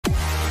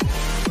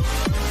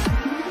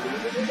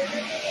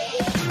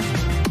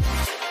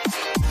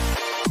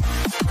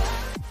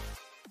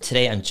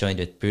today I'm joined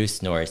with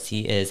Bruce Norris. He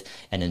is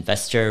an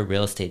investor,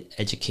 real estate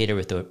educator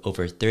with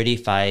over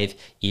 35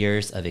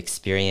 years of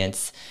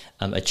experience,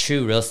 a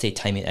true real estate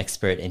timing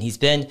expert. And he's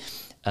been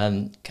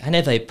kind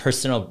of a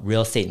personal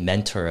real estate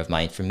mentor of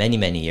mine for many,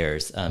 many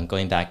years,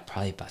 going back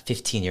probably about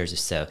 15 years or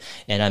so.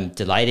 And I'm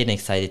delighted and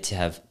excited to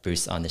have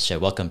Bruce on the show.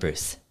 Welcome,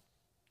 Bruce.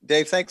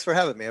 Dave, thanks for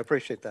having me. I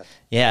appreciate that.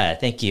 Yeah,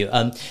 thank you.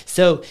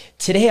 So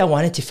today I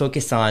wanted to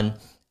focus on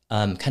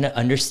kind of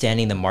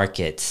understanding the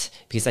market,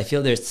 because I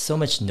feel there's so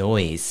much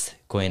noise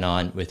going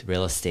on with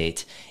real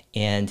estate,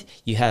 and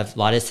you have a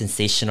lot of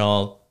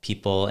sensational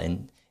people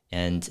and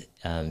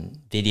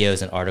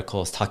videos and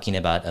articles talking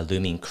about a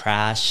looming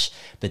crash,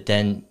 but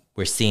then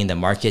we're seeing the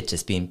market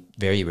just being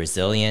very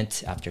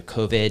resilient after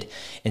COVID.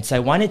 And so I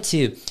wanted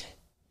to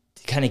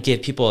kind of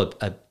give people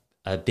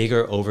a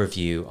bigger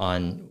overview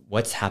on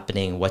what's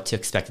happening, what to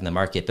expect in the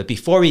market. But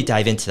before we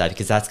dive into that,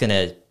 because that's going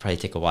to probably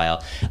take a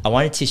while, I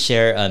wanted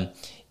to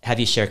have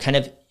you share kind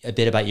of a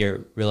bit about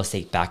your real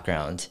estate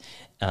background,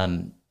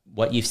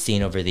 what you've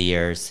seen over the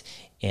years,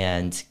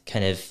 and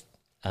kind of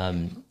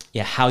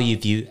how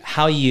you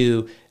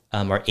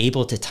are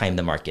able to time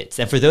the markets.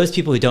 And for those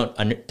people who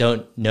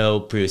don't know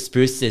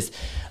Bruce is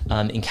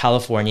in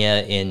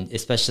California, in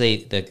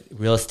especially the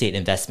real estate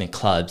investment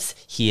clubs.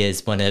 He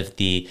is one of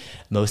the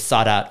most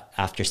sought out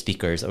after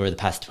speakers over the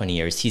past 20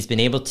 years. He's been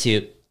able to,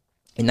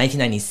 in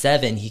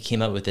 1997, he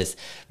came up with this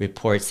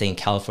report saying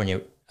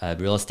California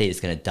real estate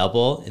is going to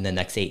double in the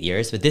next 8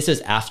 years. But this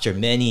was after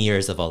many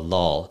years of a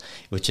lull,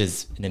 which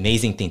is an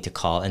amazing thing to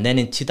call. And then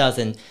in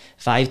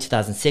 2005,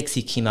 2006,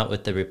 he came out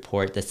with the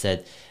report that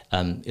said,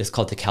 it was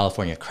called the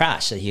California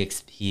crash. That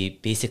he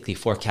basically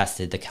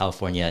forecasted the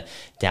California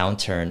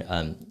downturn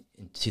in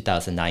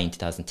 2009,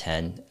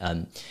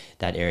 2010,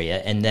 that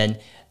area. And then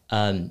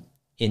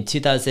in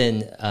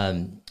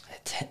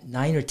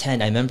 2009 or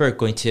 10, I remember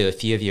going to a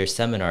few of your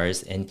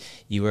seminars, and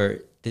you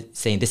were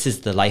saying this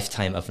is the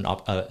lifetime of an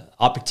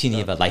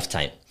opportunity of a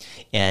lifetime.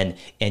 And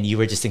you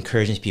were just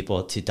encouraging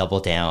people to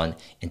double down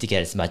and to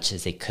get as much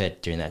as they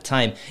could during that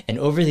time. And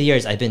over the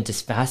years, I've been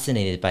just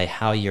fascinated by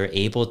how you're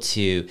able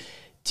to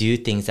do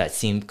things that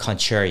seem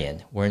contrarian.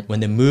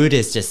 When the mood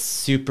is just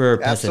super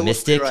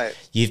pessimistic, right.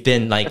 You've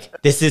been like,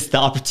 this is the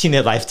opportunity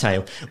of a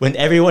lifetime. When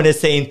everyone is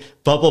saying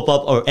bubble,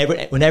 or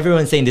when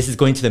everyone's saying this is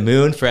going to the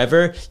moon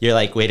forever, you're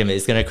like, wait a minute,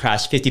 it's going to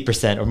crash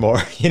 50% or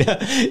more,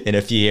 in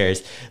a few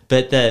years.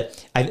 But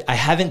I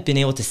haven't been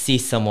able to see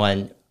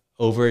someone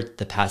over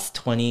the past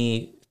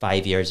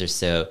 25 years or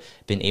so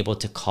been able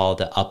to call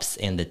the ups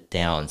and the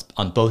downs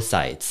on both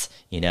sides,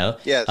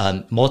 Yes.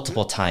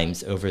 Multiple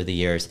times over the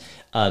years.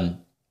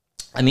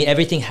 I mean,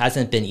 everything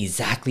hasn't been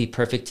exactly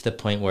perfect to the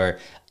point where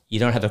you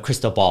don't have a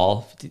crystal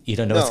ball. You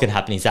don't know what's going to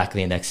happen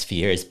exactly in the next few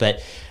years.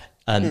 But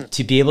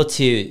to be able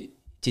to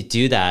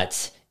do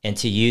that and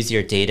to use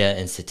your data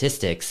and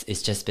statistics,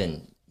 it's just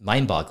been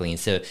mind-boggling.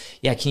 So,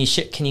 yeah, can you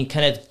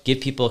kind of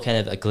give people kind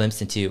of a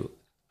glimpse into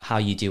how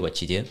you do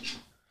what you do?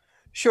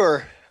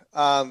 Sure.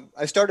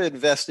 I started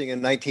investing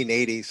in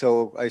 1980,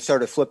 so I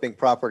started flipping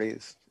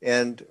properties,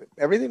 and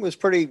everything was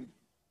pretty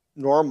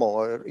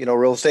normal.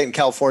 Real estate in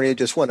California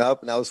just went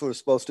up, and that was what it was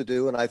supposed to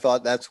do. And I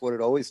thought that's what it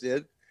always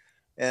did.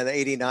 And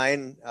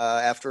 89,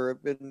 after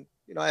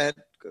I had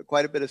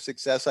quite a bit of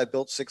success. I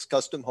built 6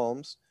 custom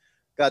homes,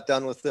 got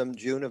done with them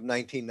June of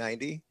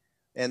 1990,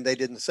 and they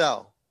didn't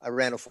sell. I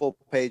ran a full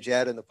page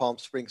ad in the Palm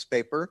Springs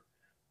paper,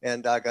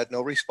 and I got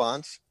no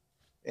response.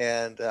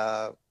 And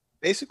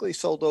basically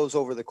sold those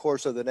over the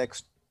course of the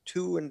next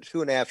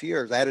 2.5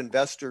 years. I had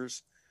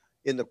investors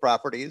in the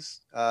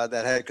properties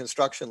that had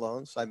construction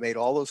loans. I made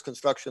all those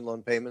construction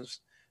loan payments,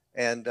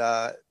 and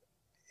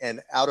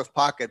out of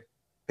pocket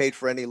paid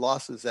for any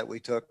losses that we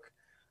took.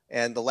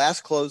 And the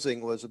last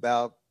closing was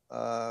about,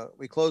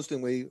 we closed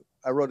and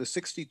I wrote a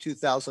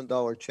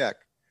 $62,000 check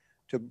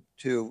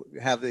to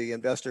have the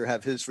investor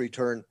have his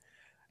return.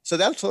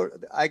 So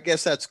I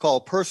guess that's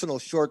called personal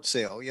short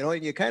sale,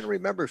 and you kind of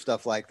remember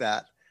stuff like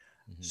that.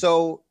 Mm-hmm.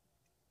 So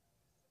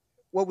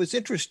what was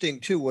interesting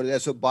too, was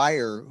as a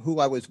buyer, who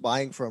I was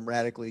buying from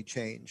radically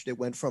changed. It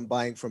went from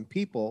buying from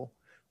people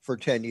for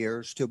 10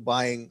 years to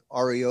buying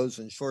REOs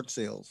and short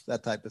sales,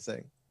 that type of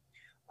thing.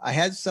 I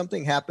had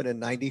something happen in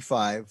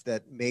 95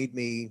 that made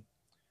me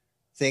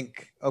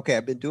think, okay,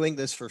 I've been doing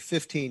this for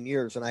 15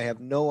 years and I have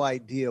no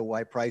idea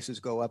why prices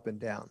go up and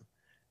down.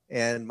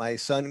 And my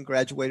son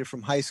graduated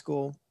from high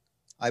school.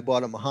 I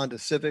bought him a Honda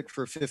Civic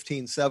for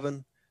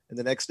 $15,700, and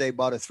the next day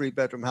bought a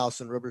 3-bedroom house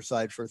in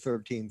Riverside for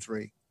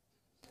 $13,300.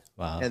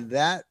 Wow. And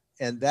that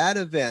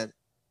event,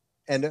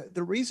 and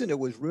the reason it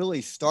was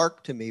really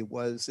stark to me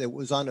was it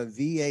was on a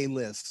VA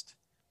list.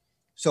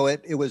 So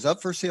it was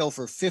up for sale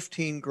for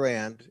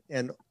 $15,000,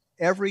 and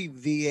every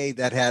VA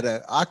that had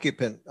an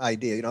occupant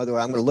idea, I'm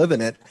going to live in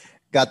it,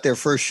 got their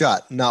first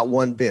shot, not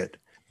one bid.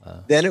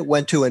 Wow. Then it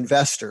went to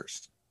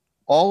investors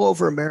all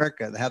over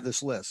America that have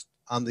this list.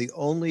 I'm the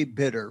only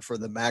bidder for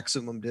the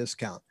maximum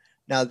discount.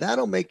 Now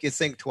that'll make you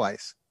think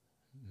twice.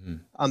 Mm-hmm.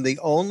 I'm the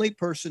only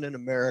person in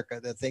America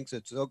that thinks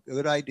it's a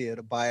good idea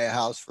to buy a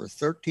house for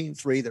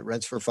 $13,300 that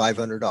rents for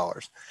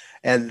 $500.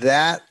 And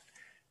that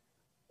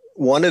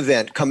one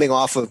event coming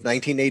off of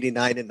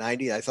 1989 and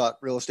 90, I thought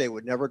real estate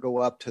would never go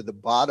up to the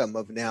bottom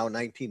of now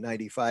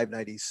 1995,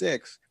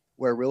 96,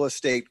 where real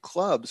estate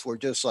clubs were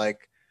just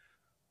like,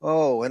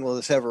 oh, when will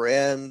this ever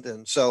end?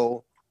 And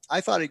so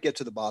I thought I'd get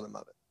to the bottom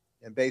of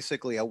it. And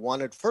basically, I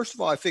wanted, first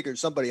of all, I figured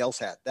somebody else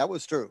had. That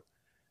was true.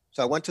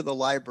 So I went to the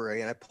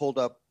library and I pulled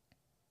up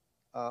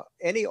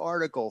any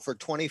article for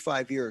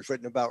 25 years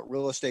written about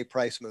real estate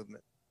price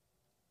movement.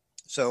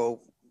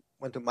 So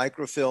went to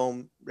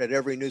microfilm, read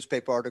every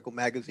newspaper article,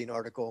 magazine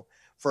article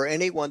for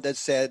anyone that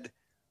said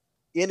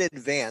in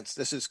advance,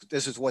 this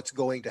is what's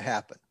going to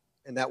happen.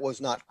 And that was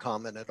not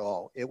common at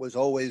all. It was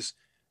always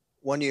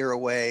 1 year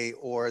away,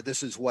 or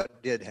this is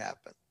what did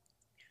happen.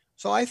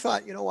 So I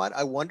thought, you know what?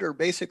 I wonder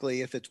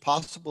basically if it's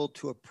possible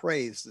to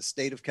appraise the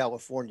state of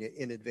California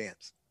in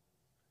advance.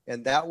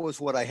 And that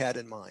was what I had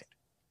in mind.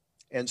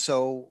 And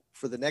so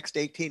for the next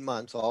 18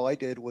 months, all I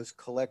did was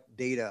collect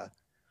data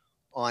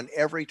on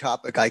every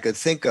topic I could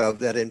think of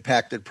that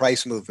impacted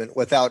price movement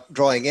without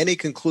drawing any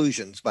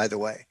conclusions, by the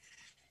way.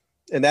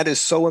 And that is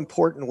so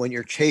important when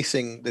you're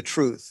chasing the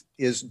truth,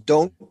 is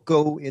don't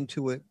go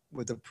into it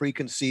with a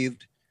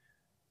preconceived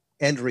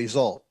end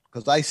result.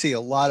 Because I see a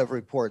lot of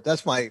reports.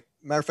 That's my,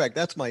 matter of fact,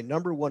 that's my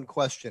number one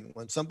question.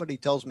 When somebody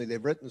tells me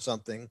they've written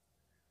something,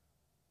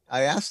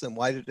 I ask them,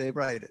 why did they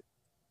write it?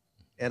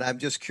 And I'm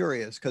just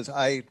curious, because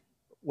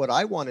what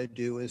I want to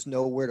do is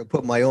know where to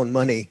put my own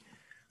money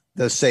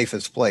the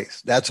safest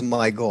place. That's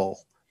my goal.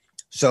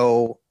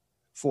 So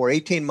for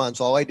 18 months,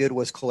 all I did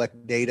was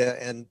collect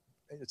data, and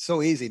it's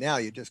so easy now.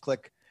 You just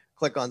click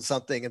on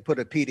something and put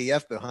a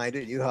PDF behind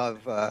it. You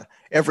have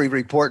every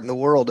report in the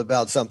world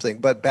about something.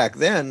 But back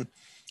then,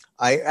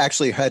 I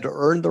actually had to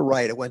earn the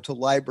right. I went to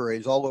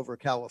libraries all over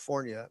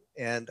California,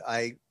 and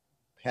I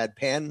had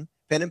pen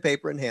and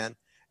paper in hand,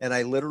 and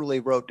I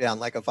literally wrote down,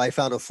 like if I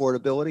found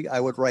affordability,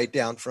 I would write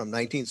down from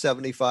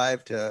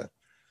 1975 to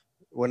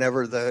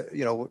whenever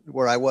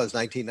where I was,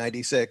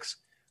 1996,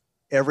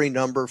 every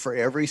number for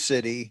every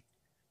city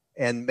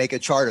and make a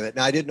chart of it.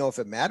 Now, I didn't know if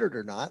it mattered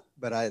or not,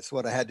 but it's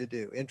what I had to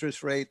do.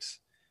 Interest rates,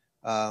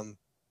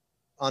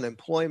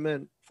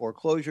 unemployment,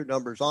 foreclosure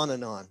numbers, on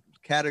and on,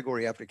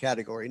 category after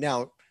category.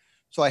 Now,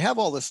 so I have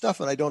all this stuff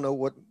and I don't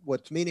know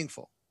what's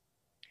meaningful.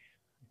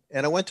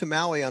 And I went to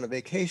Maui on a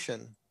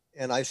vacation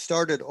and I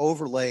started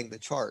overlaying the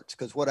charts,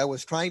 because what I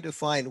was trying to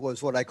find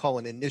was what I call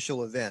an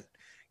initial event.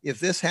 If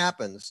this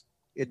happens,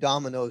 it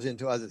dominoes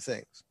into other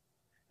things.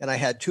 And I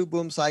had 2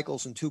 boom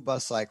cycles and 2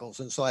 bust cycles.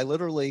 And so I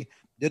literally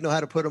didn't know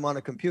how to put them on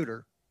a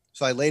computer.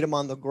 So I laid them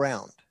on the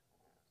ground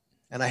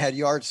and I had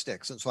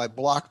yardsticks. And so I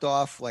blocked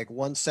off like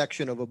one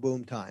section of a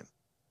boom time.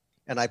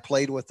 And I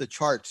played with the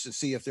charts to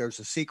see if there's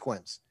a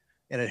sequence.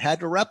 And it had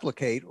to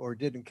replicate or it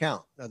didn't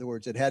count. In other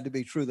words, it had to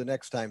be true the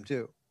next time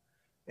too.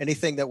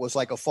 Anything that was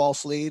like a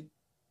false lead,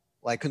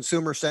 like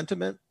consumer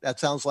sentiment, that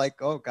sounds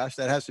like, oh gosh,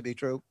 that has to be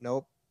true.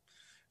 Nope.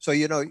 So,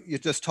 you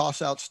just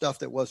toss out stuff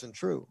that wasn't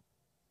true.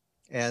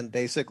 And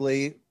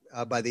basically,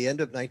 by the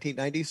end of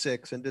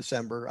 1996 in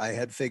December, I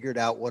had figured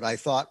out what I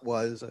thought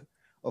was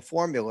a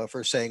formula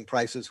for saying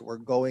prices were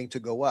going to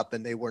go up,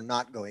 and they were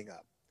not going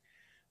up.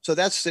 So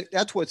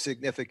that's what's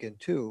significant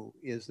too,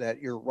 is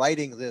that you're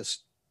writing this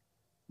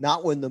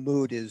not when the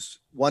mood is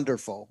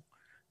wonderful.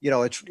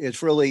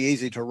 It's really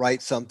easy to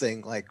write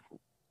something like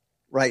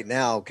right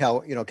now,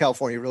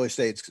 California real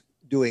estate's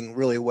doing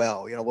really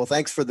well. Well,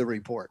 thanks for the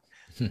report.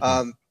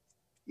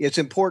 It's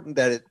important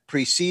that it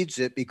precedes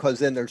it, because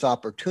then there's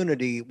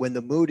opportunity when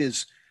the mood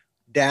is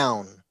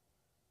down.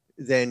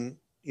 Then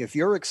if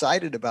you're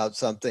excited about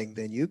something,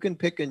 then you can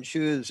pick and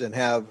choose and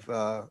have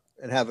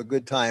a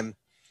good time,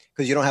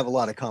 because you don't have a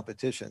lot of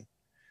competition.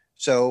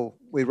 So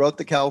we wrote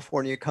the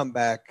California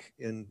comeback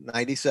in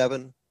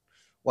 97,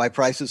 why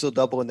prices will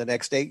double in the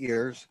next 8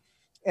 years.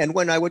 And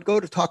when I would go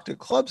to talk to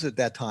clubs at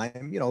that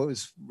time, it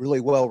was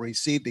really well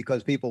received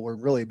because people were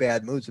in really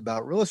bad moods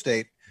about real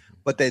estate.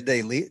 But did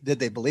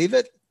they believe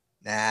it?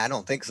 Nah, I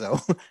don't think so.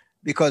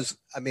 Because,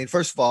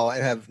 first of all, I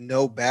have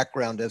no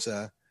background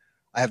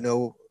I have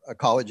no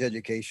college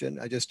education.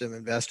 I just am an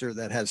investor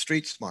that has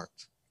street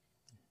smarts.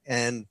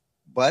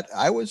 But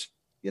I was,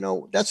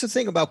 that's the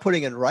thing about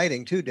putting in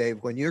writing too,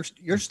 Dave, when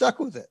you're stuck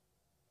with it.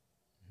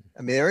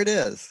 There it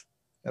is.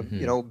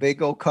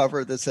 Big old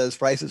cover that says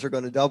prices are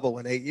going to double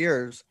in 8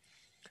 years.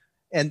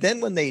 And then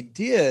when they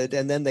did,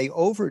 and then they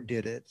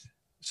overdid it.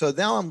 So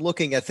now I'm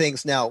looking at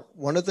things. Now,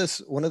 one of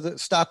the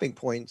stopping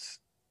points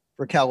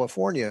for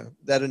California,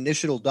 that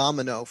initial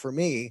domino for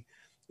me,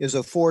 is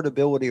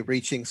affordability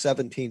reaching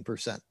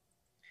 17%.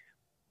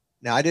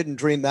 Now, I didn't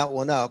dream that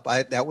one up.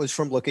 That was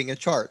from looking at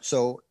charts.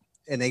 So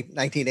in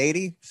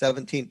 1980,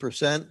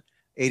 17%,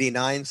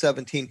 89,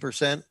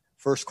 17%,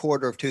 first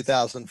quarter of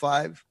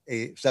 2005,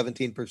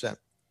 17%.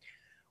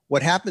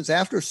 What happens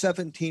after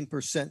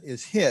 17%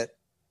 is hit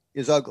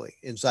is ugly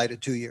inside of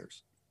 2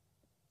 years.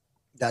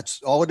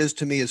 That's all it is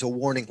to me, is a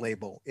warning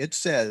label. It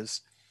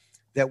says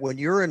that when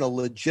you're in a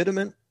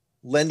legitimate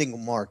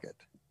lending market,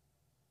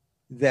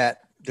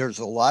 that there's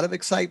a lot of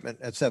excitement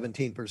at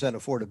 17%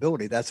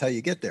 affordability. That's how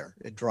you get there.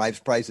 It drives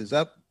prices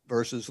up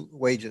versus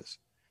wages.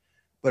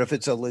 But if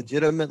it's a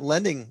legitimate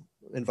lending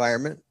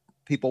environment,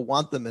 people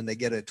want them and they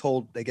get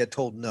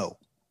told no.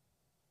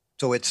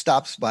 So it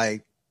stops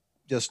by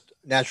just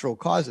natural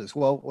causes.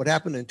 Well, what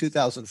happened in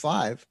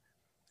 2005,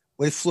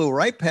 we flew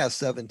right past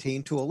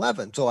 17 to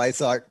 11. So I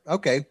thought,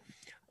 okay,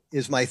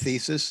 is my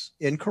thesis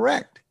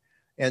incorrect?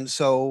 And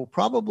so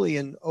probably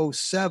in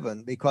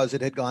 '07, because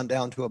it had gone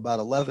down to about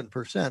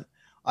 11%,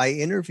 I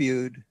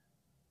interviewed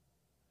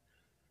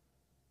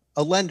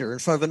a lender in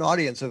front of an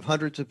audience of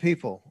hundreds of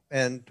people.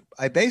 And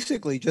I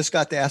basically just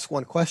got to ask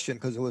one question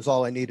because it was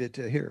all I needed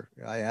to hear.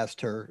 I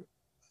asked her,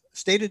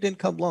 stated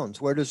income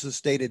loans, where does the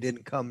stated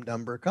income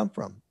number come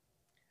from?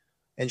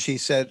 And she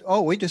said,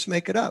 oh, we just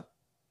make it up.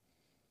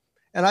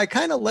 And I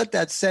kind of let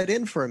that set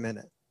in for a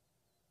minute.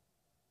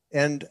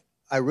 And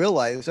I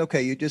realized,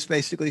 okay, you just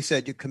basically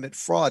said you commit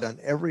fraud on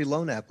every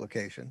loan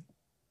application.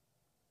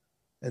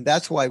 And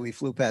that's why we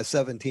flew past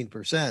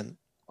 17%.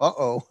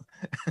 Uh-oh.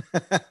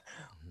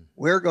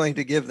 We're going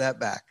to give that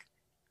back.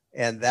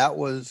 And that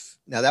was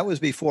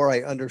before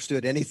I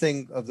understood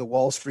anything of the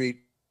Wall Street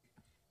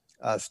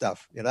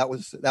stuff. You know,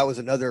 that was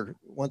another,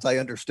 once I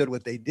understood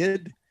what they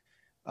did,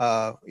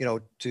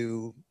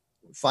 to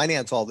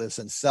finance all this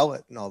and sell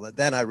it and all that,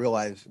 then I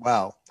realized,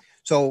 wow.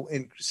 So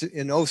in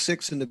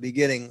 '06, in the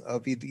beginning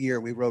of the year,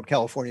 we wrote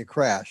California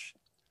Crash.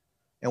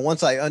 And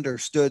once I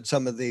understood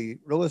some of the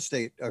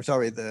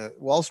the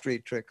Wall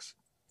Street tricks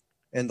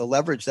and the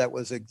leverage that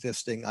was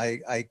existing,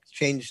 I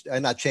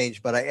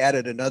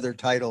added another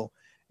title.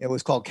 It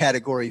was called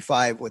Category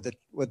 5 with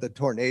the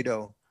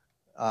tornado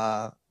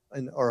or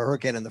a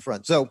hurricane in the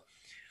front. So,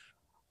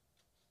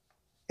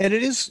 and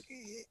it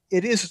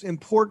is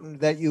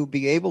important that you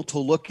be able to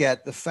look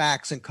at the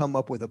facts and come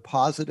up with a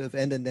positive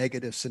and a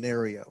negative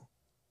scenario,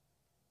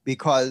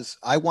 because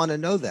I want to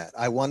know that.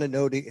 I want to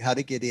know how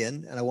to get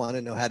in, and I want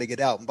to know how to get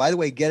out. And by the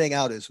way, getting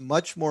out is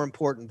much more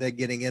important than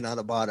getting in on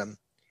a bottom.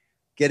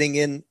 Getting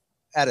in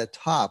at a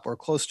top or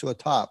close to a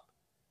top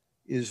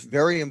is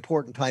very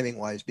important timing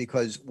wise,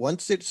 because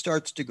once it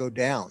starts to go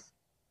down,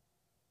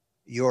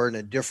 you're in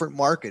a different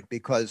market.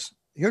 Because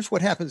here's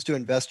what happens to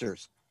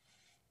investors.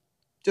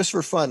 Just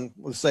for fun,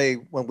 let's say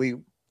when we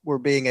were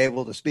being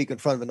able to speak in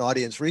front of an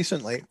audience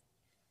recently,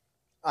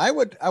 I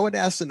would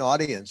ask an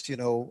audience,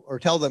 or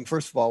tell them,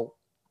 first of all,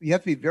 you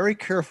have to be very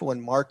careful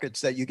in markets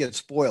that you get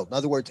spoiled. In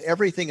other words,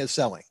 everything is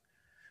selling.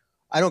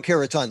 I don't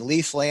care if it's on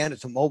leased land,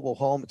 it's a mobile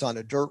home, it's on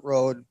a dirt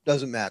road,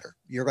 doesn't matter.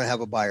 You're going to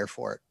have a buyer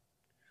for it.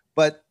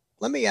 But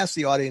let me ask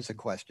the audience a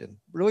question,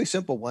 really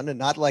simple one, and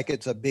not like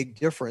it's a big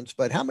difference,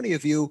 but how many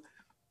of you,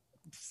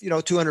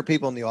 200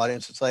 people in the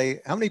audience, would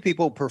say, how many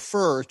people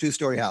prefer a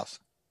two-story house?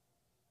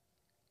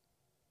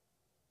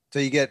 So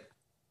you get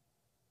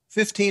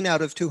 15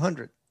 out of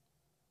 200.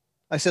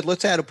 I said,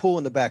 let's add a pool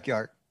in the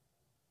backyard.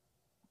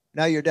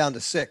 Now you're down to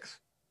 6.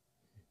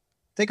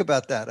 Think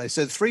about that. I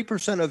said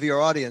 3% of your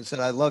audience said,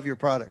 I love your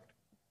product.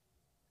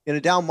 In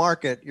a down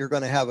market, you're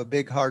going to have a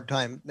big hard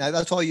time. Now,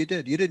 that's all you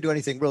did. You didn't do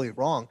anything really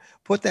wrong.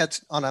 Put that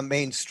on a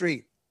main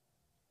street.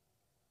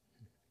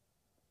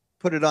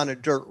 Put it on a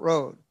dirt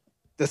road.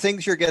 The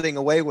things you're getting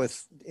away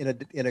with in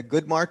a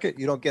good market,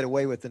 you don't get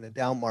away with in a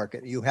down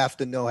market. You have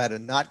to know how to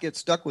not get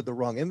stuck with the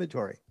wrong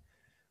inventory.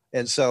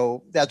 And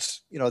so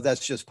that's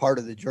just part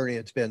of the journey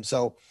it's been.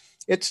 So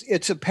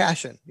it's a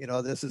passion.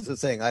 This is the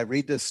thing. I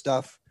read this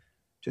stuff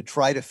to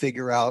try to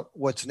figure out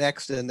what's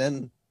next. And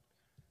then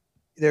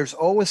there's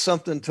always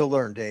something to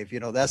learn, Dave.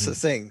 That's the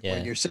thing. Yeah.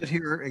 When you sit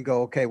here and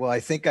go, okay, well, I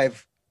think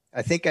I've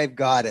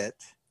got it.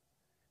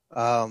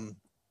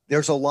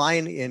 There's a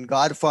line in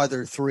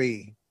Godfather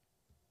 3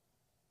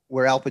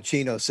 where Al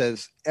Pacino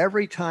says,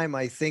 every time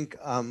I think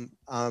I'm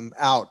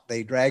out,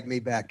 they drag me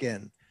back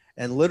in.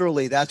 And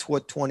literally that's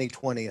what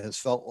 2020 has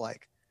felt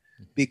like,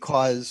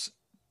 because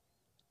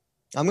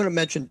I'm going to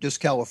mention just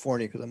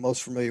California because I'm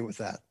most familiar with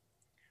that.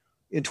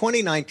 In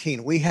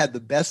 2019, we had the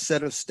best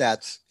set of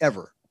stats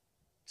ever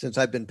since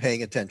I've been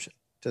paying attention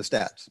to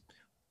stats.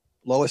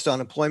 Lowest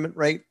unemployment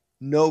rate,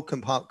 no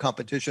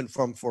competition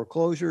from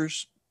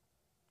foreclosures,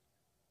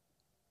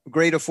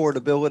 great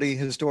affordability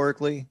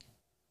historically,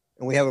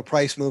 and we have a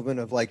price movement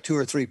of like 2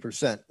 or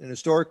 3%. And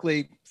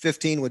historically,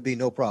 15 would be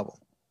no problem.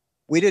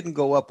 We didn't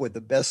go up with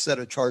the best set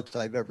of charts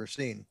I've ever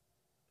seen.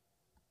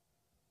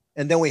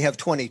 And then we have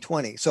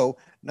 2020. So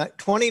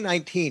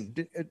 2019,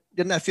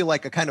 didn't that feel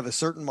like a kind of a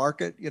certain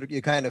market?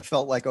 You kind of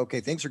felt like, okay,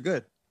 things are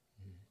good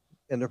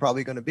and they're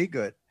probably going to be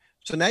good.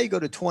 So now you go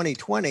to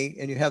 2020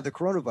 and you have the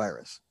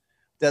coronavirus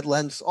that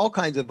lends all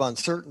kinds of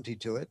uncertainty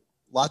to it.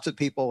 Lots of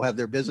people have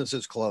their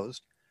businesses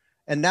closed.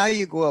 And now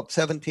you go up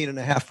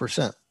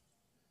 17.5%.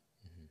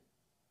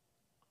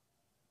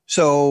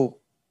 So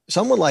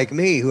someone like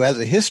me who has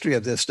a history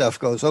of this stuff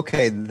goes,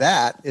 okay,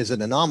 that is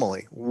an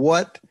anomaly.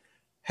 What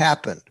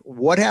happened?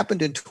 What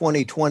happened in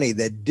 2020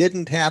 that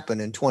didn't happen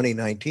in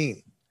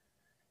 2019?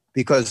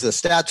 Because the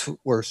stats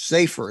were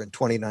safer in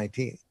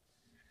 2019.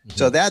 Mm-hmm.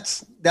 So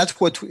that's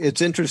what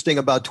it's interesting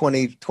about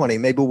 2020.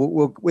 Maybe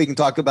we can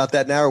talk about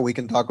that now, or we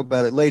can talk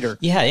about it later.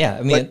 Yeah.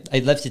 I mean,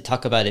 I'd love to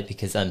talk about it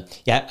because,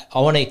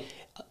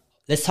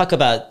 let's talk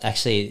about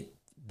actually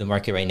the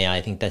market right now.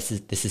 I think this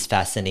is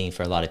fascinating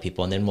for a lot of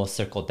people, and then we'll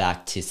circle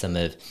back to some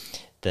of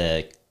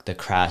the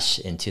crash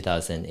in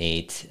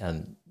 2008.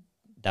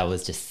 That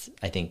was just,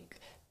 I think,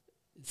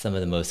 some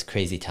of the most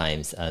crazy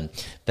times.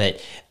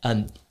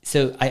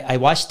 So I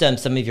watched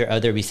some of your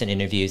other recent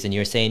interviews, and you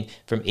were saying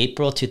from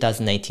April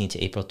 2019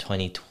 to April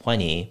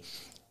 2020,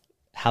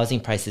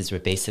 housing prices were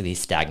basically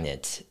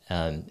stagnant.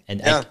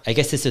 I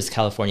guess this was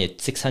California,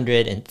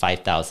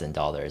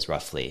 $605,000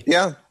 roughly.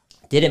 Yeah.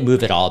 Didn't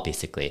move at all,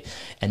 basically.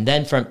 And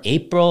then from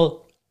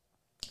April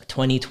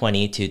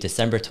 2020 to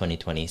December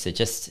 2020, so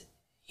just,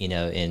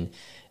 in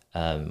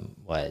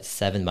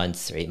 7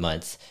 months or 8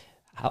 months,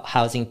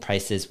 housing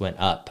prices went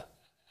up.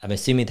 I'm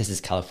assuming this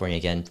is California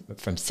again,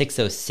 from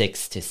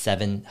 $606 to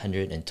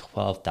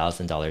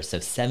 $712,000. So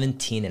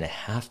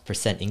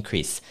 17.5%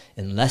 increase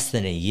in less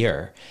than a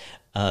year.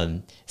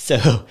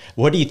 So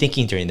what are you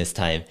thinking during this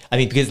time? I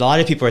mean, because a lot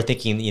of people are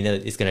thinking,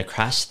 it's going to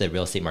crash the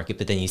real estate market,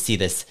 but then you see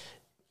this,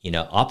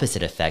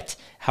 opposite effect.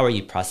 How are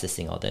you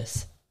processing all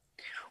this?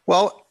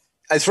 Well,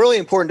 it's really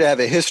important to have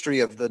a history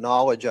of the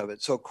knowledge of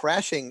it. So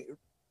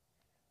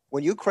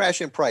when you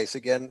crash in price,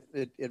 again,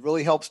 it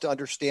really helps to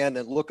understand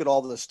and look at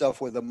all the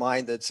stuff with a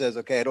mind that says,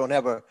 okay, I don't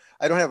have a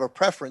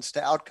preference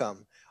to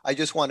outcome. I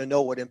just want to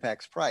know what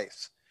impacts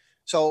price.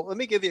 So let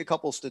me give you a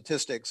couple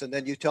statistics, and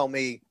then you tell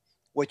me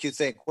what you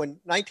think.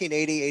 When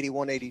 1980,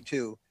 81,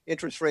 82,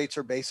 interest rates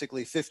are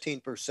basically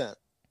 15%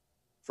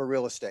 for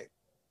real estate.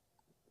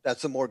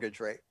 That's the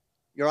mortgage rate.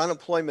 Your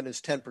unemployment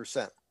is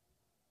 10%. If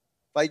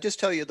I just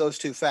tell you those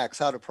two facts,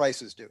 how do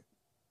prices do?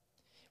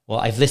 Well,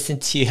 I've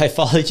listened to you. I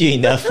followed you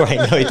enough where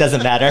I know it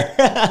doesn't matter.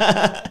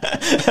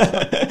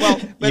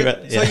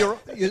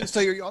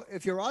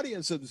 If your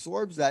audience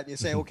absorbs that and you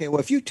say, okay, well,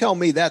 if you tell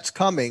me that's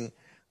coming,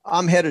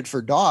 I'm headed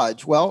for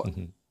Dodge. Well,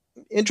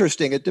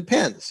 interesting. It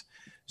depends.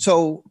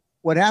 So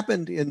what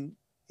happened in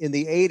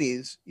the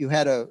 80s, you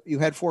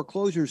had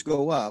foreclosures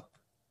go up,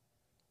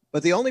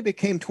 but they only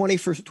became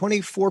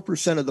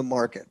 24% of the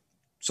market.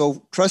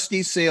 So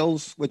trustee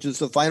sales, which is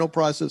the final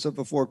process of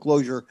a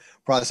foreclosure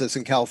process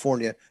in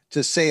California,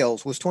 to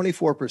sales was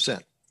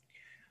 24%.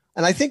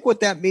 And I think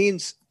what that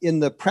means in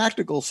the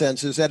practical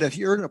sense is that if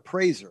you're an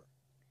appraiser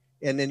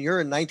and then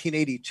you're in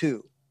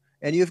 1982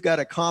 and you've got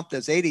a comp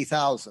that's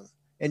 80,000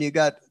 and you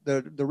got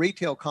the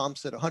retail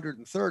comps at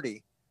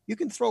 130, you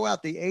can throw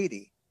out the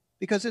 80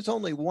 because it's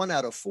only 1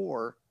 out of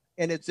 4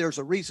 and there's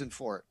a reason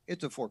for it.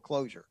 It's a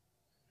foreclosure,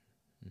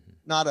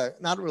 not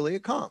really a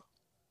comp.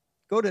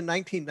 Go to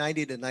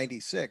 1990 to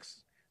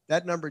 96,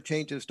 that number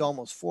changes to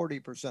almost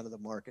 40% of the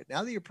market.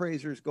 Now the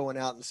appraiser is going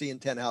out and seeing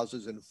 10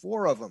 houses and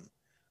 4 of them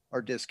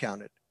are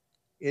discounted.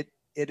 It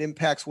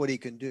impacts what he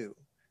can do.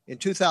 In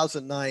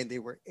 2009, they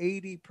were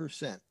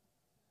 80%.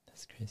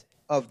 That's crazy.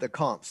 Of the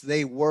comps.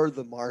 They were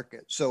the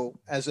market. So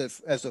as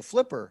a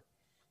flipper,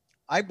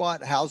 I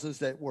bought houses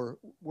that were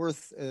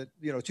worth, 2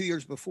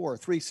 years before,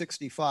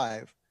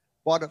 365,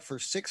 bought it for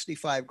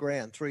 65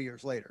 grand 3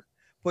 years later,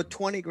 put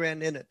 20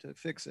 grand in it to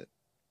fix it.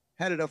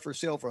 Had it up for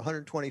sale for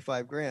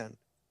 125 grand.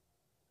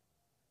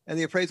 And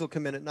the appraisal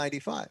come in at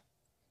 95.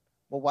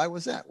 Well, why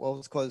was that? Well,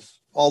 it's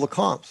because all the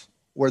comps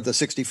were the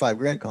 65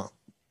 grand comp.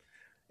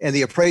 And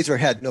the appraiser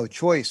had no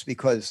choice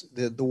because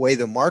the way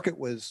the market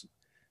was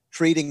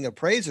treating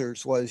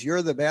appraisers was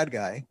you're the bad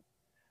guy.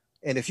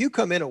 And if you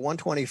come in at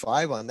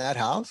 125 on that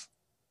house,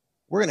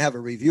 we're going to have a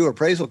review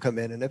appraisal come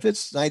in. And if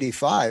it's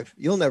 95,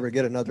 you'll never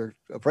get another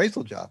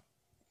appraisal job.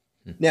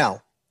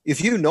 Now,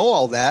 if you know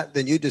all that,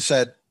 then you just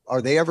said, are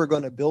they ever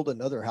going to build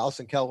another house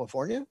in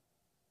California?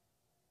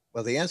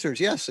 Well, the answer is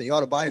yes. And you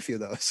ought to buy a few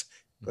of those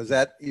because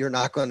you're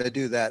not going to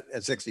do that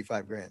at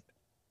 65 grand.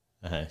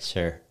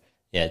 Sure.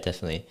 Yeah,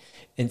 definitely.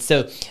 And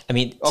so, I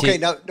mean, okay,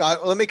 now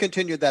let me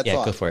continue that thought.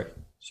 Yeah, go for it.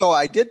 So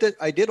I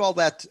did all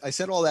that. I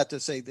said all that to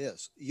say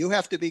this: you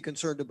have to be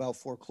concerned about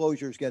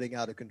foreclosures getting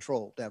out of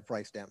control to have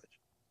price damage.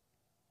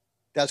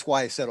 That's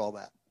why I said all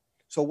that.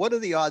 So what are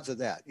the odds of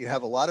that? You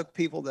have a lot of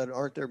people that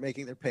aren't there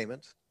making their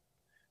payments.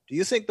 Do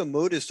you think the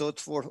mood is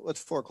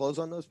let's foreclose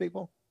on those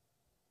people?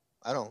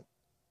 I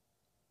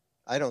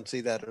don't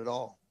see that at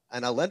all.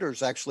 And our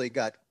lenders actually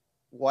got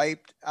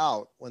wiped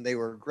out when they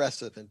were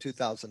aggressive in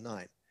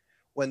 2009.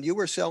 When you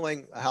were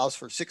selling a house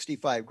for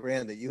 65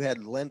 grand that you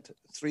had lent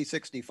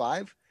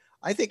 365,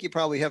 I think you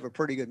probably have a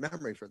pretty good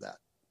memory for that.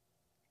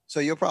 So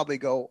you'll probably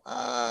go,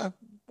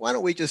 why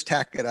don't we just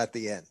tack it at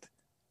the end,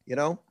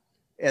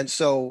 And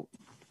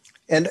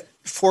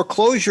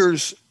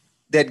foreclosures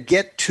that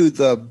get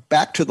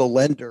back to the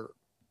lender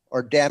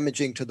are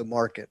damaging to the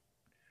market.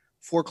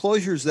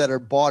 Foreclosures that are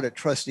bought at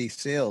trustee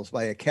sales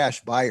by a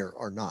cash buyer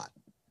are not.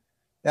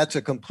 That's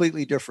a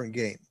completely different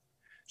game.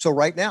 So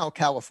right now,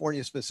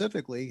 California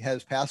specifically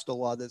has passed a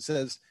law that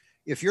says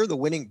if you're the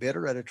winning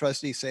bidder at a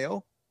trustee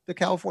sale, the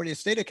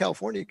state of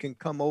California can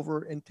come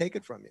over and take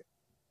it from you.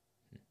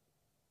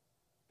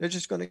 They're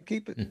just going to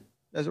keep it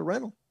as a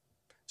rental.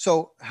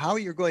 So how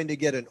you're going to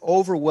get an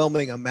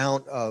overwhelming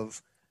amount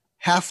of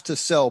have to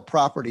sell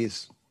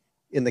properties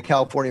in the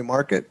California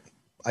market,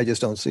 I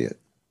just don't see it.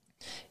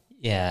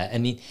 Yeah, I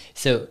mean,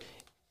 so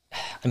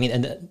I mean,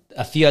 and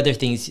a few other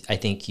things I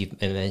think you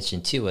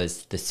mentioned too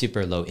was the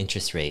super low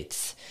interest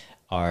rates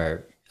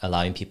are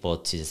allowing people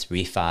to just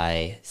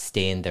refi,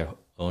 stay in their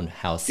own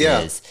houses.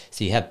 Yeah.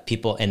 So you have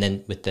people, and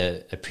then with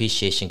the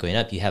appreciation going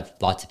up, you have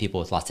lots of people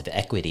with lots of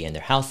equity in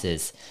their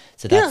houses.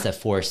 So that's a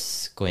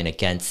force going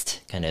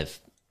against kind of,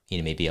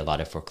 maybe a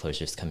lot of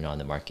foreclosures coming on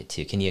the market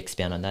too. Can you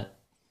expand on that?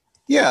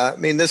 Yeah. I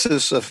mean, this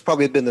has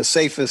probably been the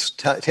safest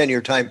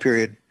 10-year time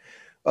period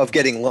of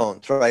getting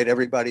loans, right?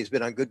 Everybody's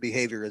been on good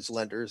behavior as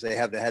lenders. They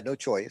had no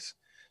choice.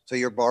 So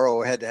your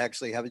borrower had to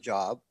actually have a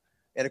job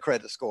and a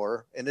credit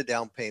score and a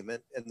down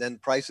payment, and then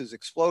prices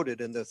exploded.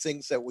 And the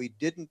things that we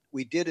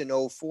did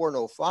in 04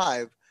 and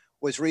 05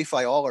 was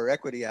refi all our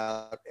equity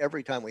out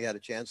every time we had a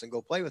chance and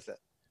go play with it.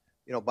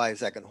 Buy a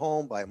second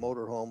home, buy a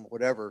motor home,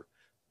 whatever.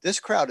 This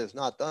crowd has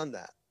not done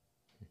that.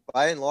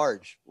 By and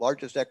large,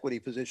 largest equity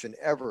position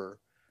ever,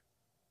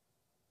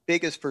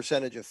 biggest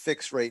percentage of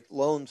fixed rate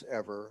loans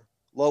ever,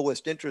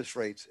 lowest interest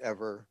rates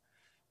ever.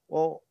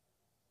 Well,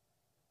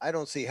 I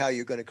don't see how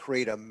you're going to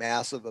create a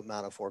massive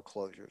amount of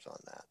foreclosures on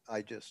that.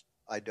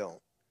 I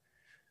don't.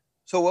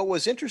 So what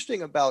was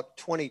interesting about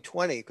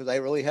 2020, because I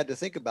really had to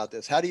think about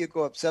this, how do you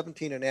go up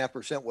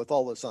 17.5% with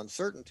all this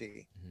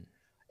uncertainty? Mm-hmm.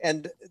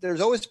 And there's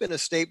always been a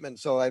statement.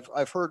 So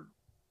I've heard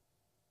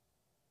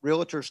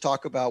realtors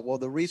talk about, well,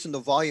 the reason the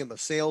volume of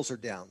sales are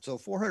down. So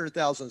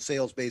 400,000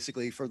 sales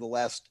basically for the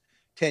last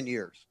 10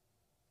 years.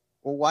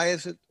 Well, why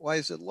is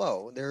it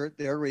low?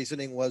 Their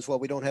reasoning was, well,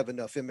 we don't have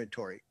enough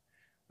inventory.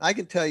 I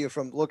can tell you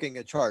from looking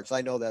at charts, I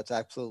know that's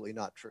absolutely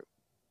not true.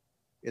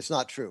 It's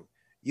not true.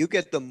 You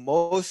get the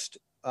most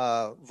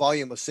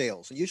volume of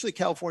sales. And usually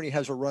California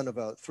has a run of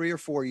about 3 or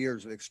 4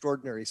 years of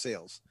extraordinary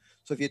sales.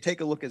 So if you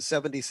take a look at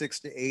 76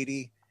 to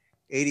 80,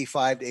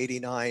 85 to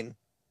 89,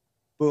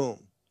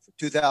 boom,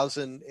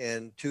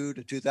 2002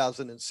 to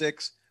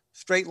 2006,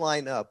 straight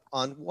line up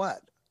on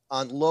what?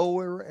 On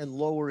lower and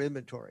lower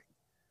inventory.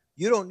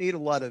 You don't need a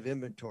lot of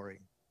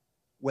inventory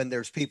when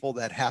there's people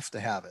that have to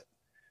have it.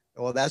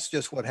 Well, that's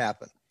just what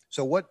happened.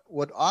 So what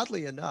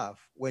oddly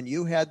enough, when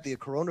you had the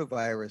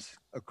coronavirus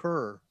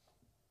occur,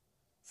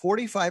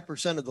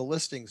 45% of the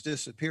listings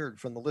disappeared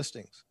from the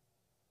listings.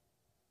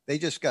 They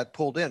just got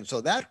pulled in. So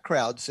that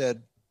crowd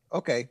said,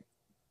 okay,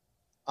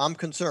 I'm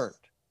concerned.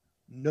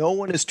 No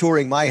one is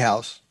touring my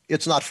house.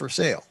 It's not for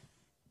sale.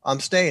 I'm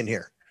staying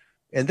here.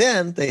 And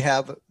then they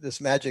have this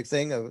magic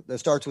thing that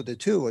starts with a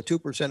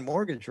 2%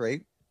 mortgage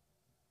rate.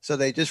 So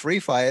they just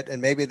refi it,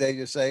 and maybe they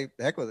just say,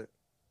 heck with it.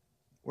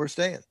 We're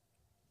staying.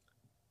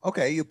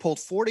 Okay, you pulled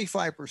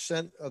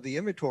 45% of the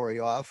inventory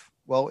off.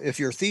 Well, if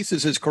your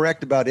thesis is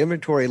correct about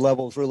inventory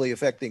levels really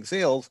affecting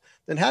sales,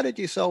 then how did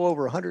you sell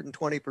over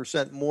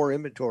 120% more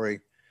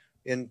inventory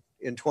in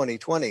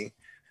 2020?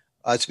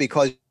 It's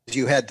because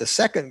you had the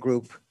second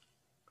group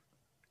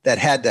that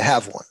had to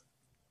have one.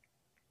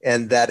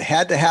 And that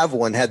had to have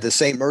one had the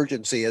same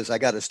urgency as I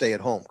got to stay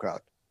at home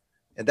crowd.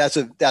 And that's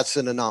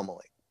an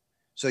anomaly.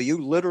 So you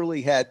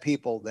literally had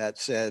people that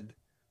said,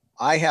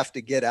 I have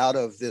to get out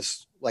of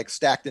this like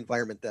stacked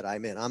environment that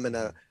I'm in.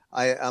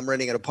 I'm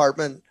renting an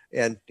apartment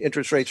and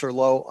interest rates are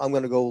low. I'm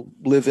going to go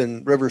live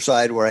in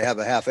Riverside where I have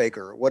a half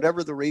acre,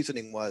 whatever the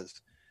reasoning was.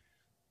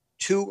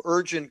 Two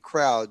urgent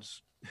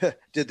crowds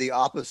did the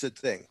opposite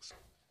things.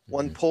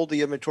 One pulled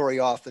the inventory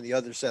off and the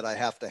other said, I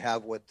have to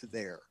have what's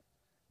there.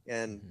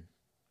 And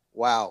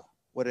wow,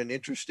 what an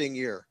interesting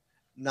year.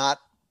 I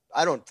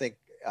don't think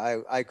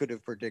I could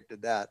have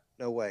predicted that.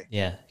 No way.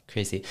 Yeah,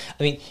 crazy.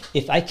 I mean,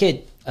 if I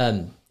could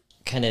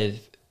kind of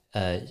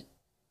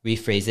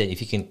rephrase it,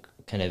 if you can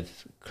kind of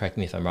correct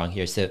me if I'm wrong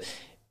here. So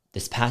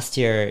this past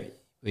year,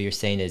 what you're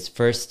saying is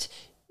first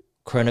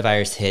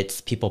coronavirus hits,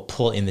 people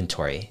pull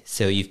inventory.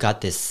 So you've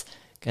got this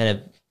kind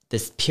of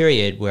this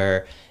period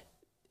where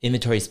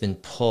inventory's been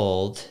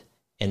pulled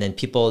and then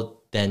people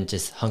then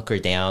just hunker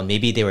down.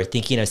 Maybe they were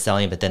thinking of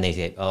selling, but then they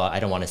say, oh, I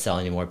don't want to sell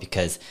anymore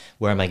because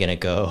where am I going to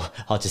go?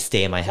 I'll just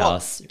stay in my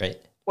house,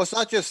 right? Well, it's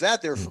not just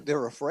that.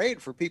 They're afraid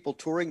for people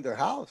touring their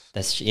house.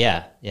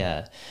 Yeah.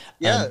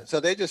 So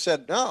they just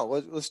said, no,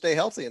 let's stay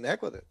healthy and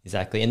heck with it.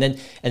 Exactly. And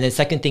then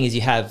second thing is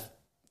you have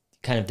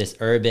kind of this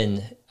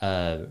urban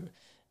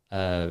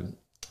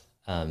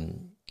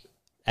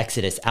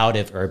exodus out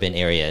of urban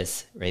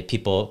areas, right?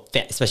 People,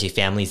 especially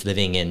families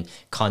living in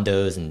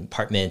condos and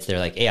apartments, they're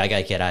like, hey, I got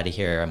to get out of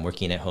here. I'm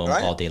working at home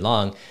all day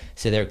long.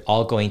 So they're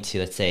all going to,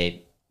 let's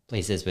say,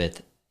 places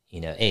with,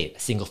 a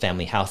single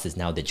family house is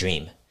now the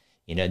dream.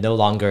 No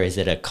longer is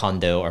it a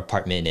condo or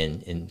apartment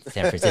in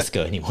San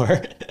Francisco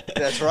anymore.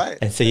 That's right.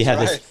 And so you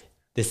have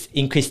this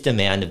increased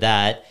demand of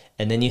that.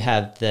 And then you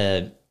have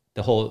the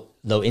whole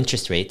low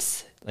interest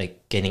rates,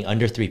 like getting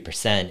under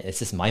 3%. It's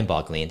just mind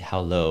boggling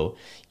how low,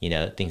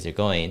 things are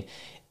going.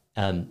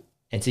 And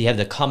so you have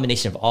the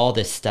combination of all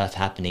this stuff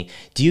happening.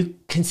 Do you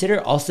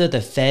consider also the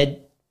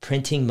Fed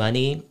printing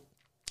money,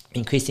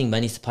 increasing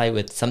money supply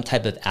with some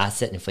type of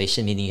asset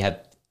inflation, meaning you have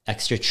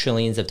extra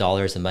trillions of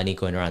dollars of money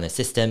going around the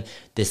system.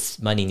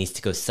 This money needs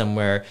to go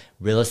somewhere.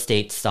 Real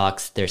estate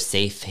stocks, they're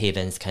safe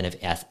havens, kind of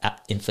as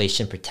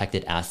inflation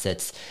protected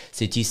assets.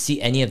 So do you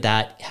see any of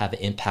that have an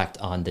impact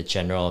on the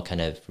general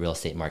kind of real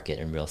estate market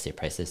and real estate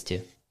prices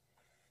too?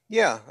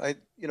 Yeah,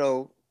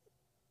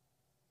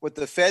 what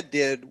the Fed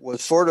did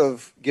was sort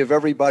of give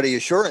everybody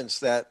assurance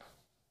that,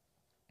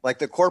 like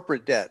the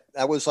corporate debt,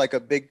 that was like a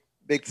big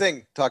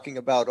thing, talking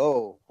about,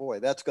 oh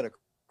boy, that's going to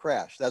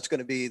crash. That's going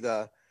to be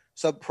the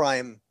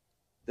subprime,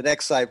 the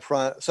next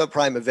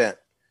subprime event.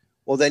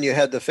 Well, then you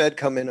had the Fed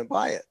come in and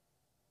buy it.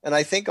 And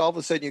I think all of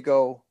a sudden you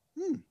go,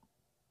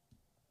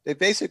 they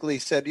basically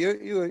said,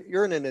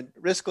 you're in a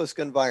riskless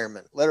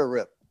environment, let her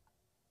rip.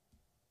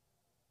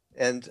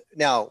 And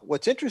now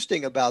what's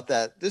interesting about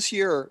that, this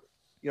year,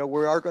 we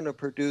are going to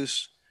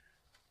produce,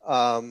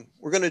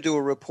 we're going to do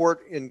a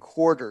report in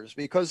quarters,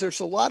 because there's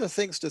a lot of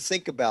things to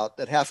think about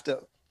that have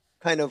to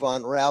kind of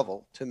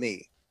unravel to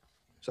me.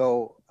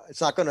 So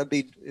it's not going to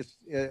be,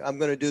 I'm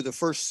going to do the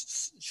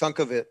first chunk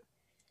of it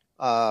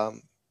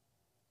on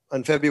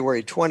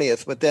February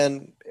 20th, but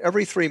then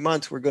every 3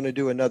 months we're going to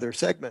do another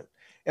segment.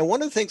 And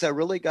one of the things I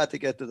really got to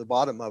get to the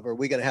bottom of, are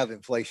we going to have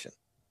inflation?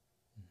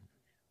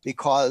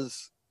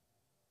 Because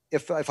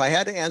if I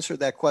had to answer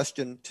that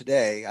question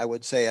today, I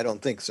would say I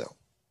don't think so.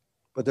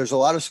 But there's a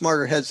lot of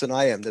smarter heads than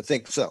I am that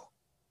think so.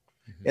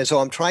 And so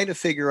I'm trying to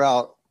figure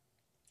out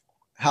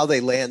how they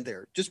land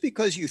there. Just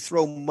because you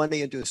throw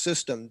money into a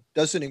system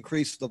doesn't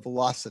increase the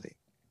velocity.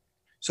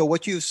 So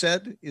what you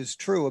said is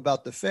true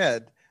about the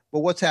Fed, but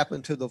what's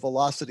happened to the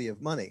velocity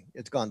of money?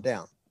 It's gone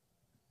down.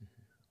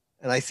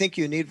 And I think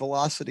you need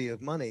velocity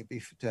of money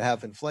to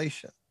have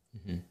inflation.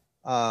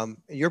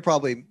 You're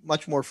probably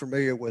much more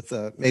familiar with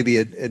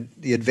maybe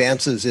the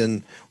advances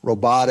in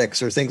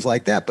robotics or things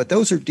like that, but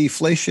those are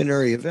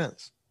deflationary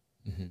events.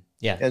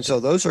 Yeah. And so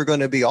those are going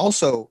to be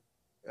also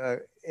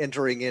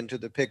entering into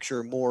the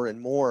picture more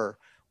and more,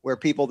 where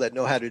people that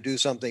know how to do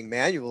something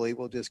manually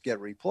will just get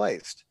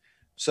replaced.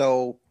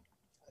 So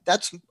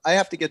I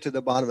have to get to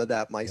the bottom of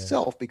that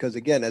myself, because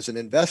again, as an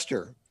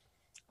investor,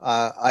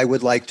 I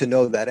would like to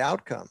know that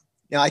outcome.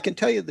 Now, I can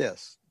tell you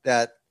this,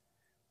 that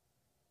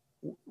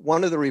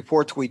one of the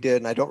reports we did,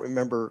 and I don't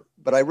remember,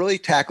 but I really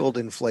tackled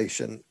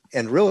inflation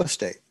and real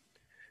estate,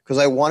 because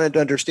I wanted to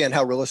understand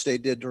how real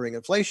estate did during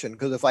inflation.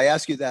 Because if I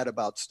ask you that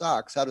about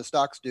stocks, how do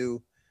stocks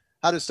do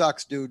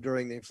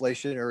during the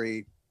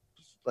inflationary,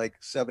 like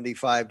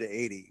 75 to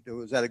 80?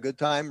 Was that a good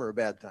time or a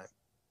bad time?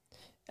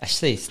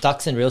 Actually,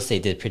 stocks and real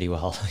estate did pretty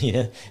well.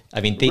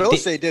 I mean, real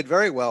estate did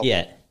very well.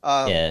 Yeah.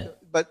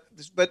 But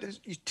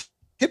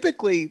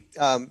typically,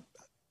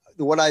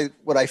 what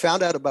I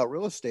found out about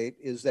real estate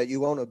is that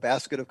you own a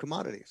basket of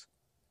commodities.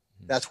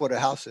 That's what a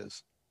house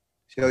is.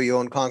 So you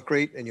own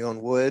concrete and you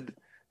own wood,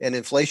 and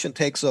inflation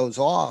takes those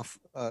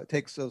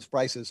takes those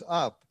prices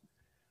up.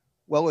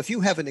 Well, if you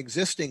have an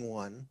existing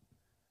one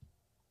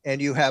and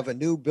you have a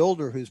new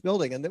builder who's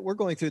building, and we're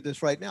going through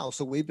this right now.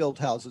 So we build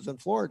houses in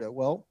Florida.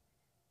 Well,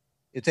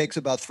 it takes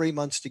about 3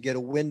 months to get a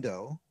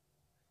window,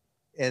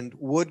 and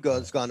wood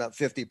has gone up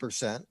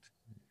 50%,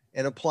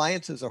 and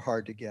appliances are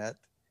hard to get.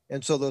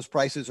 And so those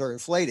prices are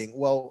inflating.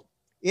 Well,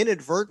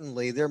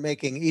 inadvertently, they're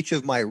making each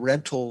of my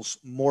rentals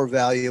more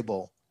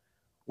valuable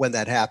when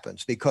that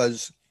happens,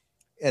 because,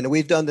 and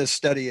we've done this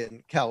study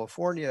in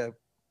California,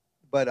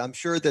 but I'm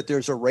sure that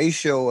there's a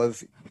ratio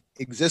of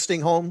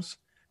existing homes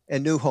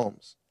and new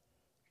homes.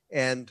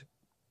 And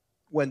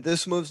when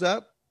this moves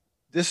up,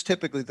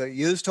 typically, the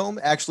used home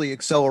actually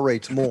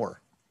accelerates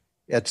more.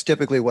 That's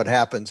typically what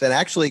happens, and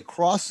actually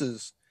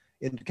crosses,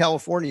 in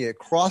California, it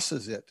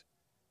crosses it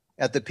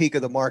at the peak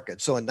of the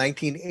market. So in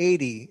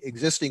 1980,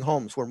 existing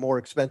homes were more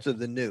expensive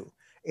than new.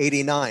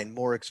 89,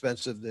 more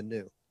expensive than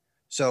new.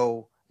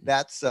 So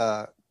that's,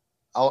 I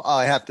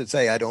have to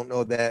say, I don't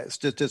know that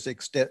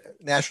statistics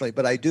nationally,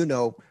 but I do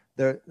know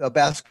a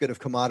basket of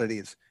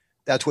commodities.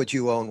 That's what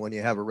you own when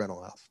you have a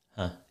rental house.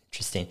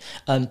 Interesting.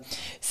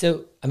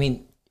 So, I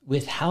mean,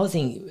 with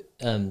housing,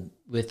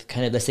 with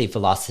kind of, let's say,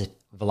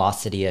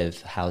 velocity of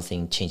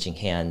housing changing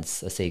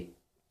hands, let's say,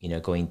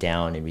 going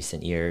down in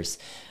recent years,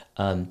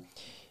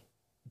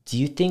 do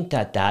you think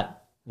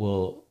that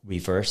will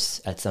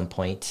reverse at some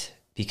point?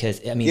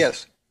 Because, I mean,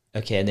 yes.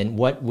 Okay, and then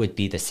what would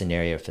be the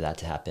scenario for that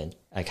to happen?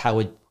 Like, how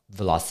would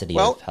velocity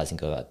of housing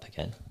go up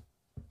again?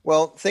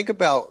 Well, think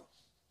about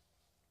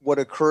what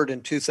occurred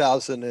in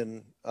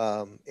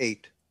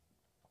 2008.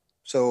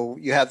 So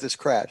you have this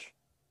crash,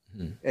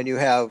 and you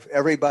have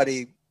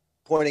everybody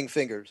pointing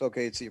fingers.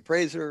 Okay, it's the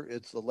appraiser,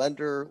 it's the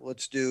lender.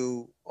 Let's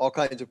do all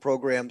kinds of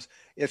programs.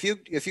 If you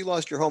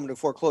lost your home to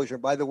foreclosure,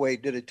 by the way,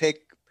 did it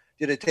take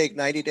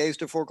 90 days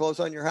to foreclose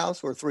on your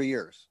house, or 3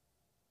 years?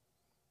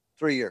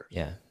 3 years.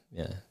 Yeah.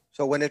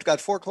 So when it got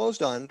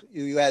foreclosed on,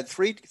 you had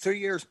 3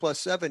 years plus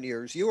 7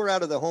 years. You were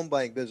out of the home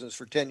buying business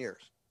for 10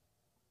 years.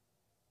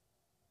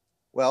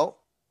 Well,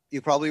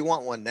 you probably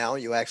want one now.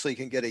 You actually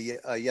can get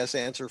a yes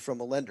answer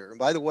from a lender. And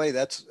by the way,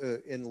 that's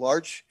in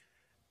large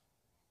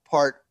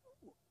part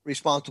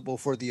responsible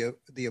for the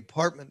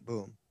apartment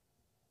boom.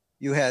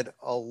 You had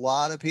a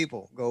lot of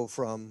people go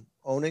from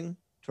owning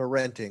to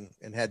renting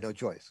and had no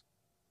choice.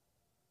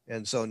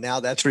 And so now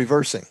that's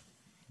reversing.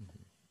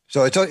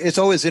 So it's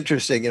always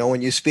interesting,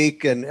 when you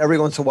speak, and every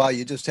once in a while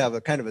you just have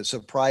a kind of a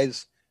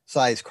surprise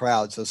size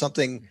crowd. So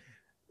something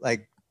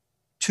like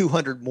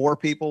 200 more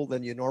people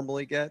than you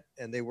normally get.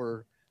 And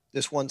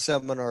this one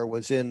seminar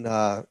was in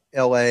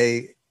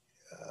LA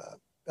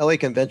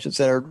Convention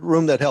Center,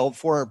 room that held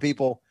 400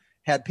 people,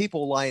 had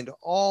people lined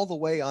all the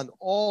way on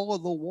all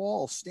of the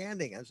walls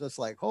standing. I was just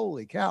like,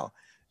 holy cow.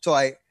 So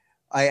I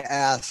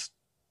asked,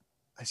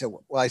 I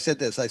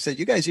said,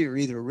 you guys are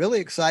either really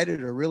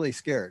excited or really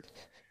scared.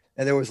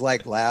 And there was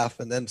like laugh.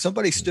 And then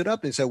somebody stood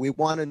up and said, we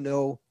want to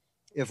know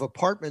if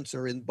apartments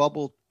are in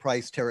bubble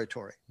price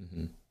territory.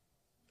 Mm-hmm.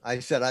 I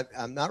said,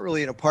 I'm not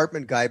really an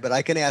apartment guy, but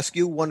I can ask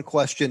you one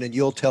question and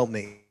you'll tell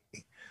me.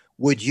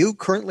 Would you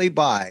currently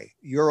buy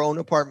your own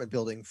apartment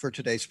building for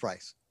today's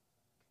price?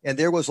 And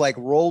there was like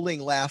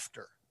rolling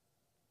laughter.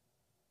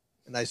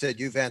 And I said,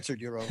 you've answered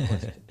your own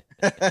question.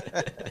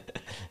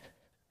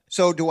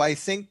 So do I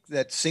think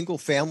that single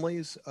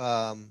families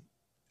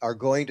are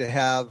going to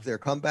have their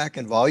comeback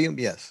in volume?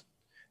 Yes.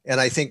 And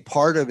I think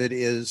part of it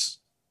is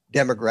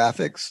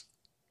demographics.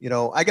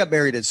 I got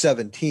married at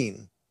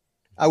 17.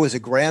 I was a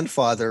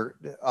grandfather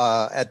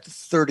at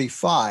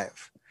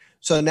 35.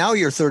 So now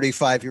your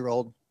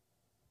 35-year-old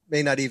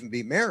may not even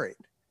be married.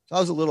 So I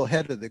was a little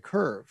ahead of the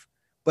curve.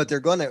 But they're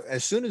going to,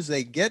 as soon as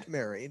they get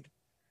married,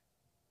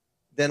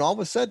 then all of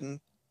a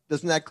sudden,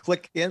 doesn't that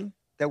click in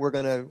that we're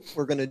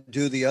gonna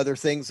do the other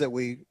things that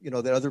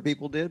that other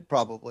people did?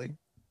 Probably.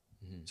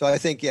 Mm-hmm. So I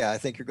think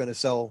you're going to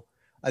sell.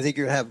 I think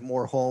you're going to have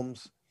more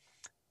homes.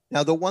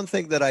 Now, the one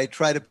thing that I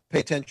try to pay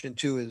attention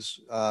to is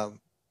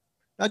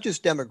not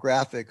just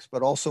demographics,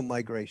 but also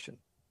migration.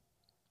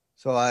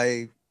 So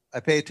I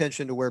pay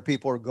attention to where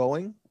people are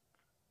going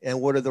and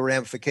what are the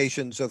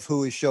ramifications of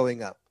who is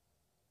showing up.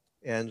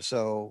 And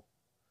so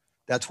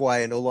that's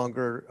why I no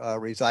longer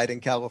reside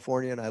in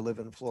California and I live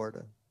in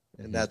Florida.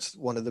 And mm-hmm. that's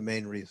one of the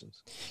main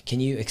reasons.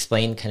 Can you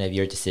explain kind of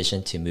your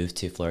decision to move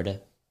to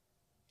Florida?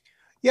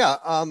 Yeah.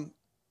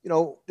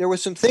 There were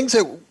some things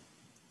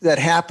that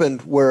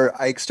happened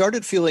where I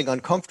started feeling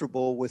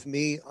uncomfortable with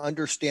me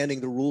understanding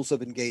the rules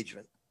of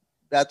engagement.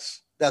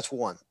 That's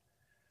one.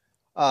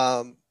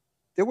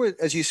 There were,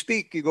 as you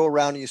speak, you go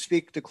around and you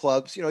speak to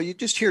clubs, you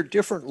just hear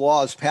different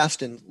laws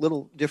passed in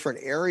little different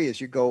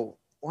areas. You go,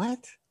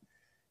 what?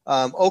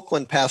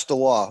 Oakland passed a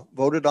law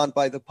voted on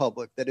by the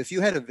public that if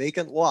you had a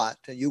vacant lot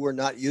and you were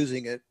not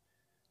using it,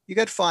 you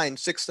got fined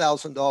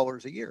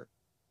 $6,000 a year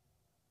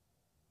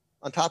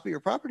on top of your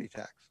property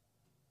tax.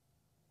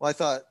 Well, I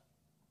thought,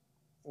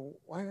 well,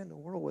 why in the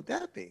world would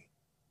that be?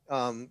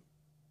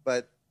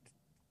 But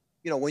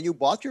when you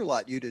bought your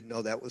lot, you didn't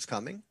know that was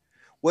coming.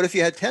 What if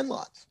you had 10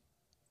 lots?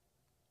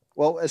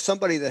 Well, as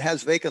somebody that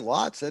has vacant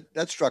lots,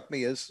 that struck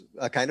me as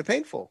kind of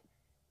painful.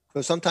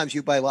 Because sometimes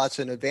you buy lots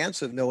in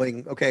advance of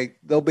knowing, okay,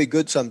 they'll be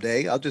good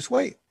someday. I'll just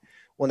wait.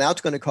 Well, now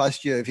it's going to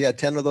cost you, if you had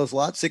 10 of those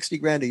lots,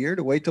 $60,000 a year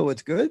to wait till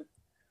it's good.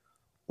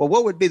 Well,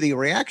 what would be the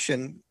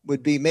reaction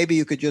would be maybe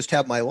you could just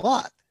have my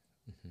lot.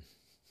 Mm-hmm.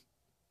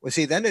 Well,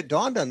 see, then it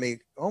dawned on me,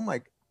 oh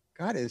my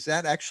God, is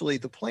that actually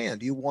the plan?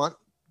 Do you want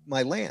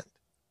my land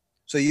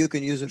so you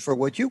can use it for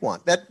what you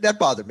want? That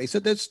bothered me. So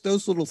that's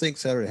those little things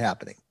started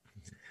happening.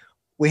 Mm-hmm.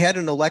 We had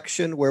an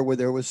election where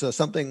there was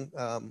something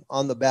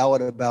on the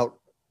ballot about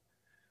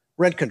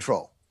rent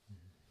control,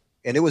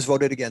 and it was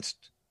voted against.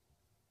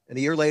 And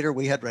a year later,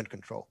 we had rent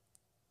control.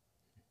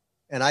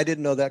 And I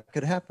didn't know that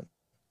could happen.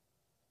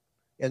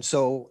 And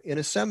so in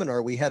a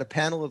seminar, we had a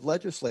panel of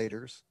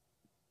legislators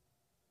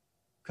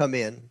come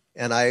in,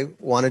 and I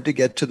wanted to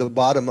get to the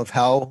bottom of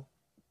how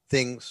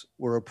things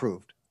were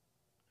approved.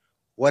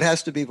 What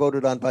has to be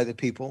voted on by the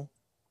people?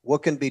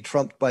 What can be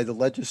trumped by the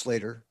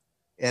legislator?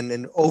 And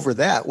then over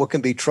that, what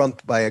can be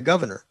trumped by a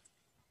governor?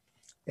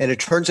 And it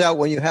turns out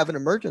when you have an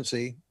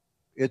emergency,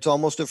 it's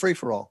almost a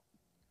free-for-all.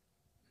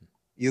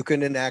 You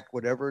can enact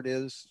whatever it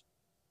is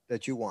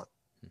that you want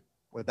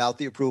without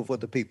the approval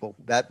of the people.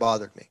 That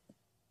bothered me.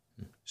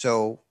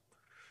 So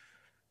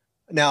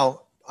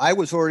now I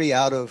was already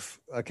out of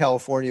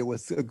California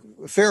with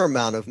a fair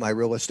amount of my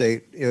real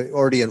estate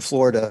already in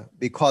Florida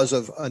because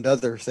of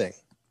another thing,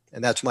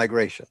 and that's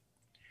migration.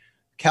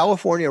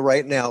 California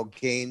right now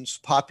gains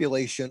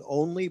population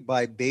only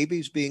by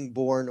babies being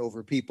born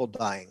over people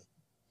dying,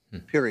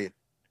 period.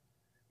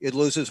 It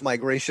loses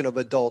migration of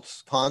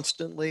adults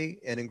constantly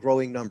and in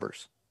growing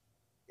numbers,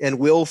 and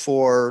will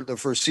for the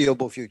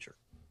foreseeable future.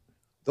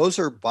 Those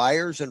are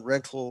buyers and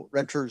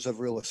renters of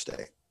real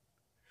estate.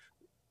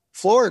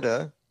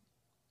 Florida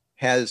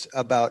has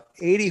about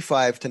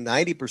 85 to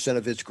 90%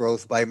 of its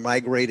growth by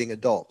migrating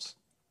adults.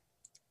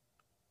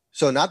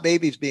 So not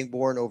babies being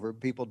born over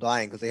people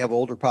dying because they have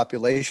older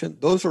population.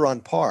 Those are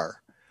on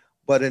par.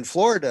 But in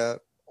Florida,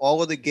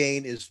 all of the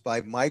gain is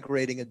by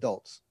migrating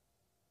adults.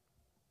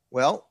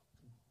 Well,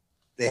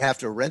 they have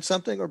to rent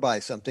something or buy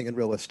something in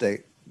real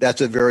estate.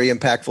 That's a very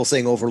impactful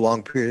thing over a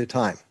long period of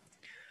time.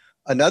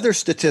 Another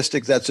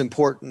statistic that's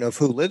important of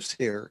who lives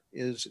here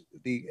is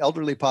the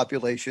elderly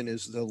population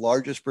is the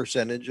largest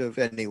percentage of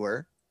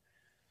anywhere.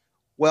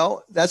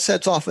 Well, that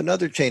sets off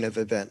another chain of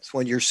events.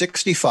 When you're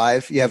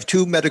 65, you have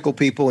two medical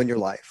people in your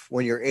life.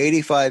 When you're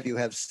 85, you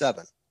have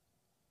seven.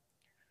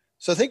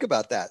 So think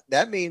about that.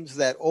 That means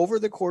that over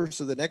the course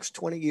of the next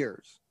 20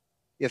 years,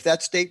 if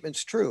that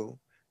statement's true,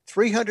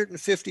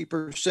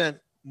 350%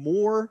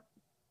 more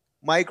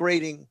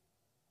migrating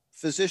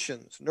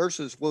physicians,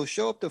 nurses will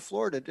show up to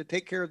Florida to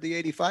take care of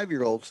the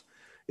 85-year-olds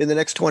in the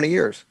next 20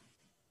 years.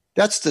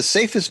 That's the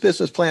safest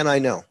business plan I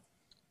know.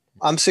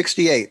 I'm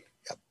 68.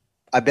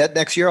 I bet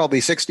next year I'll be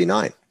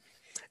 69.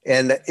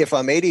 And if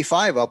I'm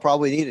 85, I'll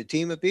probably need a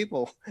team of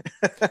people.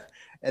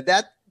 And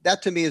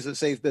that to me is a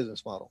safe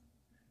business model.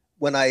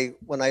 When I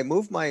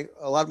moved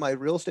a lot of my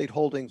real estate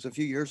holdings a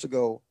few years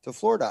ago to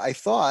Florida, I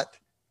thought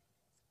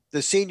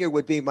the senior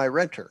would be my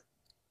renter.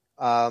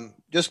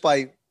 Just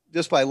by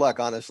luck,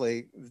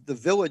 honestly, the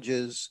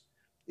Villages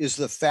is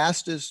the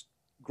fastest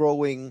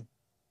growing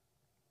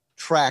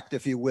tract,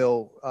 if you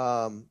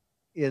will,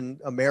 in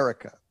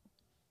America.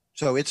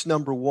 So it's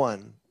number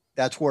one.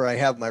 That's where I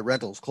have my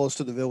rentals, close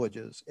to the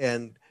Villages.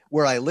 And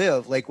where I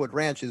live, Lakewood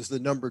Ranch, is the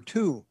number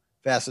two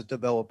fastest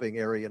developing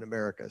area in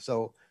America.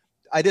 So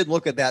I didn't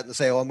look at that and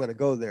say, oh, I'm going to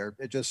go there.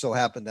 It just so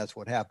happened that's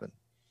what happened.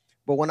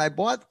 But when I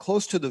bought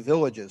close to the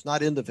Villages,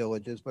 not in the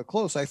Villages, but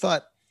close, I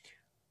thought,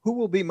 who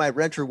will be my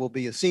renter will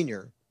be a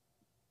senior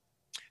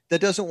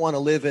that doesn't want to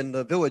live in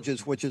the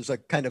Villages, which is a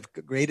kind of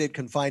graded,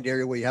 confined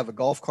area where you have a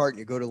golf cart and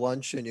you go to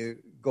lunch and you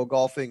go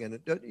golfing, and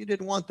you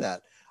didn't want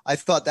that. I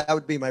thought that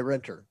would be my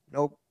renter.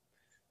 Nope.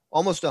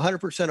 Almost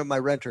 100% of my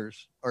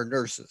renters are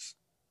nurses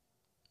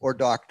or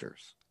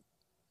doctors.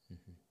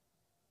 Mm-hmm.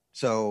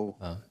 So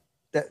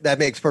that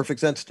makes perfect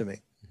sense to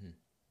me.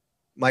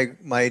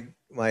 Mm-hmm.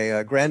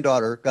 My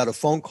granddaughter got a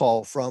phone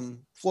call from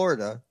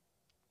Florida,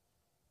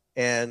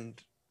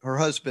 and her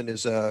husband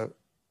is a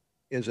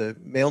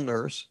male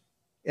nurse,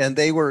 and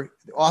they were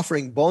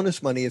offering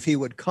bonus money if he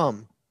would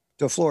come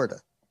to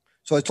Florida.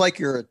 So it's like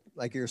you're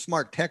a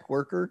smart tech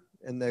worker,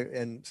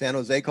 and San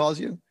Jose calls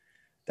you.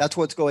 That's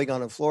what's going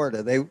on in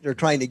Florida. They're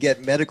trying to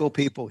get medical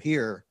people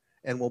here,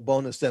 and will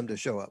bonus them to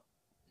show up.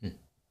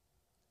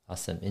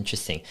 Awesome.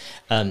 Interesting.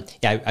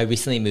 I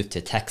recently moved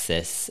to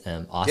Texas,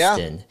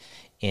 Austin,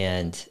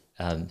 and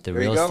the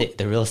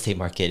real estate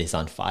market is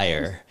on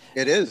fire.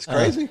 It is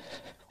crazy.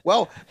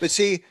 Well, but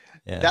see,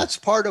 that's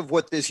part of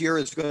what this year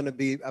is going to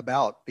be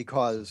about,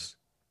 because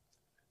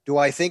do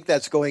I think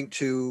that's going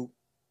to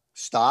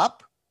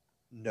stop?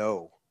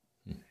 No.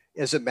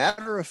 As a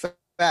matter of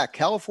fact,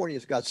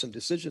 California's got some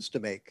decisions to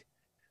make.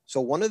 So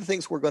one of the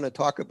things we're going to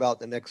talk about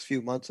the next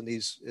few months in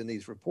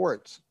these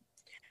reports,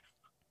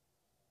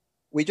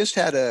 we just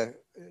had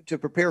to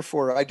prepare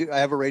for, I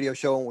have a radio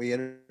show, and we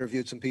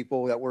interviewed some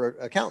people that were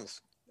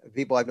accountants,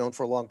 people I've known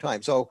for a long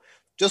time. So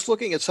just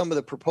looking at some of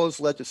the proposed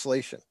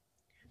legislation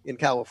in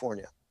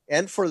California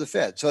and for the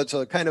Fed. So it's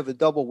a kind of a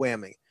double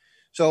whammy.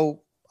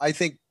 So I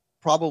think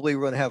probably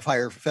we're going to have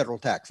higher federal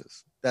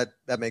taxes.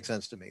 That makes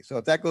sense to me. So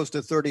if that goes to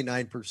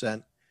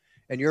 39%,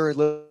 and you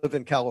live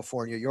in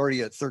California, you're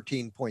already at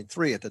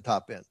 13.3 at the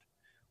top end.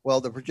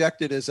 Well, the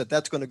projected is that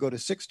that's going to go to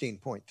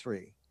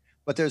 16.3.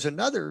 But there's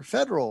another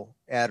federal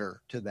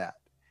adder to that.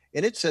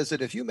 And it says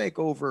that if you make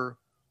over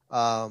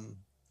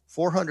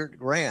 400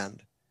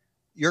 grand,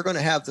 you're going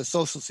to have the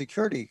Social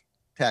Security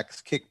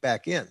tax kick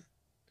back in.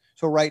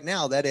 So right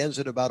now that ends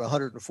at about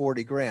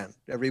 140 grand.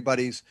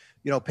 Everybody's,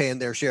 paying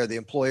their share. The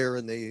employer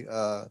and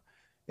the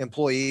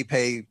employee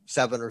pay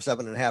 7 or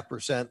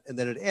 7.5%, and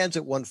then it ends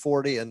at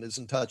 140 and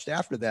isn't touched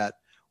after that.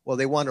 Well,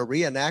 they want to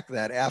reenact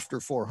that after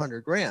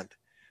 400 grand.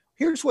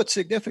 Here's what's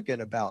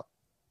significant about,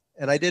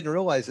 and I didn't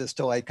realize this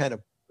till I kind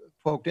of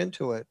poked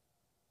into it.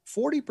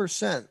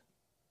 40%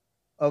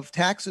 of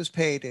taxes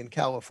paid in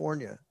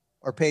California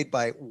are paid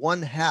by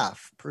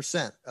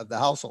 0.5% of the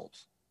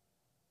households.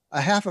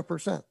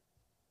 0.5%,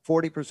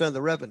 40% of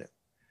the revenue.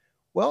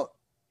 Well,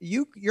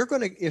 you're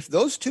going to, if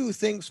those two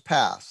things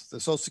pass,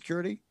 the Social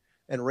Security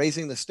and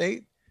raising the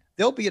state,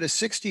 they'll be at a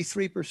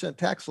 63%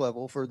 tax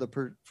level for the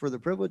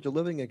privilege of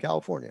living in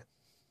California.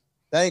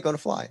 That ain't going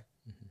to fly.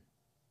 Mm-hmm.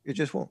 It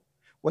just won't.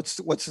 What's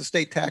the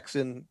state tax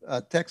in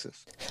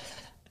Texas?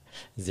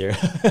 0.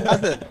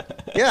 Nothing.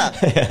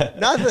 Yeah,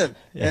 nothing.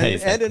 Yeah,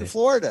 exactly. And in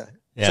Florida.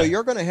 Yeah. So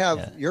you're going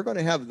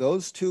to have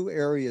those two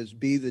areas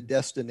be the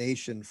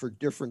destination for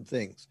different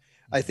things.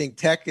 Mm-hmm. I think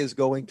tech is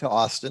going to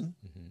Austin,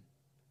 mm-hmm.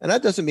 and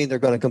that doesn't mean they're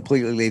going to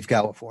completely leave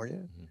California.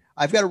 Mm-hmm.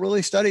 I've got to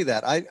really study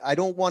that. I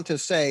don't want to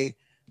say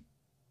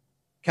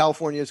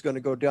California is going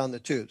to go down the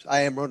tubes.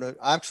 I'm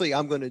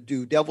going to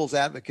do devil's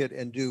advocate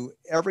and do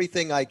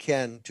everything I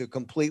can to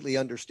completely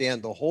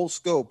understand the whole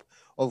scope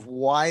of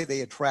why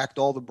they attract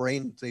all the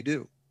brains they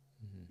do,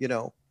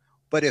 mm-hmm.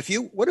 But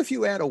what if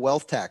you add a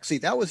wealth tax? See,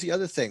 that was the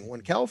other thing.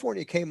 When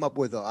California came up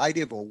with the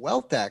idea of a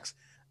wealth tax,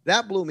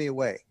 that blew me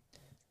away.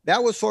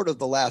 That was sort of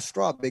the last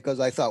straw, because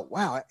I thought,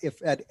 wow, if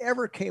that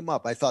ever came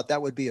up, I thought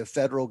that would be a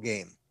federal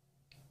game,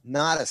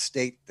 not a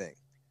state thing.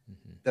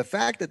 Mm-hmm. The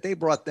fact that they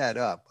brought that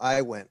up,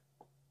 I went,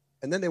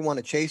 and then they want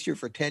to chase you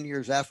for 10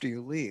 years after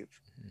you leave.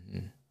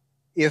 Mm-hmm.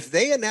 If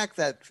they enact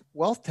that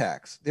wealth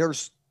tax,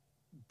 there's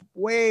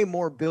way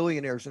more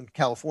billionaires in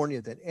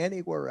California than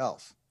anywhere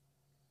else.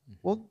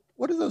 Well,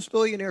 what do those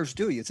billionaires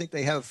do? You think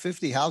they have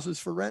 50 houses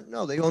for rent?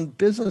 No, they own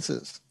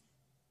businesses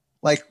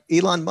like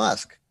Elon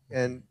Musk.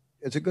 And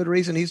it's a good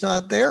reason he's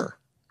not there.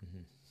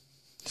 Mm-hmm.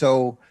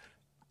 So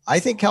I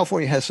think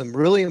California has some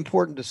really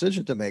important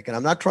decisions to make. And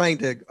I'm not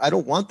I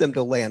don't want them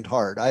to land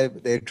hard.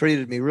 They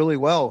treated me really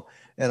well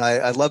and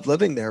I love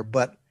living there.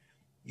 But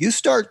you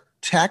start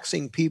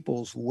taxing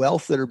people's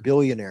wealth that are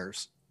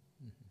billionaires.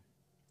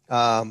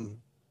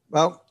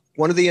 Well,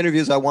 one of the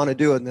interviews I want to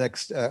do in the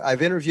next,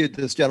 I've interviewed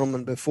this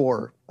gentleman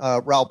before,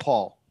 Raul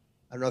Paul.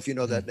 I don't know if you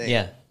know that name.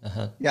 Yeah.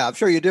 Uh-huh. Yeah, I'm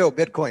sure you do.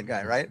 Bitcoin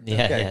guy, right?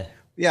 Yeah. Okay. Yeah.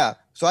 Yeah.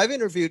 So I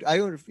interviewed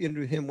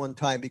him one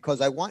time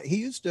because he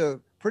used a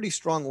pretty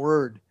strong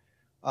word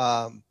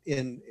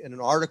in an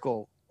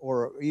article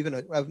or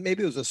even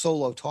maybe it was a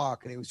solo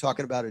talk, and he was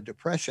talking about a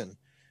depression.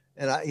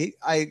 And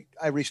I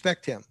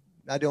respect him.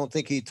 I don't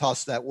think he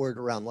tossed that word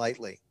around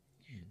lightly.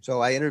 So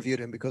I interviewed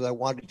him because I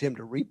wanted him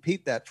to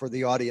repeat that for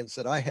the audience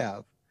that I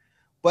have.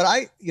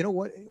 But you know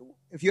what,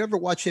 if you ever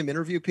watch him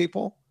interview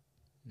people,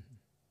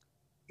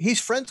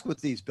 he's friends with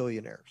these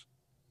billionaires.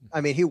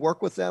 I mean, he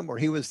worked with them or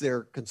he was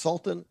their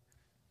consultant,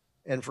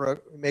 and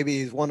maybe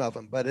he's one of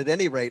them. But at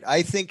any rate,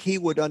 I think he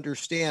would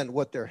understand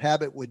what their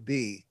habit would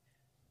be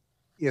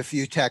if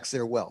you tax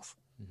their wealth.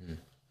 Mm-hmm.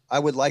 I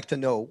would like to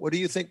know, what do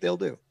you think they'll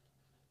do?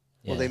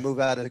 Yeah. Will they move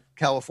out of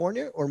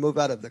California or move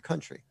out of the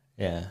country?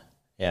 Yeah.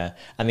 Yeah.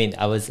 I mean,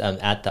 I was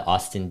at the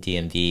Austin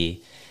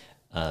DMV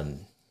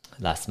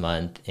last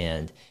month,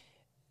 and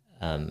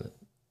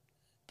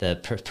the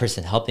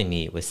person helping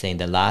me was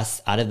saying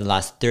out of the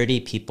last 30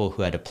 people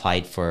who had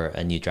applied for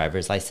a new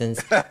driver's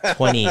license,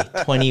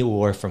 20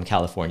 were from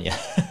California.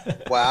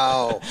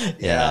 Wow.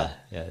 Yeah.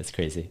 Yeah. It's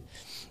crazy.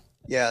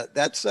 Yeah.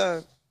 That's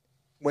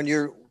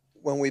when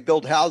we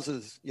build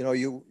houses,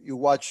 you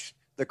watch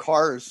the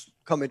cars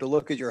coming to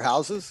look at your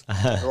houses.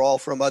 They're all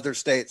from other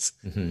states.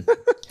 Mm-hmm.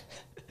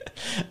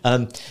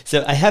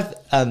 So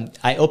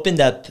I opened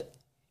up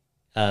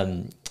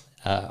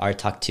our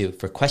talk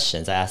for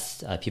questions. I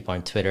asked people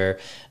on Twitter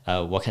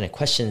what kind of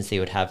questions they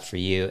would have for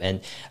you.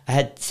 And I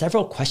had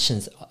several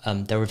questions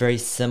that were very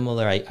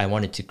similar. I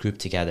wanted to group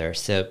together.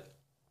 So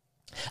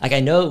I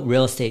know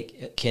real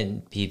estate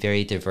can be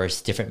very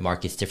diverse, different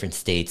markets, different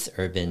states,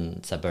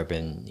 urban,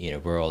 suburban,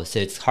 rural. So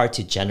it's hard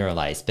to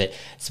generalize, but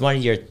it's one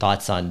of your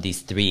thoughts on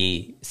these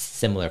three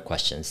similar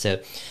questions. So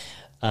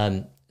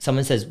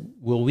someone says,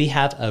 will we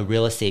have a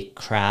real estate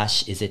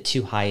crash? Is it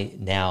too high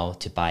now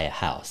to buy a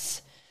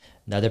house?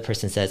 Another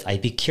person says,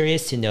 I'd be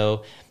curious to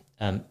know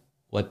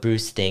what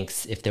Bruce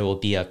thinks if there will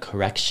be a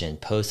correction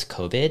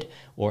post-COVID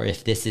or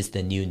if this is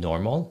the new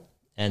normal.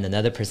 And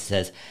another person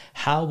says,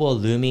 how will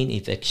looming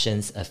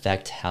evictions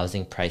affect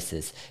housing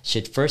prices?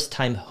 Should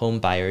first-time home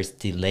buyers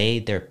delay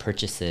their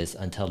purchases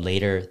until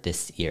later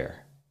this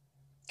year?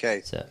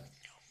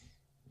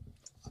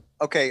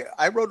 Okay,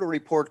 I wrote a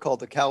report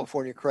called The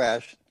California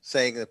Crash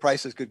saying the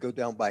prices could go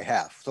down by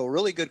half. So a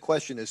really good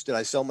question is, did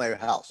I sell my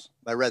house,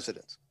 my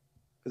residence?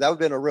 Because that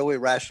would have been a really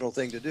rational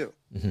thing to do.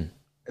 Mm-hmm.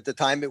 At the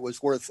time, it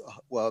was worth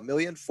 $1.4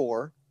 million.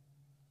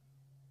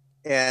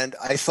 And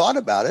I thought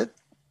about it,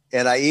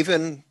 and I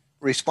even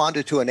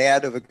responded to an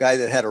ad of a guy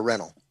that had a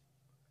rental.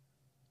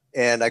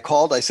 And I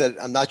called, I said,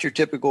 I'm not your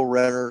typical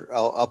renter.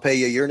 I'll pay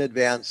you a year in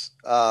advance.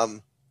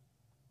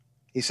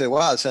 He said,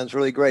 wow, that sounds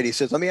really great. He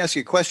says, let me ask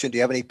you a question. Do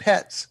you have any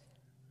pets?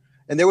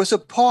 And there was a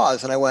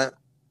pause, and I went,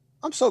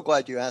 I'm so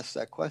glad you asked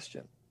that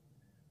question,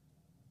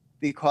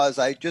 because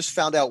I just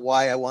found out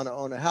why I want to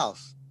own a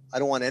house. I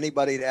don't want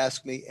anybody to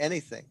ask me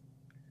anything.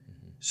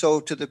 Mm-hmm. So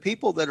to the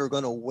people that are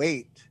going to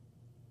wait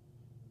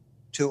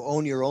to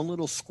own your own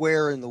little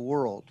square in the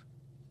world,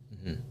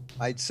 mm-hmm.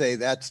 I'd say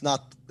that's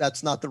not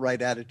the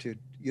right attitude.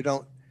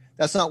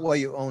 That's not why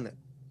you own it.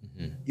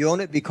 Mm-hmm. You own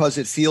it because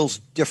it feels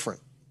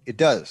different. It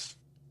does.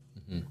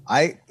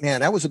 Mm-hmm.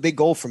 That was a big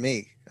goal for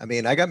me. I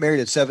mean, I got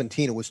married at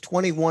 17. It was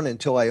 21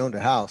 until I owned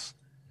a house.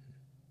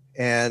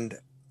 And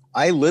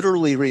I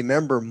literally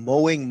remember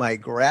mowing my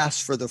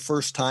grass for the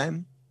first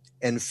time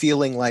and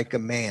feeling like a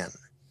man.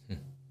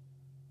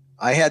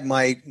 I had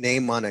my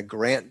name on a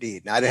grant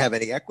deed. Now, I didn't have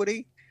any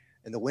equity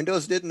and the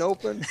windows didn't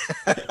open.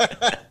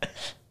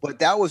 But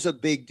that was a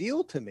big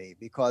deal to me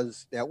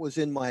because that was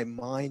in my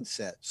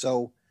mindset.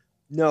 So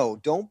no,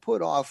 don't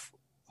put off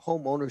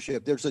home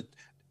ownership.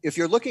 If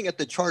you're looking at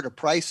the chart of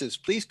prices,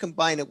 please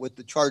combine it with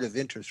the chart of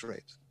interest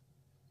rates.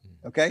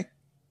 Okay?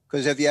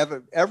 Because have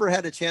you ever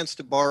had a chance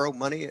to borrow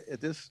money at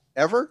this?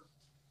 Ever?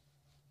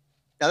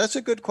 Now, that's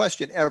a good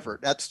question, ever.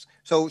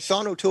 So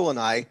Sean O'Toole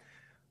and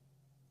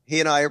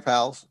he and I are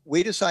pals.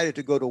 We decided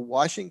to go to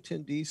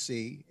Washington,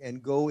 D.C.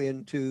 and go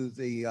into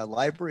the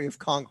Library of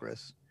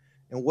Congress.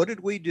 And what did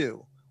we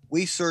do?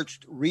 We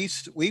researched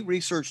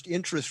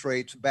interest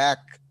rates back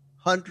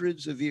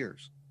hundreds of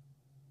years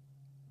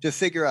to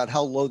figure out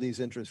how low these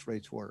interest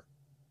rates were.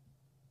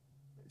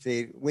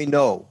 See, we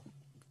know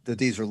that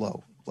these are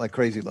low, like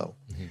crazy low.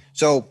 Mm-hmm.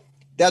 So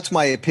that's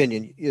my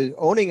opinion.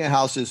 Owning a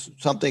house is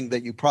something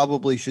that you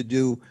probably should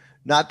do,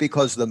 not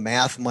because the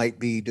math might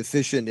be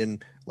deficient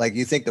in Like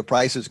you think the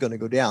price is going to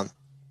go down.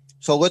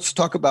 So let's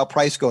talk about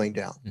price going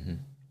down. Mm-hmm.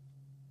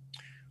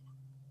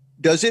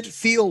 Does it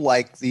feel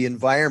like the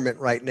environment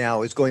right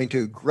now is going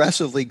to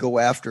aggressively go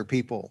after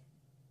people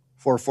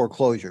for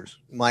foreclosures?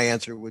 My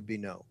answer would be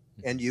no.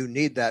 And you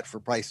need that for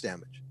price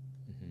damage.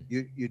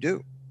 Mm-hmm. You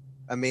do.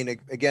 I mean,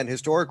 again,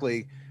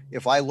 historically,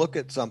 if I look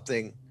at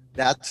something,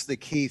 that's the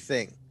key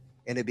thing.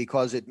 And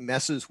because it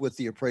messes with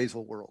the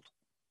appraisal world.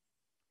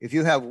 If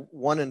you have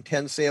 1 in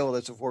 10 sale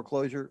that's a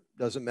foreclosure,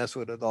 doesn't mess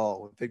with it at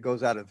all. If it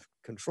goes out of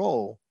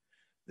control,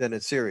 then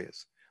it's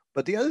serious.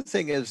 But the other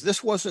thing is,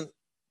 this wasn't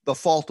the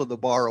fault of the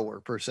borrower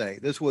per se.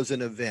 This was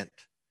an event.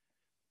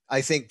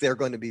 I think they're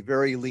going to be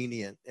very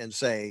lenient and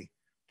say,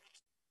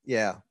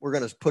 yeah, we're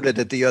going to put it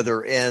at the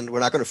other end.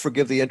 We're not going to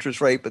forgive the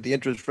interest rate, but the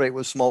interest rate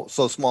was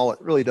so small,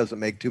 it really doesn't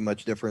make too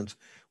much difference.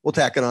 We'll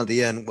tack it on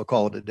the end. We'll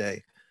call it a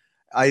day.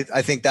 I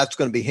think that's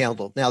going to be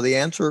handled. Now,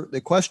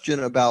 the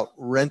question about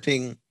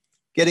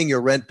getting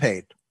your rent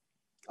paid.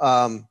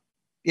 That's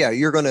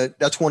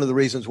one of the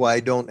reasons why I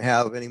don't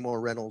have any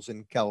more rentals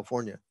in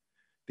California,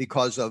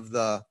 because of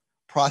the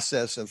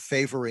process of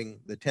favoring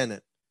the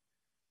tenant.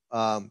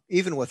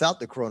 Even without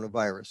the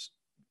coronavirus,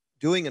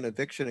 doing an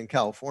eviction in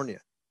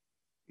California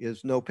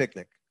is no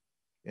picnic.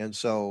 And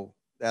so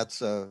that's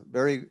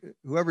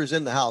whoever's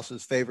in the house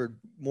is favored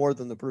more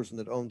than the person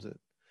that owns it.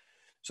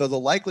 So the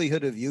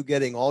likelihood of you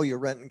getting all your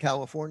rent in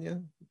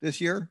California this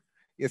year,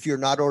 if you're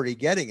not already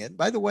getting it,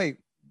 by the way,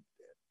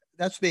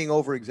 that's being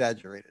over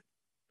exaggerated.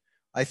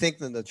 I think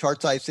in the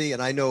charts I see,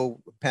 and I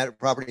know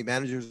property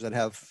managers that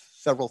have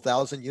several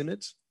thousand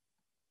units,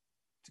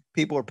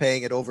 people are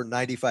paying at over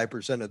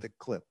 95% of the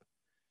clip.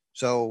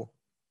 So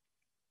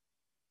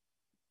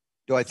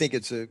do I think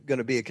it's going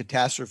to be a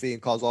catastrophe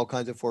and cause all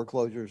kinds of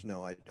foreclosures?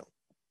 No, I don't.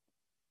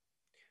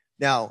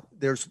 Now,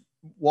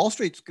 Wall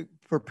Street's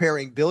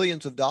preparing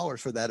billions of dollars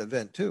for that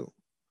event too,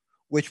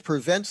 which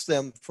prevents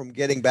them from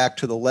getting back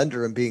to the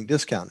lender and being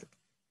discounted.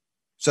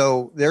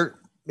 So they're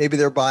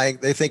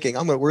thinking,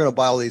 we're going to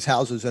buy all these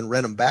houses and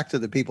rent them back to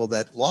the people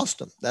that lost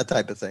them, that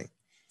type of thing.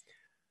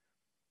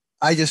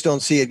 I just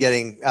don't see it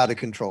getting out of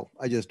control.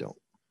 I just don't.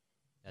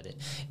 Got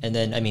it. And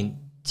then, I mean,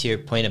 to your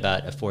point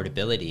about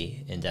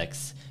affordability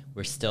index,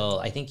 we're still,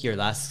 I think your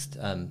last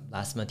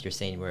month you're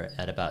saying we're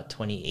at about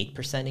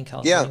 28% in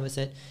California, was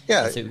it?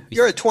 Yeah, so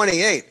you're at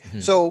 28. Mm-hmm.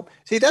 So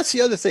see, that's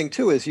the other thing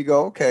too, is you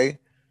go, okay,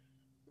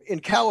 in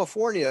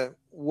California,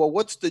 well,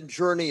 what's the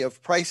journey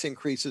of price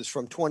increases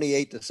from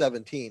 28 to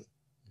 17? Mm-hmm.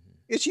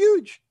 It's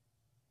huge.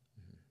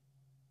 Mm-hmm.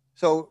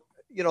 So,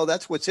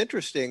 that's what's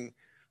interesting.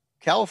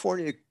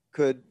 California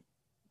could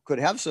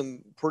have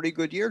some pretty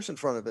good years in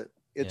front of it.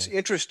 It's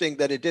interesting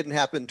that it didn't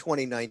happen in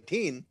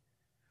 2019.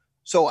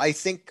 So I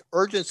think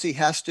urgency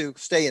has to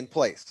stay in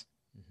place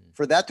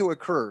for that to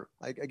occur.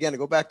 Again, to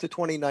go back to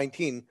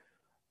 2019,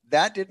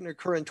 that didn't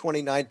occur in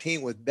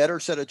 2019 with better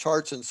set of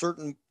charts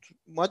and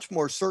much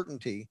more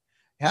certainty.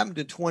 It happened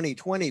in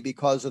 2020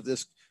 because of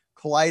this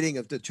colliding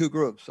of the two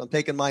groups. I'm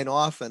taking mine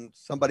off and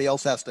somebody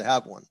else has to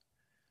have one.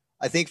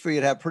 I think for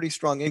you to have pretty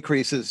strong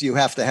increases, you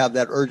have to have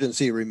that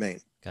urgency remain.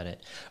 Got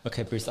it.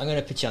 Okay, Bruce, I'm going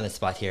to put you on the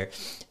spot here.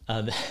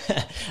 I'm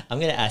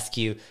going to ask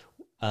you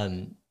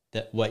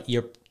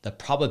the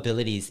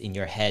probabilities in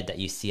your head that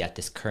you see at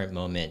this current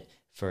moment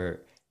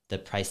for the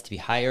price to be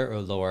higher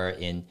or lower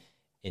in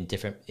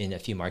a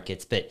few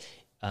markets. But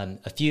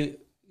a few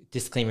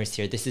disclaimers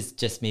here. This is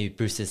just maybe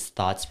Bruce's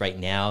thoughts right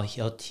now.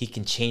 He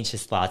can change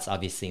his thoughts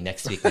obviously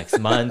next week, next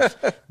month.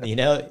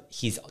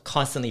 He's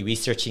constantly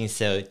researching,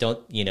 so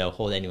don't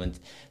hold anyone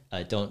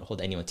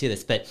to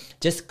this. But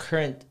just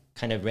current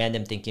kind of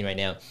random thinking right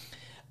now.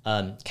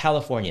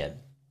 California,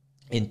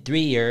 in 3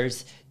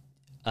 years,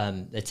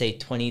 let's say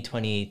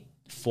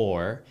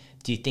 2024,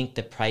 do you think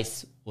the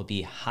price will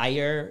be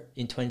higher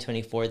in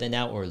 2024 than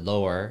now or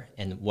lower?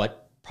 And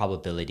what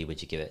probability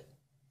would you give it?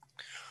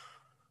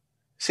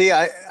 See,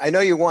 I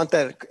know you want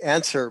that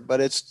answer, but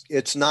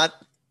it's not,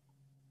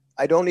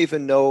 I don't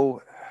even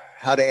know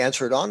how to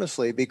answer it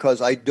honestly,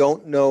 because I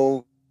don't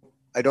know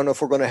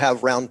if we're going to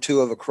have round 2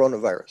 of a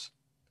coronavirus.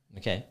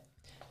 Okay.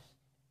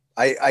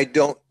 I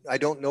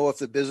don't know if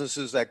the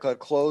businesses that got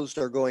closed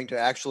are going to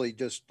actually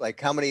just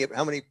like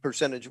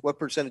what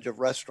percentage of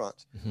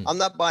restaurants. Mm-hmm. I'm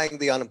not buying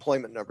the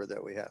unemployment number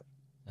that we have.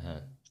 Uh-huh.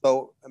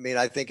 So, I mean,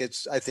 I think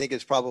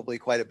it's probably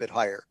quite a bit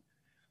higher.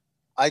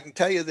 I can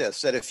tell you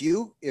this, that if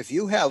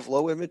you have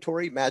low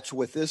inventory matched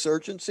with this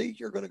urgency,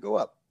 you're going to go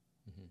up.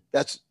 Mm-hmm.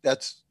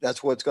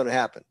 That's what's going to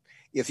happen.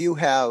 If you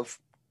have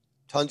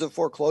tons of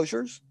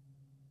foreclosures,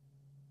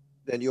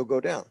 then you'll go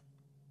down.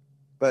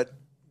 But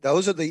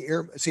those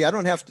are see, I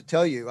don't have to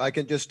tell you. I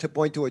can just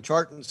point to a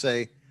chart and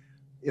say,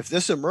 if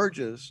this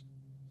emerges,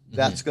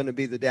 that's going to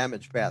be the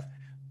damage path.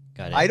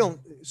 Got it.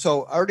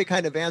 So I already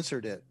kind of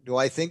answered it. Do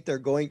I think they're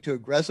going to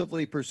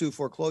aggressively pursue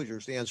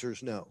foreclosures? The answer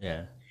is no.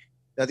 Yeah.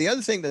 Now, the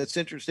other thing that's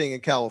interesting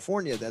in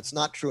California that's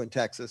not true in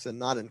Texas and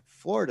not in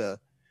Florida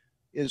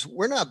is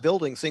we're not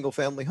building single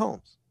family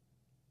homes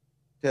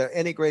to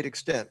any great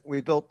extent.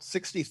 We built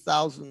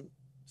 60,000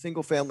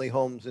 single family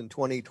homes in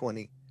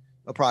 2020,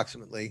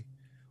 approximately.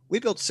 We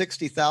built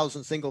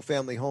 60,000 single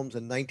family homes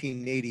in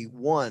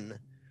 1981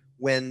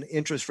 when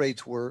interest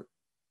rates were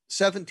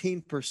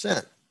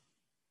 17%.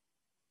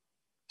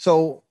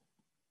 So,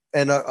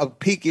 and a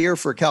peak year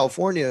for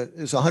California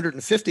is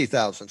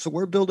 150,000. So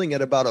we're building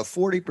at about a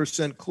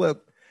 40%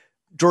 clip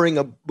during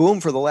a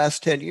boom for the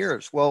last 10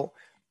 years. Well,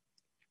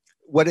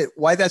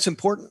 why that's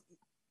important?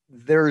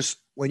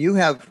 When you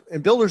have,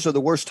 and builders are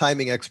the worst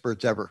timing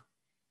experts ever.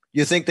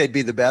 You think they'd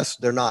be the best?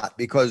 They're not,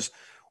 because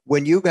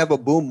when you have a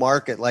boom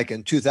market like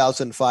in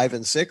 2005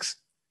 and 6,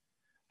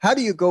 how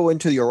do you go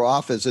into your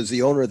office as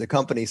the owner of the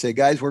company, say,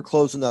 guys, we're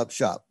closing up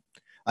shop.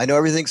 I know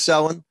everything's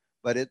selling,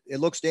 but it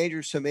looks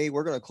dangerous to me.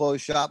 We're going to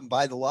close shop and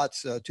buy the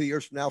lots 2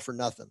 years from now for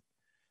nothing.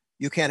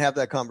 You can't have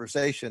that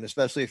conversation,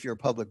 especially if you're a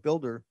public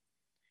builder.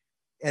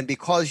 And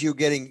because you're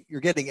getting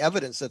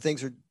evidence that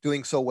things are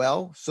doing so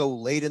well, so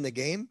late in the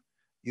game,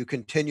 you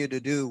continue to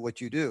do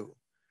what you do.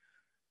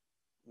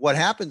 What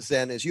happens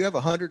then is you have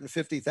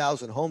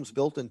 150,000 homes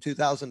built in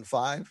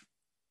 2005,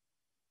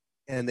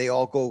 and they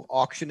all go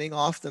auctioning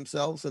off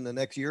themselves in the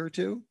next year or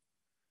two.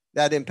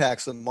 That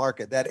impacts the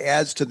market. That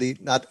adds to the,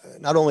 not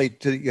only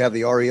to, you have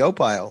the REO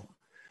pile,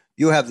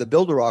 you have the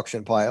builder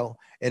auction pile,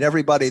 and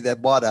everybody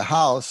that bought a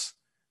house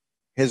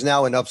is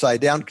now in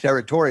upside down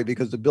territory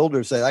because the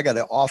builders say, I got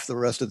to off the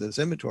rest of this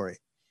inventory.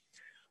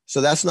 So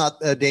that's not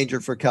a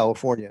danger for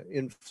California.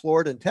 In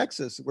Florida and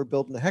Texas, we're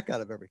building the heck out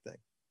of everything.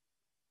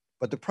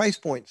 But the price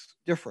point's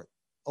different,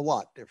 a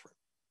lot different.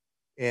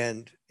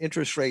 And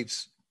interest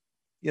rates,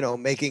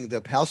 making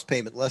the house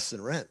payment less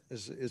than rent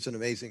is an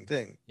amazing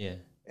thing. Yeah.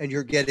 And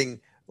you're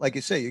getting, like you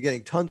say, you're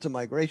getting tons of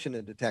migration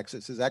into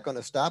Texas. Is that going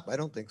to stop? I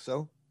don't think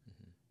so.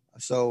 Mm-hmm.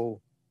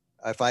 So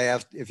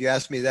if you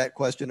asked me that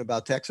question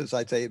about Texas,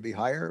 I'd say it'd be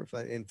higher.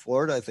 In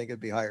Florida, I think it'd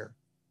be higher.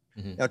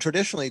 Mm-hmm. Now,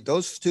 traditionally,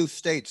 those two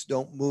states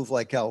don't move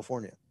like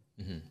California.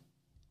 Mm-hmm.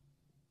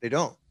 They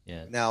don't.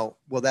 Yeah. Now,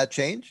 will that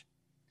change?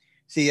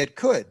 See, it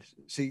could.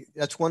 See,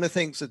 that's one of the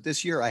things that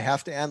this year I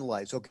have to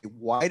analyze. Okay,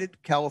 why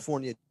did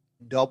California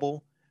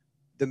double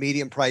the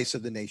median price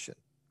of the nation?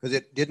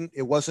 Because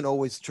it wasn't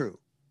always true.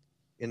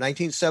 In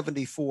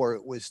 1974,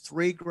 it was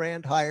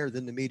 $3,000 higher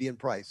than the median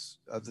price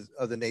of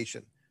the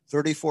nation,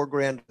 34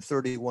 grand to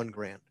 31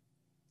 grand.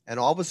 And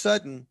all of a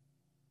sudden,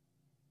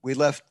 we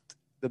left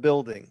the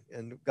building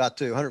and got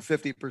to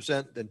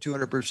 150%, then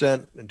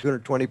 200%, and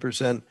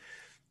 220%.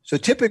 So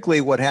typically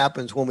what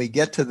happens when we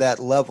get to that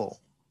level,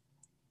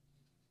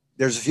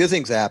 there's a few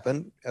things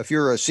happen. If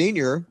you're a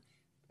senior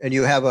and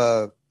you have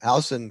a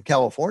house in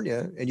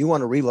California and you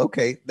want to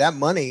relocate, that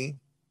money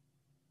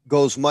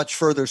goes much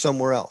further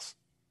somewhere else.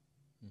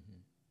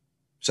 Mm-hmm.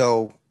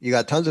 So you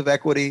got tons of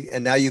equity,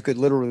 and now you could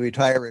literally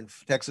retire in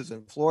Texas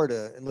and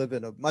Florida and live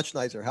in a much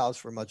nicer house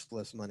for much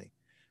less money.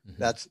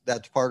 Mm-hmm.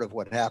 That's part of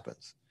what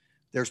happens.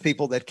 There's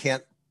people that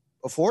can't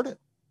afford it.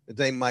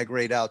 They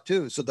migrate out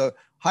too. So the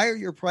higher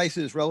your price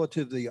is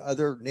relative to the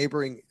other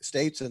neighboring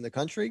states in the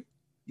country,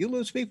 you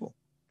lose people.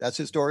 That's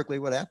historically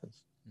what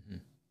happens. Mm-hmm.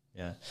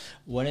 Yeah.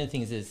 One of the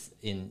things is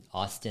in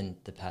Austin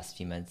the past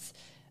few months,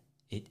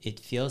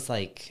 it feels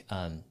like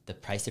the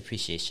price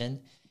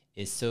appreciation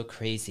is so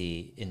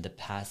crazy in the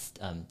past.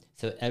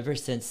 So ever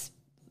since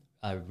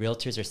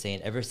realtors are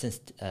saying ever since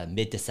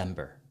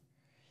mid-December.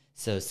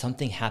 So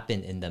something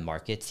happened in the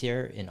markets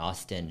here in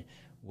Austin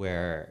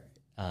where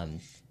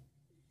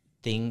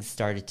things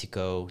started to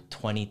go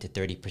 20 to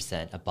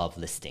 30% above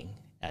listing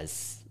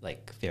as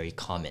like very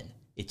common.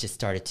 It just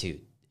started to,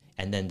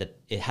 and then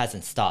it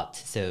hasn't stopped.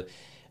 So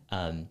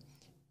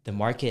the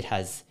market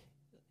has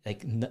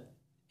like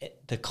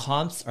the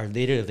comps are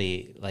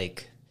literally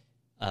like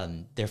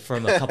they're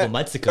from a couple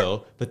months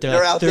ago, but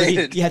they're like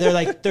 30, they're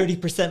like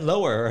 30%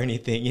 lower or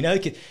anything,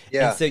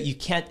 Yeah. And so you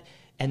can't,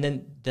 and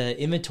then the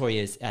inventory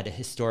is at a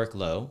historic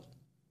low.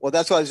 Well,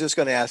 that's what I was just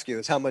going to ask you,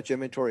 is how much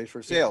inventory is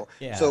for sale.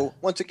 Yeah. So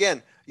once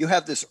again, you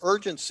have this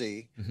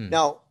urgency. Mm-hmm.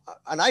 Now,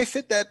 and I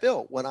fit that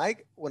bill. When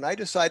I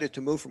decided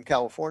to move from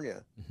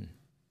California, mm-hmm.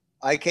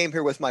 I came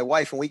here with my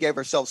wife, and we gave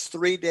ourselves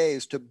 3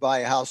 days to buy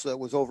a house that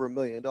was over $1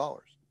 million.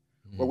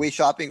 Mm-hmm. Were we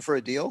shopping for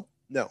a deal?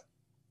 No.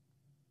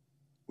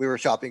 We were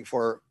shopping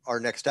for our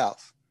next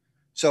house.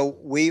 So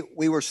we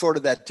were sort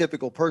of that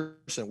typical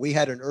person. We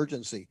had an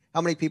urgency.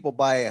 How many people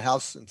buy a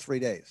house in 3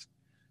 days?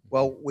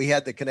 Well, we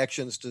had the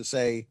connections to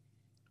say,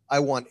 I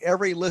want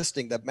every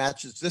listing that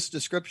matches this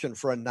description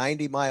for a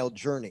 90-mile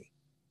journey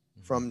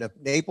from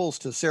Naples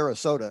to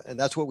Sarasota. And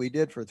that's what we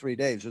did for 3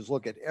 days, is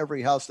look at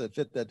every house that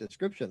fit that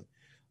description.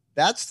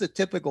 That's the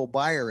typical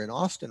buyer in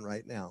Austin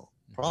right now,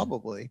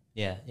 probably.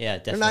 Yeah,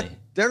 definitely.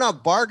 They're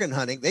not bargain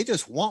hunting. They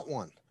just want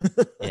one.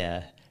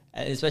 Yeah,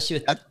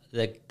 especially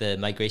with the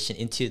migration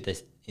into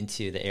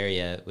the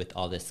area with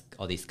all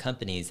these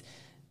companies.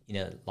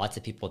 Lots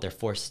of people, they're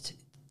forced.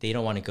 They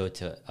don't want to go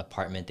to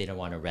apartment. They don't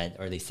want to rent,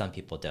 or at least some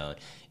people don't.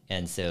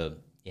 And so,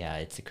 yeah,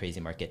 it's a crazy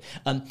market.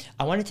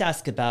 I wanted to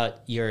ask about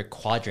your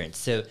quadrants.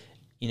 So,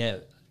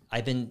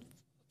 I've been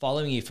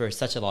following you for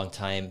such a long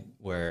time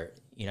where,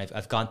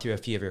 I've gone through a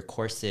few of your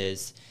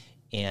courses,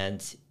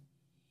 and,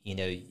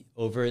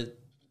 over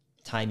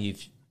time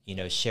you've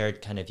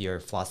shared kind of your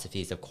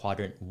philosophies of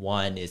quadrant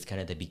one is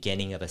kind of the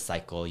beginning of a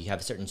cycle. You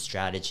have certain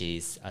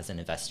strategies as an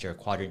investor,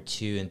 quadrant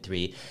two and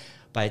three.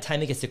 By the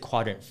time it gets to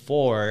quadrant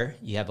four,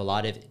 you have a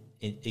lot of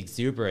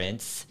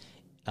exuberance.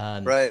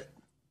 Right.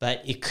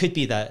 But it could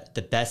be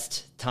the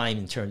best time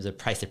in terms of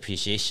price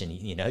appreciation.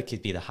 It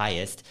could be the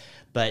highest,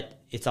 but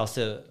it's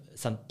also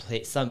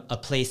a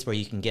place where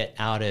you can get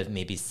out of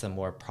maybe some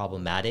more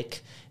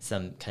problematic,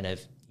 some kind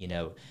of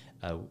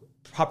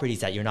properties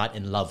that you're not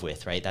in love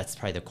with, right? That's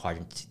probably the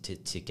quadrant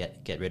to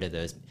get rid of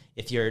those.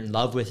 If you're in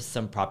love with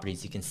some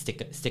properties, you can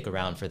stick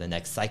around for the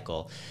next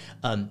cycle.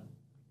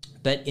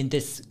 But in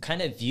this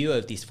kind of view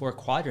of these four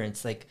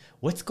quadrants, like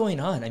what's going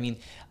on? I mean,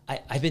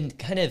 I've been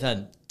kind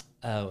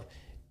of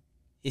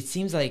it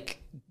seems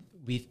like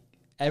we've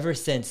ever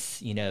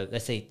since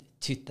let's say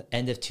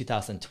end of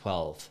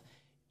 2012,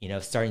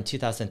 starting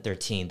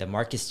 2013, the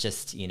market's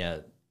just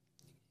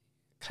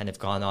kind of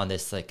gone on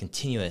this like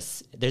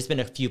continuous. There's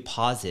been a few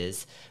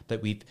pauses,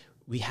 but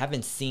we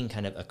haven't seen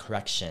kind of a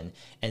correction.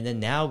 And then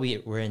now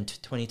we're in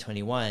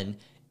 2021,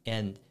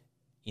 and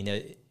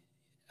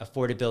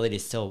affordability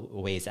is still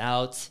ways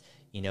out.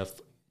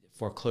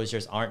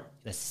 Foreclosures aren't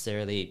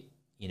necessarily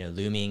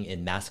looming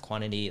in mass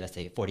quantity, let's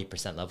say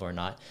 40% level or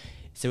not.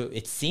 So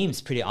it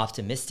seems pretty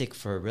optimistic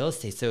for real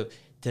estate. So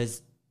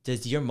does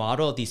your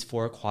model of these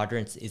four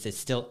quadrants, is it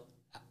still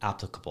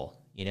applicable?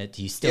 Do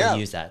you still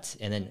use that?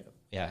 And then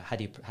how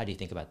do you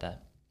think about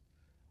that?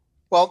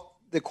 Well,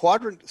 the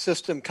quadrant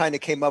system kind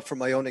of came up from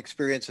my own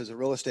experience as a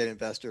real estate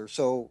investor.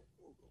 So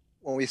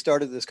when we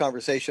started this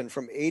conversation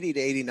from 80 to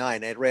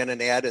 89, I ran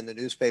an ad in the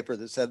newspaper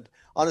that said,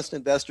 honest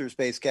investors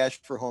pays cash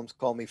for homes,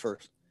 call me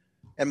first.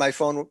 And my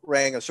phone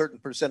rang a certain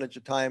percentage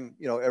of time,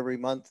 every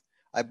month.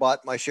 I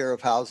bought my share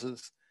of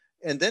houses.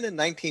 And then in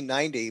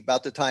 1990,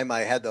 about the time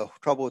I had the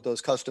trouble with those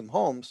custom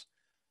homes,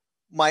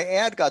 my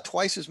ad got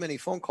twice as many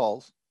phone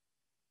calls.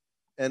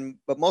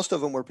 But most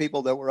of them were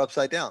people that were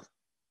upside down.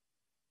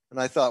 And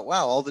I thought,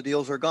 wow, all the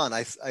deals are gone.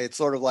 It's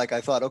sort of like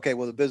I thought, okay,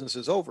 well, the business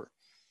is over.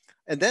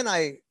 And then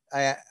I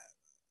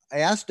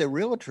asked a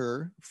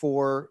realtor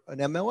for an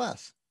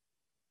MLS.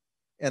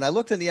 And I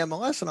looked in the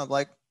MLS and I'm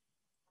like,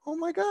 oh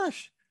my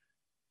gosh,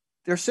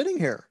 they're sitting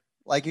here.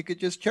 Like you could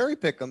just cherry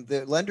pick them.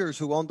 The lenders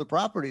who owned the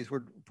properties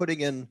were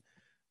putting in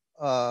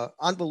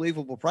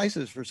unbelievable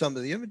prices for some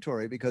of the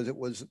inventory because it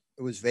was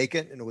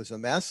vacant and it was a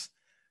mess.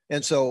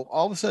 And so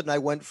all of a sudden I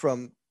went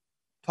from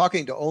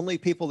talking to only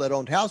people that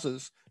owned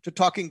houses to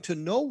talking to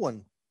no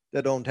one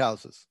that owned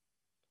houses.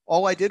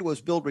 All I did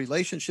was build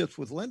relationships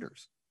with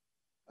lenders,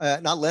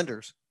 not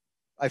lenders.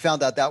 I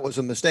found out that was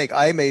a mistake.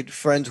 I made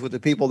friends with the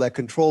people that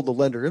controlled the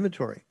lender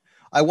inventory.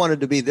 I wanted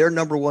to be their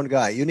number one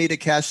guy. You need a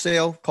cash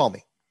sale? Call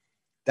me.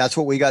 That's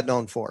what we got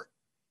known for.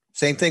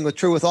 Same thing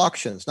true with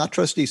auctions, not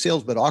trustee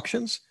sales, but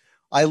auctions.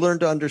 I learned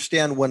to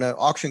understand when an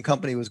auction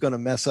company was going to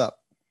mess up.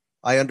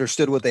 I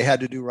understood what they had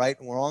to do right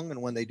and wrong.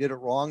 And when they did it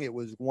wrong, it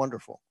was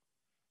wonderful.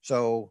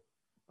 So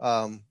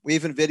we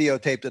even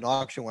videotaped an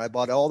auction where I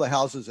bought all the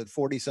houses at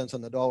 40 cents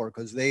on the dollar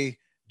because they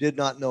did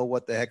not know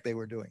what the heck they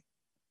were doing.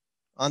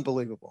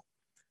 Unbelievable.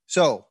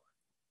 So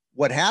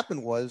what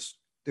happened was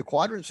the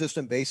quadrant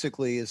system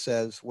basically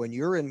says when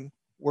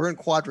we're in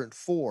quadrant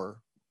four,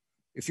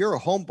 if you're a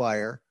home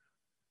buyer,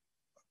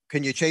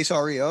 can you chase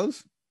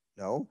REOs?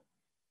 No,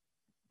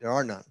 there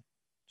are none.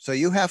 So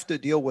you have to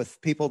deal with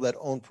people that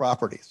own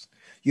properties.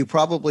 You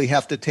probably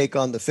have to take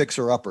on the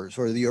fixer-uppers,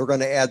 or you're going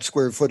to add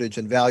square footage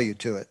and value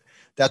to it.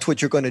 That's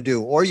what you're going to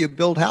do. Or you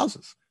build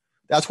houses.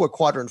 That's what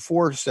quadrant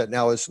four said.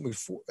 Now,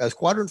 as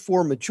quadrant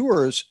four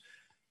matures,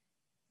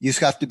 you just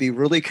have to be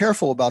really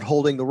careful about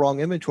holding the wrong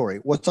inventory.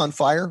 What's on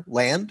fire?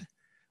 Land.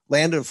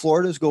 Land in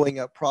Florida is going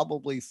up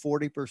probably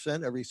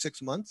 40% every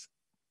 6 months.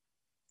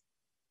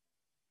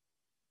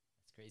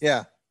 That's crazy.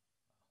 Yeah.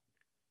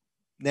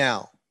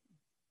 Now,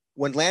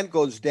 when land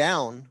goes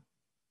down,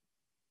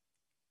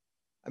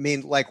 I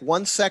mean, like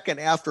 1 second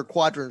after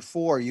quadrant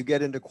four, you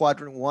get into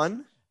quadrant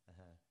one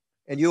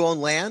and you own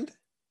land,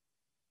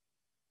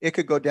 it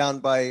could go down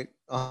by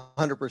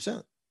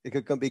 100%.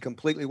 It could be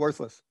completely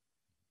worthless.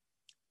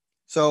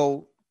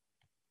 So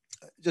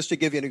just to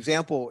give you an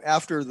example,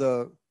 after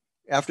the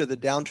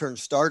downturn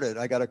started,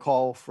 I got a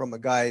call from a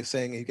guy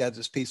saying he got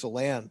this piece of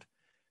land,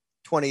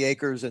 20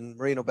 acres in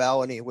Moreno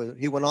Valley, and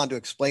he went on to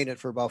explain it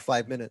for about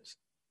 5 minutes.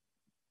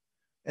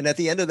 And at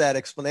the end of that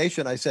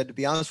explanation, I said, to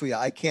be honest with you,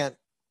 I can't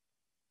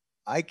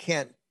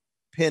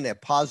pin a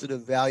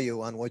positive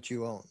value on what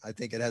you own. I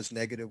think it has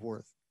negative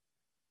worth.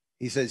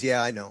 He says,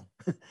 yeah, I know.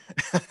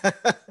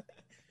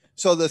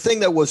 So the thing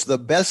that was the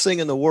best thing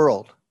in the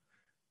world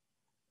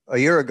a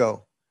year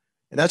ago,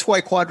 and that's why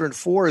quadrant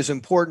four is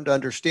important to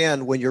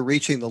understand when you're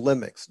reaching the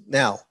limits.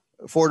 Now,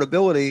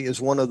 affordability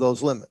is one of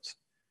those limits.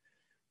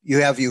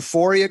 You have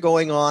euphoria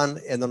going on,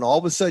 and then all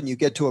of a sudden you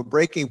get to a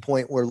breaking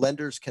point where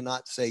lenders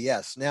cannot say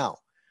yes. Now,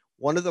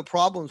 one of the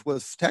problems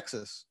with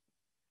Texas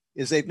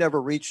is they've never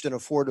reached an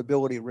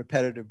affordability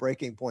repetitive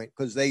breaking point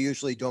because they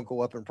usually don't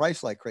go up in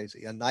price like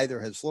crazy, and neither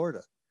has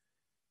Florida.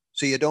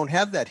 So you don't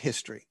have that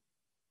history.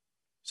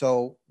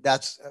 So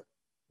that's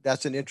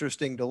an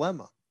interesting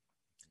dilemma.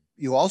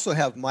 you also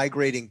have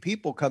migrating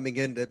people coming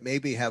in that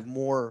maybe have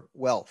more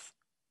wealth.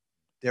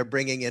 They're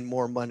bringing in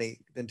more money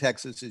than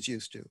Texas is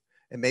used to.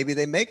 And maybe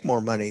they make more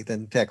money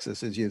than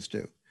Texas is used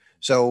to.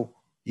 So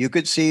you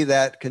could see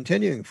that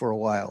continuing for a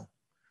while.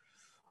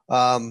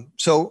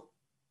 So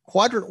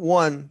quadrant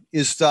one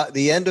is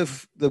the end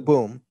of the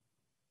boom.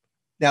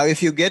 Now,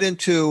 if you get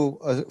into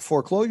a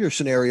foreclosure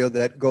scenario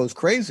that goes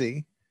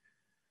crazy,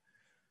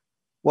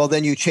 well,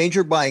 then you change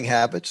your buying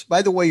habits.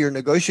 By the way, your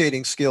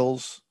negotiating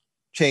skills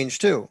change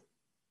too.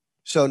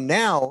 So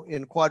now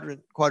in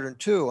quadrant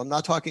two, I'm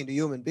not talking to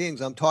human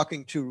beings. I'm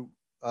talking to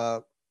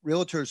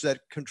realtors that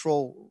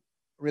control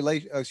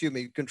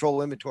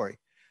inventory.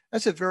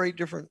 That's a very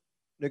different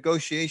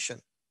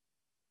negotiation.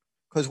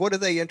 Because what are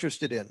they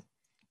interested in?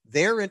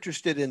 They're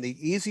interested in the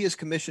easiest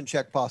commission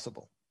check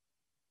possible.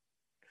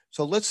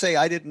 So let's say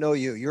I didn't know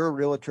you. You're a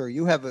realtor.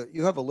 You have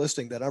a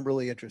listing that I'm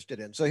really interested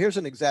in. So here's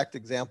an exact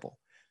example.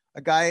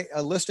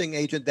 A listing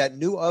agent that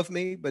knew of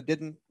me but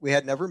we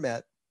had never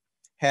met,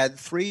 had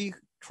 3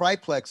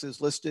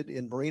 triplexes listed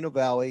in Moreno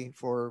Valley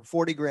for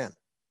 40 grand.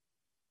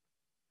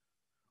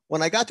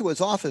 When I got to his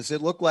office,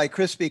 it looked like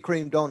Krispy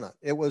Kreme donut.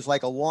 It was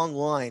like a long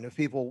line of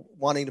people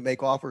wanting to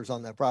make offers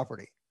on that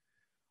property.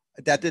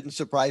 That didn't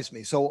surprise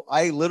me. So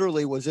I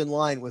literally was in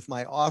line with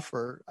my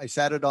offer. I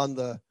sat it on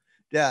the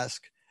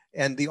desk,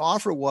 and the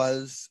offer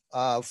was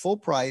full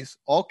price,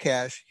 all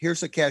cash.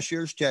 Here's a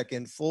cashier's check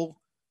in full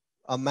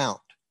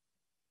amount.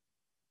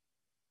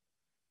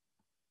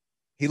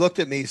 He looked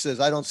at me, he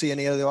says, I don't see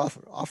any other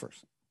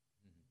offers.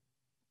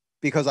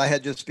 Because I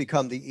had just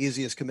become the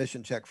easiest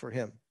commission check for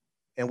him.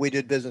 And we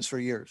did business for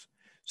years.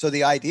 So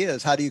the idea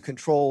is, how do you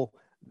control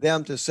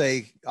them to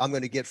say, I'm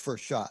going to get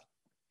first shot?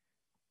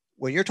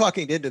 When you're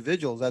talking to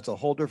individuals, that's a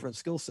whole different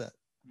skill set,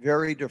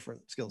 very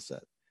different skill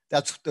set.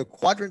 That's the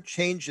quadrant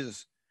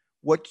changes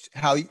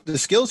the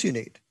skills you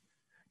need.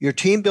 Your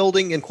team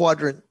building in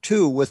quadrant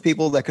 2 with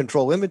people that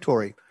control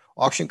inventory,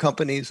 auction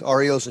companies,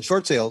 REOs, and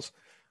short sales.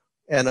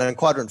 And in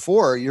quadrant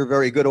 4, you're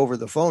very good over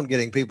the phone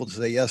getting people to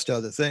say yes to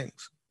other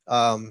things.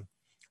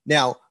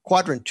 Now,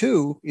 quadrant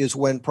 2 is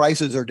when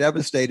prices are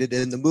devastated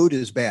and the mood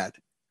is bad.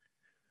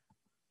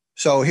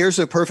 So here's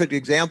a perfect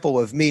example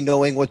of me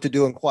knowing what to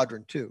do in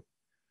quadrant 2.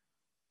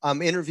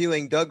 I'm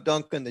interviewing Doug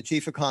Duncan, the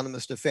chief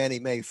economist of Fannie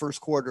Mae,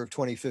 first quarter of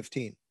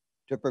 2015.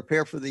 To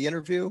prepare for the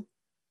interview,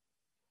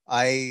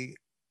 I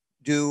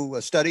do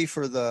a study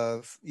for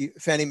the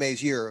Fannie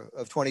Mae's year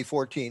of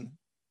 2014,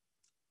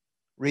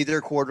 read their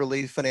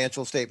quarterly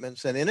financial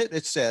statements, and in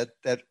it said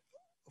that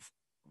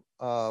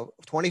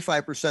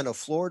 25% of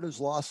Florida's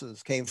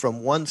losses came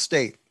from one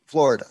state,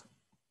 Florida.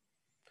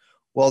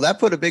 Well, that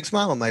put a big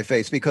smile on my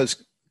face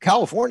because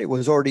California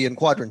was already in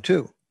quadrant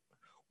 2.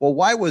 Well,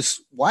 why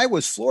was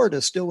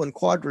Florida still in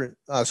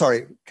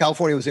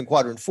California was in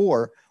quadrant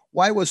 4.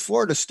 Why was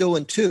Florida still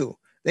in 2?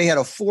 They had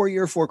a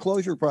 4-year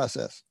foreclosure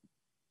process.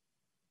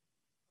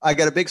 I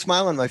got a big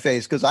smile on my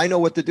face because I know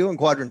what to do in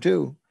quadrant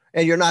 2.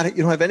 And you don't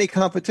have any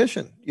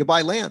competition. You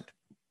buy land.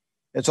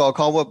 And so I'll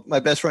call up my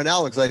best friend,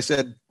 Alex. I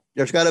said,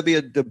 there's got to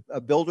be a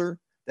builder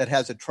that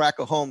has a tract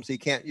of homes he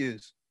can't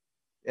use.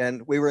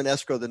 And we were in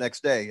escrow the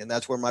next day, and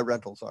that's where my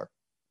rentals are.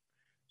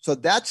 So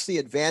that's the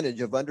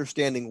advantage of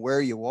understanding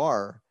where you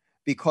are,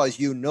 because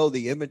you know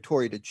the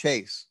inventory to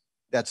chase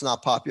that's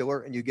not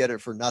popular and you get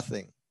it for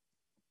nothing.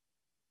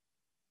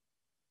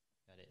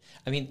 Got it.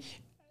 I mean,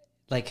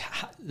 like,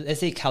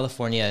 let's say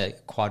California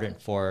quadrant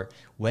 4,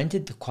 when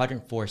did the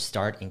quadrant 4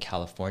 start in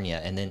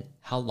California? And then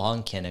how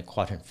long can a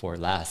quadrant 4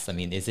 last? I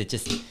mean, is it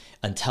just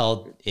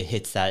until it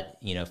hits that,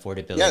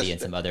 affordability yes,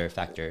 and some other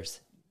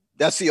factors?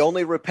 That's the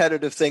only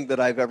repetitive thing that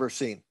I've ever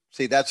seen.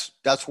 See, that's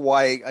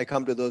why I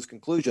come to those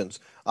conclusions.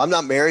 I'm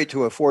not married to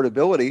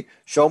affordability.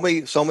 Show me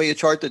a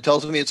chart that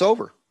tells me it's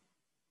over.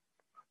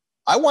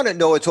 I want to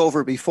know it's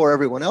over before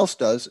everyone else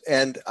does.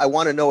 And I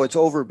want to know it's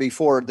over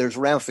before there's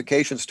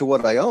ramifications to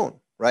what I own,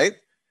 right?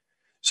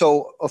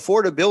 So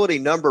affordability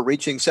number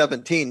reaching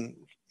 17,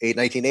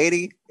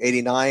 1980,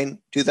 89,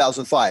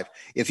 2005.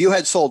 If you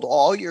had sold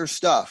all your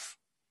stuff,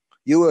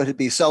 you would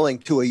be selling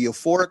to a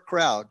euphoric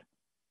crowd.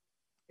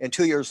 And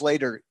 2 years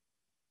later,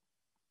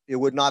 it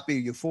would not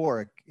be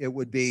euphoric. It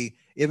would be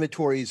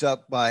inventories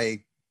up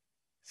by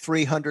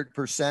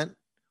 300%.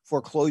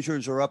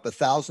 Foreclosures are up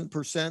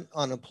 1,000%.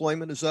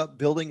 Unemployment is up.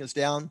 Building is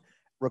down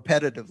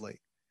repetitively.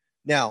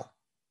 Now,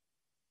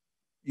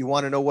 you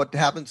want to know what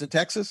happens in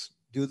Texas?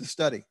 Do the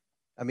study.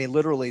 I mean,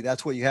 literally,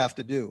 that's what you have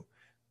to do.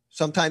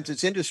 Sometimes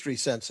it's industry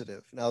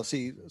sensitive. Now,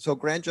 see, so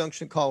Grand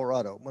Junction,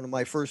 Colorado, one of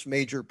my first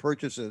major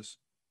purchases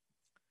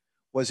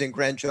was in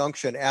Grand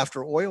Junction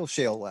after oil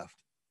shale left.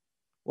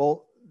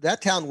 Well,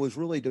 that town was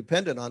really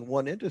dependent on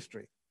one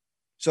industry.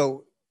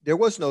 So there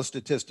was no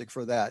statistic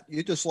for that.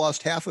 You just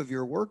lost half of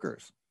your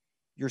workers.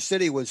 Your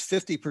city was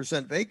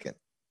 50% vacant.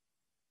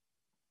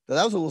 So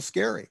that was a little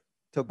scary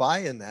to buy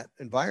in that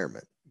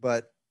environment.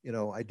 But,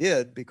 I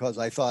did because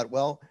I thought,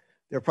 well,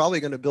 they're probably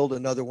going to build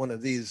another one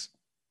of these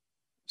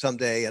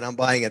someday, and I'm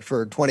buying it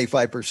for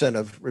 25%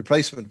 of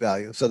replacement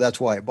value. So that's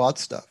why I bought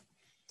stuff.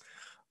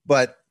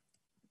 But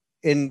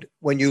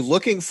when you're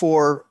looking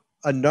for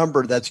a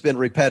number that's been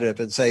repetitive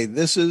and say,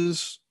 this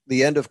is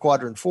the end of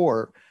quadrant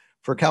 4.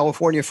 For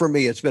California, for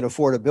me, it's been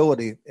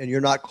affordability, and you're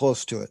not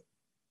close to it.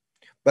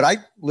 But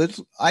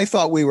I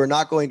thought we were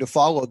not going to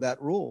follow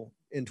that rule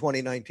in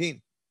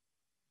 2019.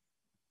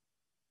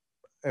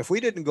 If we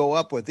didn't go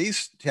up with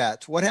these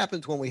stats, what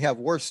happens when we have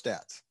worse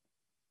stats?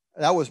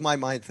 That was my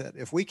mindset.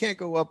 If we can't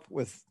go up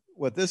with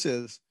what this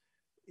is,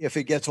 if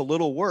it gets a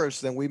little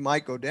worse, then we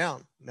might go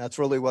down. And that's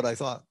really what I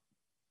thought.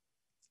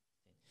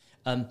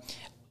 I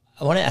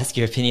want to ask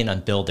your opinion on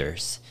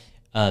builders.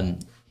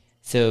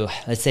 So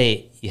let's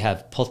say you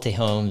have Pulte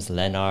Homes,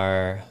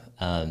 Lennar,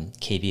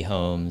 KB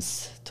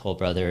Homes, Toll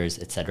Brothers,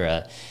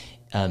 etc.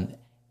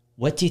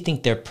 What do you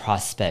think their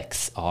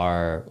prospects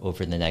are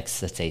over the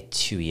next, let's say,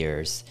 2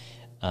 years?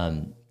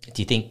 Do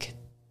you think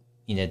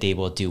they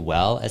will do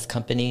well as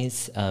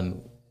companies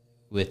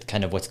with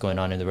kind of what's going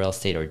on in the real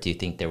estate, or do you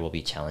think there will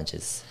be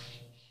challenges?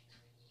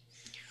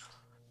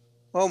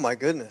 Oh my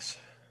goodness.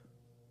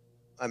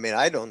 I mean,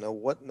 I don't know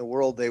what in the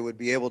world they would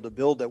be able to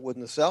build that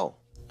wouldn't sell.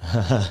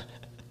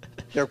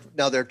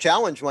 Now their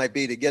challenge might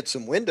be to get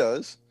some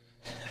windows.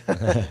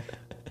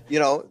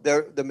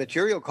 The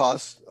material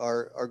costs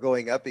are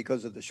going up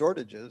because of the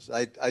shortages.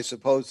 I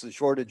suppose the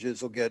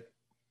shortages will get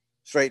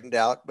straightened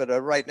out, but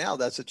right now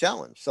that's a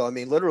challenge. So I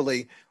mean,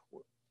 literally,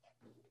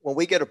 when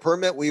we get a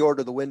permit, we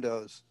order the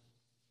windows.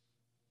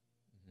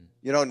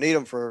 You don't need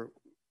them for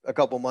a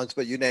couple months,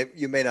 but you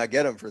may not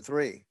get them for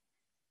 3.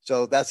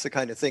 So that's the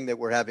kind of thing that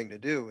we're having to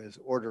do, is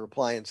order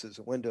appliances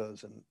and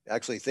windows and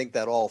actually think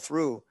that all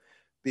through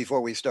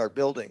before we start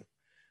building.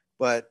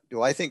 But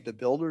do I think the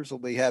builders will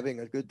be having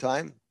a good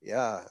time?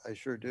 Yeah, I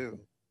sure do.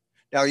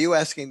 Now, are you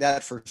asking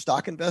that for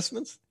stock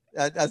investments?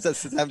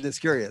 I'm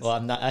just curious. Well,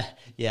 I'm not.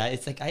 Yeah,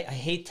 it's like I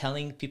hate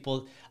telling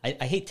people.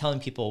 I hate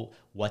telling people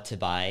what to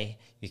buy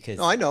because.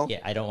 No, I know. Yeah,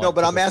 I don't want. No,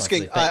 but I'm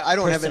asking. I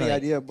don't have any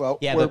idea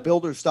about where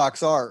builder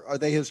stocks are. Are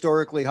they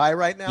historically high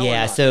right now?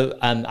 Yeah. So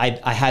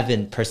I have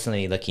been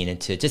personally looking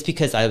into it just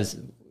because I was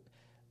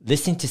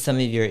listening to some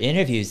of your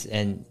interviews,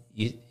 and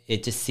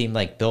it just seemed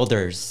like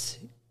builders,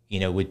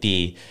 would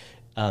be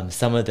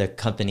some of the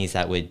companies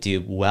that would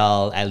do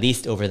well, at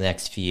least over the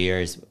next few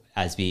years,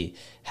 as we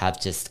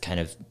have just kind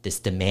of this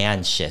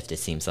demand shift, it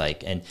seems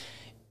like.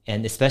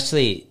 And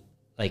especially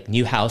like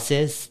new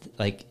houses,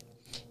 like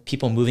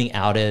people moving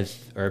out of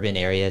urban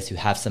areas who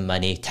have some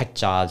money, tech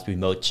jobs,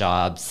 remote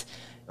jobs.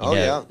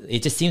 Yeah.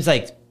 It just seems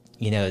like,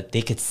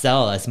 they could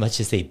sell as much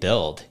as they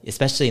build,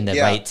 especially in the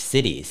right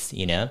cities,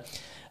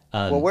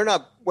 Well, we're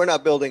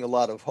not building a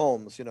lot of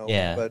homes,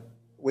 Yeah. but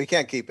we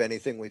can't keep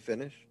anything we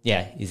finish.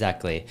 Yeah,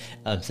 exactly.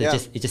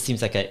 It just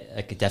seems like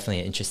a definitely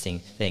an interesting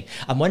thing.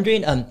 I'm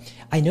wondering.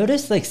 I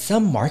noticed like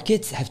some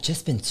markets have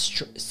just been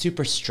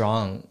super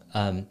strong.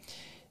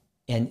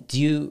 And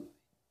do you,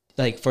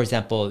 like, for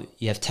example,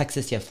 you have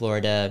Texas, you have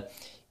Florida,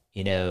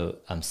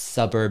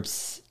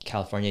 suburbs,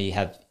 California, you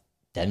have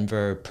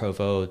Denver,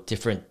 Provo,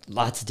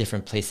 lots of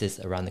different places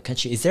around the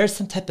country. Is there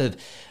some type of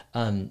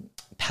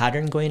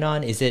pattern going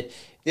on? Is it?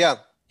 Yeah.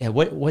 Yeah.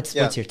 What's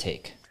your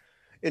take?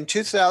 In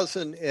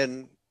 2000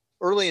 and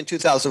early in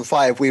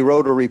 2005, we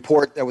wrote a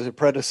report that was a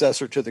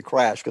predecessor to the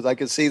crash because I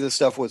could see this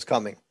stuff was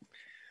coming.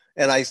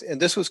 And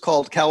this was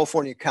called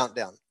California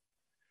Countdown.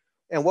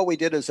 And what we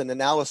did is an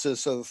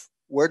analysis of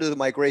where do the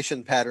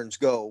migration patterns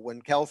go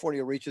when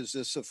California reaches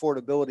this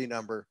affordability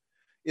number.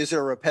 Is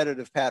there a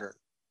repetitive pattern?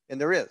 And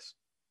there is.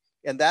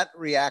 And that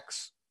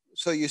reacts.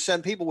 So you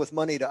send people with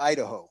money to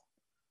Idaho.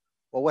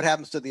 Well, what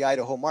happens to the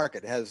Idaho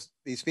market? It has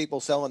these people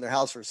selling their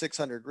house for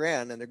 600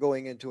 grand and they're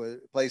going into a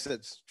place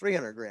that's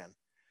 300 grand.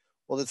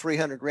 Well, the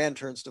 300 grand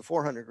turns to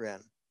 400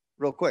 grand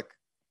real quick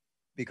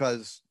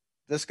because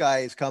this guy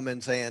is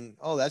coming saying,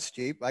 oh, that's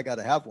cheap. I got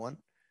to have one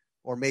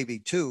or maybe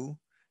 2.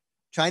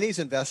 Chinese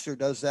investor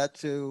does that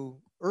to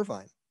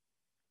Irvine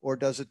or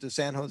does it to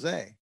San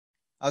Jose.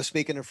 I was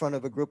speaking in front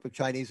of a group of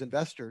Chinese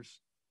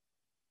investors.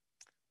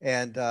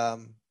 And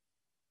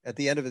at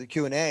the end of the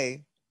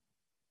Q&A,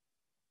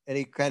 and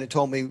he kind of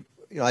told me,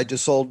 I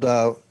just sold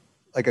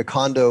like a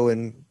condo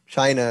in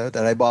China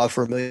that I bought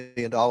for $1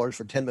 million,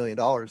 for $10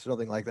 million,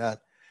 something like that.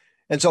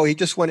 And so he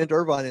just went into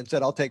Irvine and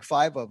said, I'll take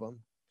 5 of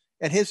them.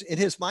 And in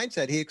his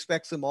mindset, he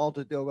expects them all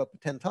to go up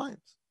 10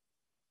 times.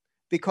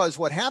 Because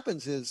what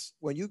happens is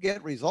when you get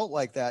a result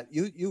like that,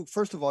 you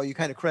first of all, you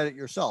kind of credit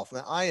yourself.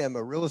 Now, I am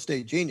a real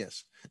estate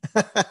genius.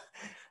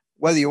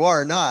 Whether you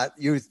are or not,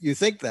 you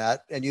think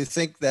that, and you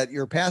think that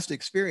your past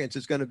experience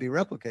is going to be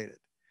replicated.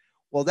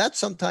 Well, that's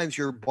sometimes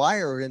your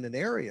buyer in an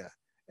area,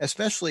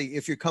 especially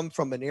if you come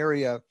from an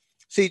area.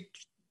 See,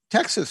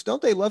 Texas,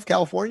 don't they love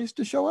Californians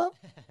to show up?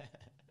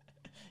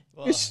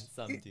 Well,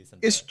 some do sometimes.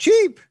 It's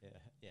cheap.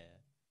 Yeah.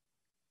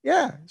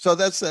 Yeah. So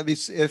that's, I mean,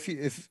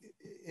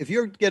 if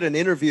you get an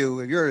interview,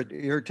 if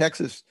you're a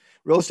Texas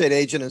real estate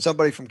agent and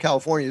somebody from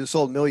California who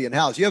sold $1 million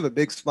house, you have a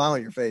big smile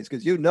on your face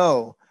because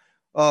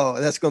oh,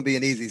 that's going to be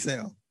an easy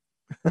sale.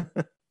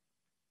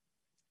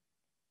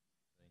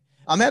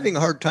 I'm having a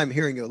hard time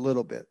hearing you a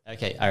little bit.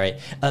 Okay, all right.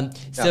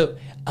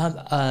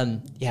 Yeah.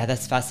 Yeah,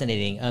 that's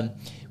fascinating.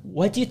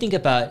 What do you think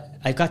about?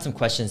 I've got some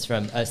questions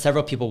from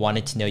several people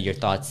wanted to know your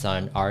thoughts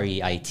on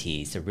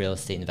REITs, so real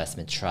estate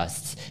investment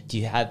trusts. Do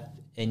you have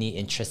any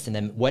interest in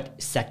them?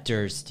 What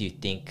sectors do you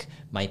think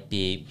might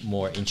be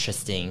more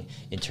interesting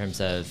in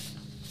terms of,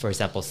 for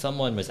example,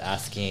 someone was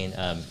asking,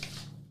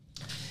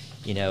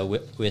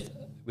 with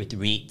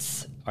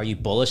REITs, are you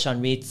bullish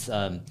on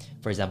REITs?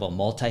 For example,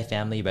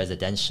 multifamily,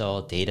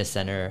 residential, data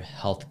center,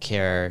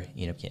 healthcare,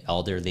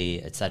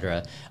 elderly,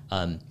 etc.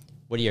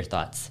 What are your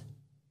thoughts?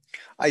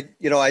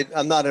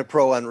 I'm not a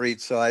pro on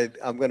REITs, so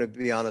I'm going to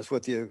be honest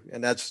with you,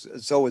 and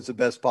it's always the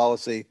best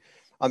policy.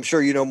 I'm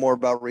sure you know more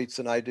about REITs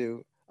than I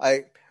do.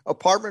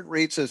 Apartment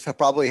REITs have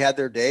probably had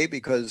their day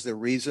because the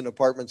reason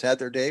apartments had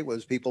their day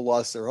was people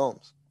lost their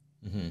homes.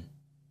 Mm-hmm.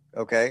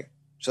 Okay,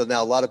 so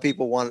now a lot of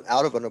people want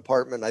out of an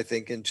apartment, I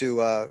think,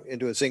 into a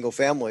single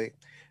family.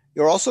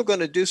 You're also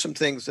going to do some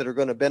things that are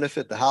going to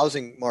benefit the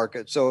housing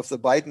market. So if the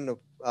Biden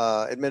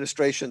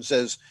administration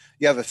says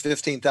you have a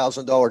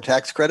 $15,000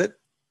 tax credit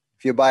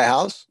if you buy a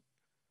house,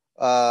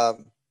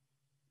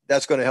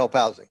 that's going to help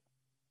housing.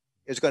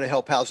 It's going to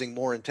help housing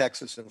more in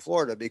Texas and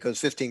Florida because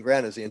 15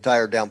 grand is the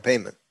entire down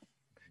payment.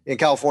 In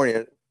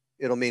California,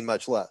 it'll mean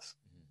much less.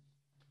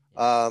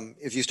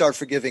 If you start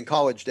forgiving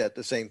college debt,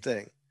 the same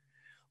thing.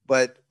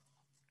 But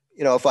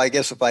if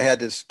I had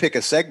to pick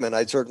a segment,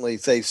 I'd certainly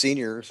say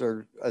seniors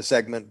are a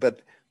segment.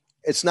 But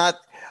it's not.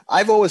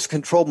 I've always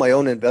controlled my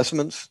own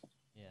investments.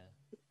 Yeah.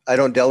 I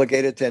don't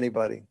delegate it to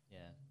anybody. Yeah.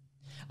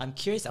 I'm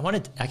curious. I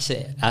wanted to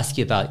actually ask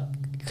you about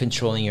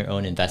controlling your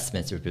own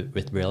investments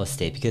with real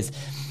estate because,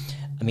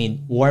 I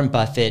mean, Warren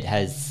Buffett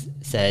has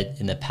said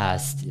in the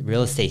past,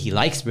 he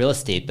likes real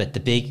estate, but the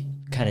big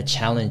kind of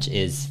challenge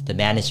is the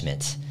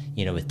management,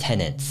 with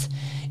tenants.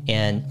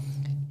 And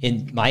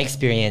in my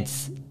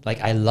experience,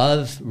 like I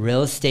love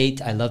real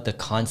estate. I love the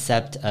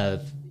concept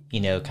of,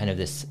 kind of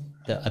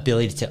the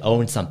ability to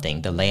own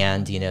something, the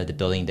land, the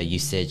building, the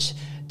usage,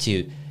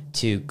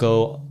 to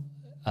go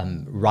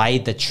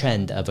ride the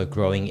trend of a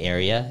growing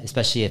area,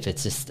 especially if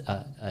it's just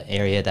an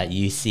area that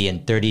you see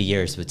in 30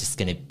 years was just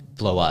going to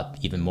blow up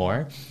even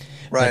more.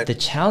 Right. But the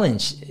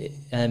challenge,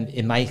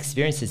 in my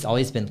experience, has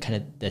always been kind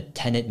of the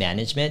tenant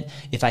management.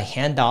 If I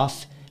hand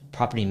off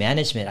property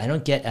management, I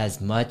don't get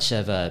as much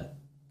of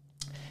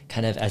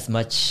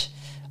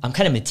I'm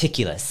kind of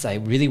meticulous. I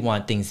really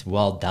want things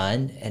well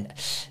done. And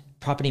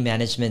property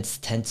managements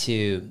tend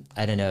to,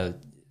 I don't know,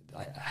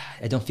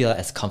 I don't feel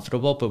as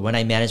comfortable. But when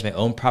I manage my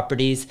own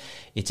properties,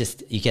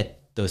 you get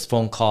those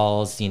phone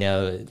calls,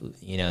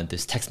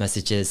 those text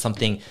messages,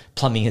 something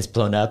plumbing has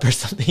blown up or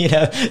something,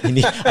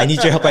 I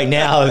need your help right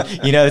now.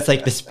 It's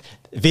like this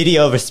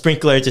video of a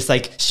sprinkler just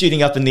like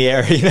shooting up in the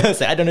air, it's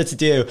like, I don't know what to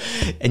do.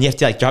 And you have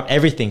to like drop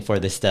everything for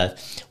this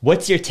stuff.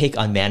 What's your take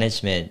on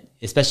management,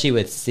 especially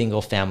with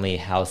single family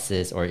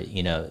houses or,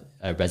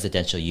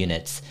 residential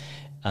units?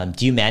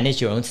 Do you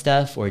manage your own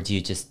stuff or do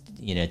you just,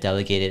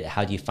 delegate it?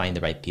 How do you find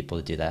the right people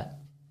to do that?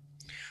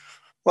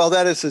 Well,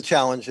 that is the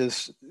challenge,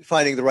 is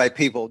finding the right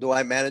people. Do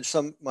I manage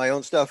my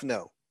own stuff?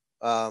 No.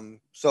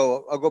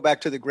 So I'll go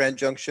back to the Grand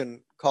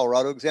Junction,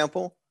 Colorado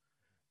example.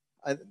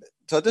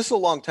 So this is a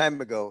long time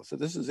ago. So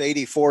this is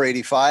 84,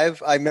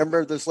 85. I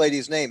remember this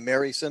lady's name,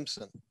 Mary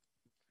Simpson.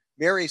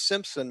 Mary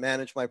Simpson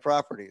managed my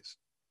properties.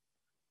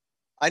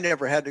 I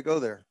never had to go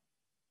there.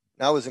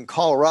 And I was in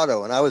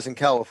Colorado and I was in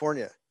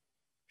California.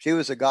 She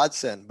was a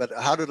godsend. But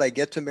how did I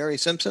get to Mary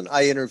Simpson?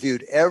 I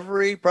interviewed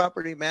every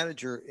property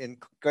manager in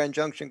Grand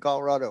Junction,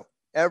 Colorado,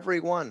 every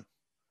one.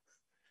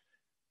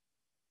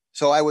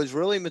 So I was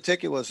really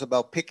meticulous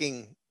about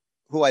picking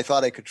who I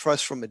thought I could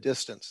trust from a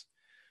distance.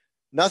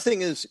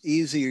 Nothing is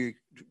easy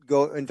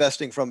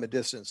investing from a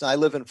distance. I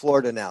live in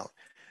Florida now.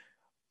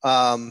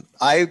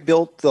 I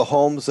built the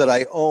homes that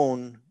I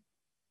own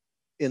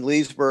in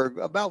Leesburg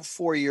about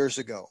 4 years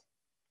ago.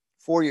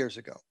 4 years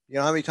ago. You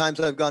know how many times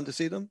I've gone to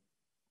see them?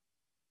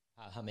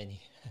 How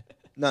many?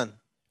 None.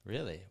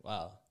 Really?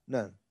 Wow.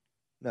 None.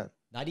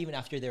 Not even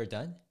after they're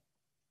done?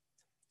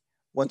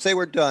 Once they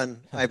were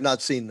done, I have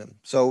not seen them.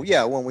 So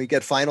yeah, when we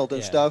get finaled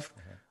and stuff,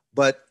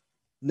 but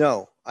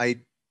no,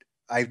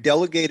 I've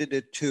delegated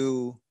it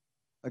to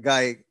a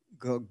guy,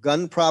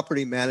 Gun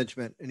Property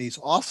Management, and he's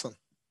awesome.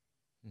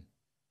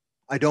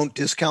 I don't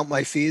discount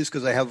my fees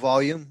because I have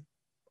volume.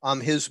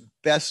 I'm his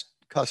best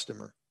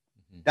customer.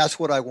 That's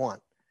what I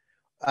want.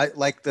 I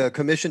like the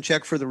commission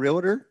check for the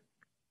realtor.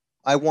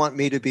 I want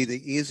me to be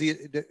the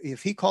easiest.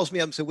 If he calls me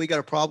up and says, we got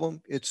a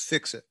problem, it's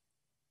fix it.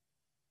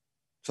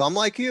 So I'm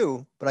like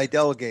you, but I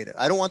delegate it.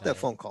 I don't want that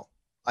phone call.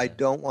 I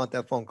don't want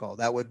that phone call.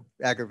 That would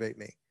aggravate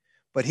me.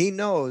 But he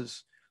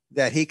knows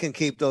that he can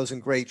keep those in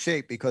great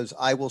shape because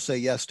I will say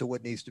yes to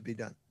what needs to be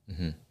done.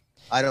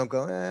 I don't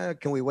go,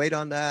 can we wait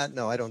on that?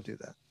 No, I don't do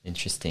that.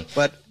 Interesting.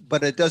 But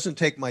it doesn't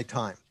take my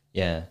time.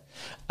 Yeah.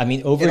 I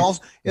mean,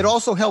 it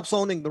also helps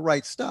owning the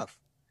right stuff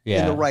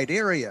in the right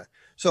area.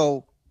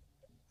 So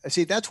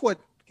see,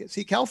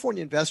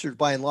 California investors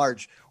by and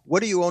large,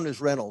 what do you own as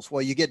rentals?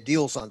 Well, you get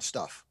deals on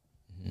stuff.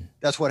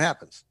 That's what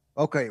happens.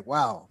 Okay,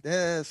 wow.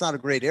 It's not a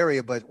great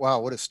area, but wow,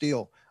 what a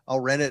steal. I'll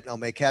rent it and I'll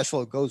make cash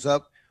flow. It goes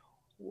up.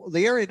 Well,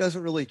 the area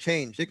doesn't really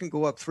change. It can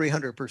go up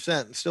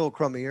 300% and still a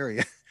crummy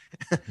area.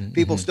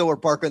 People Mm-hmm. still are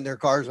parking their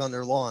cars on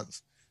their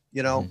lawns.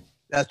 You know, Mm-hmm.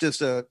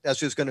 that's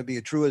just going to be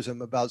a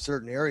truism about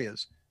certain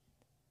areas.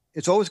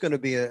 It's always going to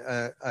be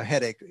a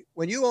headache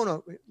when you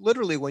own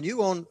literally when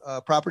you own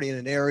a property in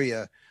an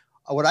area.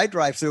 What I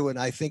drive through and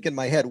I think in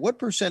my head, what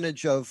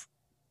percentage of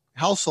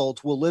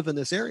households will live in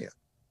this area?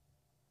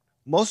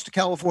 Most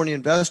California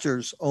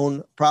investors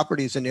own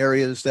properties in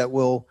areas that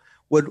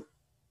would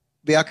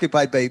be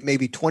occupied by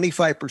maybe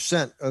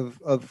 25%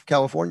 of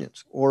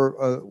Californians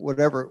or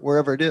whatever,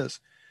 wherever it is.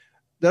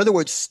 In other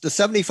words, the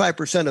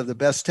 75% of the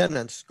best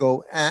tenants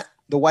go at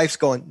the wife's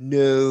going,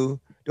 no,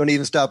 don't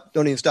even stop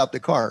the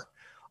car.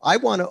 I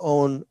want to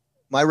own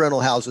my rental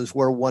houses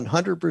where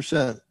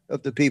 100%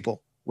 of the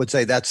people would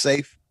say that's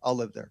safe. I'll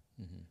live there.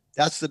 Mm-hmm.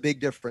 That's the big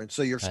difference.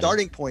 So your Got it.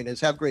 starting point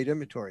is have great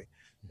inventory.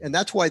 And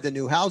that's why the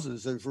new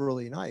houses is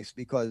really nice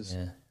because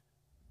Yeah.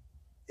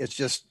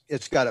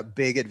 it's got a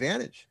big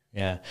advantage.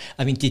 Yeah.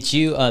 I mean, did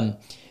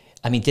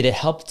it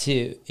help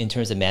to, in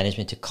terms of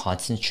management, to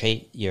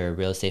concentrate your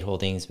real estate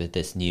holdings with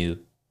this new,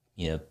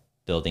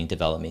 building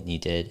development you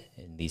did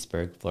in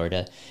Leesburg,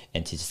 Florida,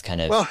 and to just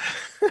kind of, Well,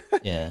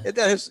 yeah.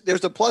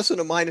 there's a plus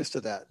and a minus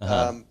to that.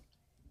 Uh-huh.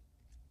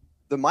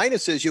 The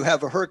minus is you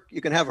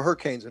can have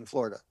hurricanes in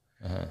Florida.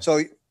 Uh-huh.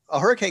 So a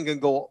hurricane can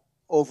go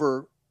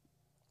over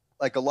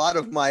like a lot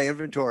of my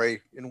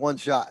inventory in one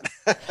shot.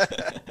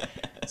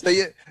 So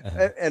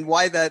and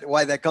why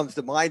that comes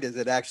to mind is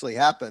it actually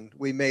happened.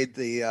 We made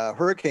the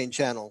hurricane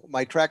channel.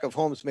 My track of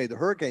homes made the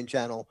hurricane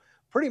channel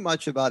pretty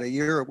much about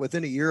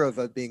within a year of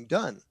it being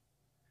done.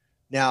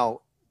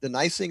 Now, the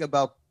nice thing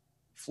about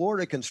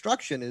Florida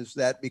construction is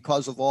that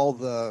because of all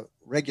the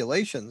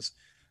regulations,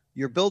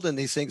 you're building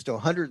these things to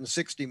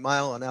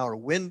 160-mile-an-hour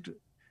wind.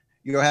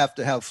 You have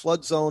to have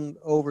flood zone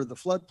over the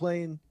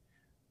floodplain.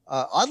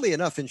 Oddly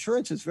enough,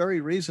 insurance is very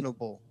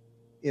reasonable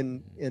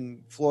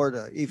in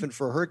Florida, even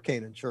for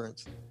hurricane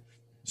insurance.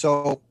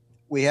 So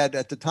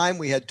at the time,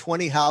 we had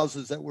 20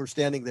 houses that were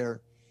standing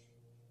there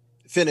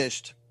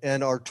finished,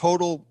 and our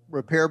total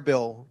repair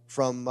bill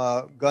from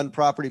Gun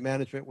Property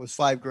Management was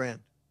 $5,000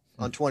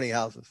 on 20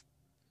 houses.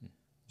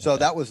 So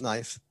that was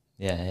nice.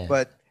 Yeah.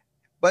 But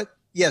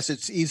yes,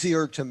 it's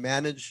easier to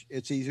manage.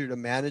 It's easier to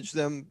manage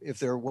them if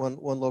they're one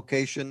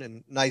location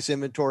and nice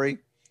inventory.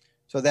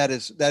 So that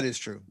is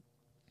true.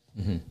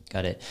 Mm-hmm.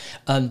 Got it.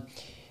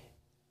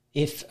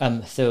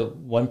 So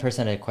one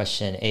person had a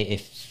question.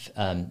 If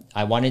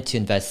I wanted to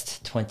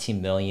invest $20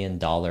 million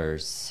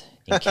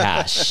in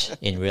cash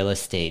in real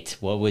estate,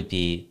 what would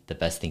be the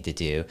best thing to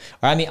do?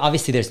 Or, I mean,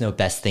 obviously there's no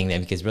best thing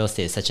then because real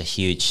estate is such a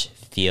huge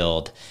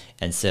field.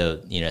 And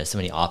so, so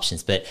many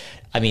options, but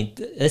I mean,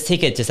 let's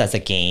take it just as a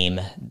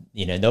game,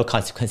 no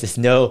consequences.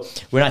 No,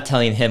 we're not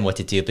telling him what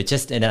to do, but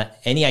just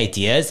any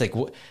ideas, like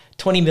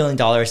 $20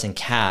 million in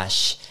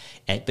cash,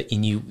 but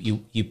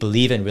you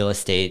believe in real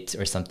estate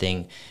or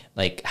something,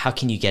 like how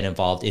can you get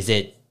involved? Is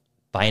it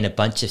buying a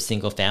bunch of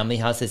single family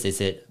houses?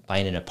 Is it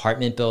buying an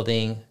apartment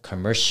building,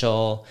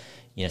 commercial,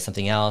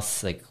 something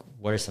else? Like,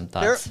 what are some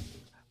thoughts?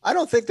 I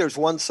don't think there's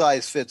one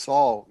size fits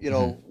all.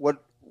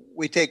 What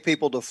we take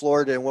people to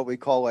Florida in what we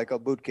call like a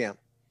boot camp.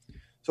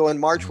 So in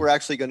March, we're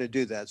actually going to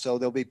do that. So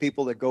there'll be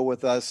people that go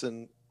with us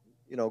and,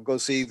 go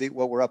see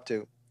what we're up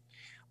to.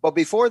 But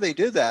before they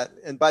do that,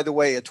 and by the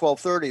way, at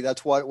 12:30,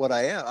 that's what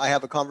I am. I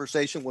have a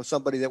conversation with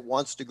somebody that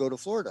wants to go to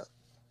Florida.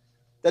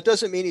 That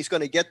doesn't mean he's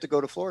going to get to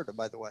go to Florida,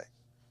 by the way,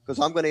 because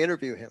I'm going to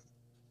interview him.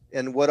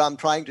 And what I'm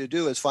trying to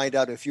do is find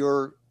out if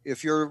you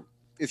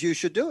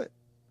should do it.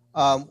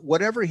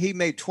 Whatever he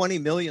made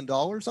 $20 million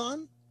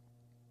on,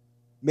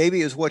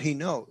 maybe is what he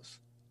knows.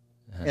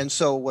 Uh-huh. And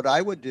so what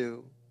I would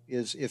do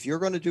is if you're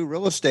going to do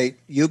real estate,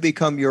 you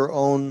become your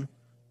own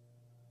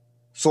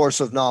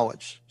source of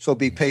knowledge. So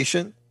be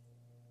patient.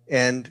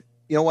 And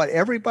you know what,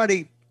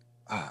 everybody,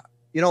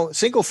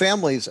 single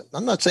families,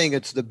 I'm not saying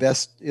it's the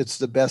best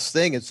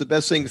thing. It's the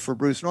best thing for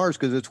Bruce Norris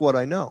because it's what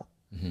I know.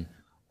 Mm-hmm.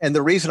 And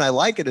the reason I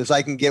like it is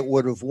I can get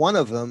rid of one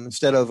of them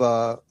instead of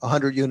a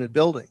 100-unit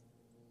building.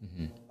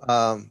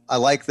 Mm-hmm. I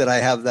like that I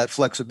have that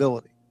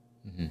flexibility.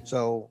 Mm-hmm.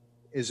 So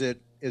is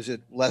it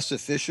less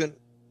efficient?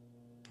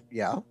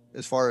 Yeah,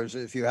 as far as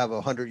if you have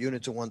 100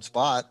 units in one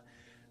spot,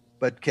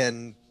 but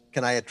can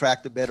I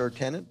attract a better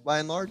tenant by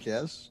and large?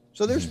 Yes.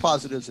 So there's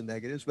positives and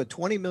negatives, but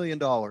 $20 million.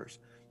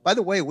 By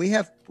the way, we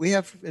have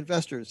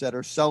investors that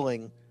are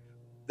selling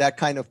that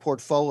kind of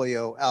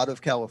portfolio out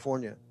of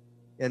California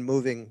and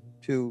moving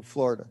to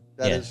Florida.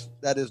 That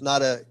is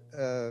not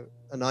an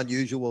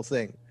unusual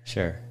thing.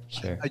 Sure.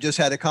 I just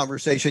had a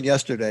conversation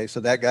yesterday. So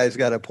that guy's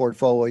got a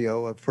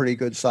portfolio of pretty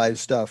good sized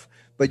stuff.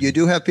 But you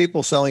do have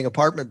people selling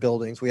apartment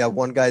buildings. We have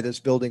one guy that's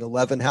building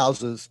 11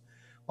 houses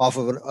off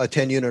of a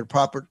 10-unit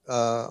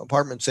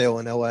apartment sale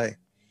in LA.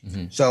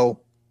 Mm-hmm.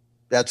 So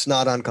that's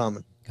not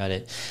uncommon. Got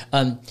it.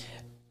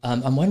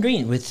 I'm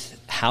wondering with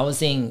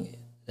housing,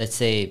 let's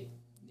say,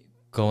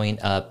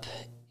 going up,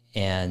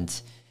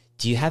 and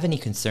do you have any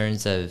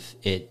concerns of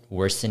it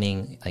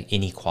worsening like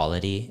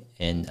inequality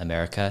in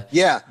America?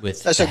 Yeah,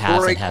 With that's the a haves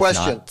and great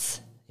question.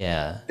 have-nots?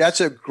 Yeah.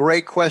 That's a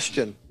great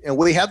question. And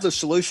we have the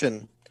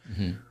solution.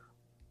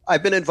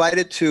 I've been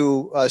invited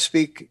to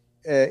speak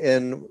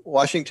in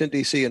Washington,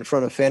 D.C. in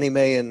front of Fannie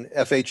Mae and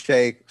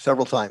FHA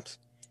several times.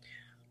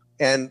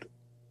 And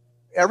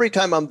every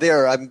time I'm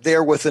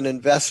there with an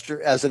investor,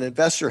 as an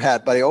investor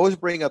hat, but I always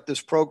bring up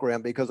this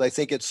program because I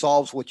think it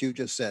solves what you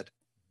just said.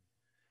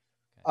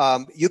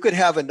 You could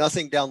have a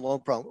nothing down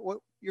loan program.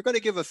 Well, you're going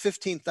to give a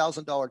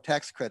 $15,000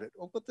 tax credit.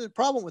 Well, but the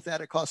problem with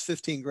that, it costs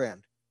 15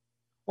 grand.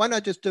 Why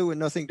not just do a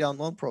nothing down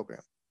loan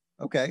program?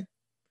 Okay.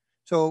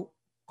 So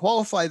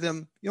qualify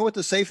them. You know what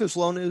the safest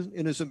loan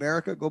is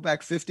America? Go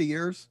back 50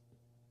 years.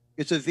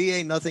 It's a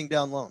VA nothing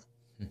down loan.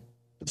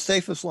 The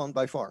safest loan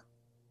by far.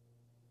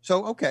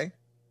 So, okay.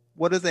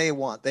 What do they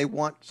want? They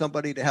want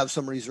somebody to have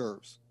some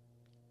reserves.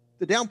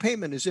 The down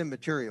payment is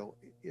immaterial,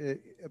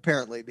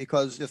 apparently,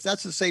 because if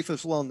that's the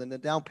safest loan, then the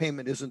down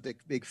payment isn't the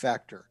big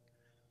factor.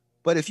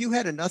 But if you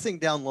had a nothing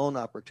down loan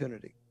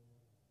opportunity,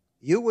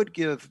 you would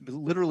give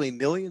literally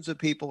millions of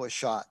people a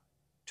shot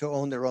to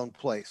own their own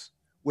place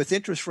with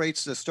interest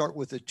rates that start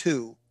with a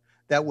 2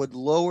 that would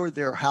lower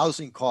their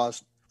housing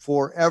cost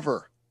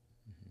forever.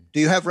 Do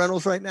you have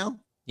rentals right now?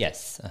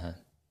 Yes.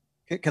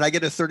 Can I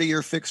get a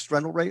 30-year fixed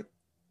rental rate?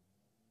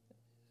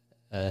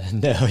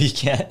 No, you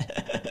can't.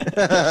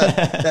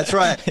 That's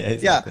right.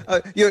 Yeah,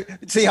 exactly. You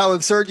see how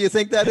absurd you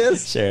think that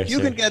is? Sure. You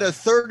can get a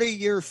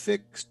 30-year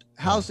fixed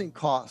housing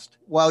cost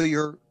while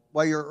your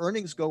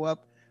earnings go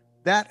up.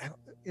 That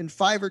in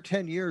 5 or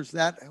 10 years,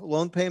 that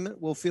loan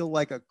payment will feel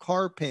like a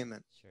car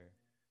payment. Sure.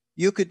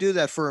 You could do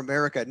that for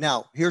America.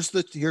 Now, here's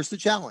the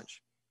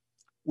challenge.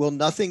 Will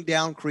nothing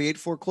down create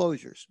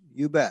foreclosures?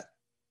 You bet.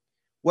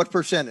 What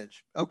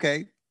percentage?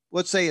 Okay,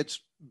 let's say it's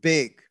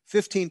big,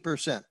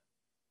 15%.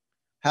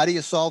 How do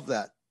you solve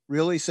that?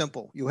 Really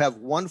simple. You have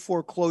one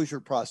foreclosure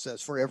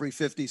process for every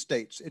 50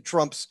 states. It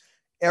trumps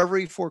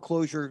every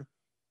foreclosure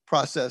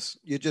process.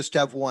 You just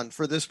have one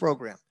for this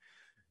program.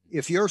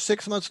 If you're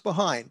 6 months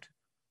behind,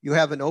 you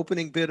have an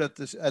opening bid at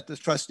the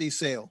trustee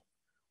sale.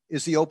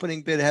 Is the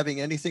opening bid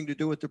having anything to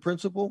do with the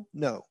principal?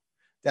 No,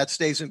 that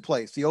stays in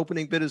place. The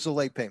opening bid is a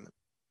late payment.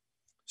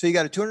 So you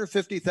got a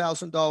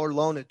 $250,000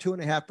 loan at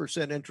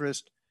 2.5%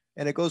 interest,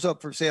 and it goes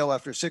up for sale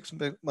after 6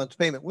 months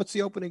payment. What's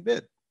the opening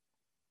bid?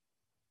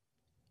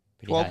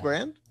 12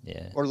 grand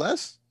or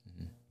less?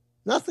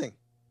 Nothing.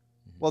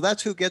 Well,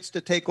 that's who gets to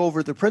take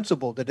over the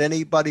principal. Did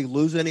anybody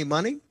lose any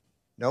money?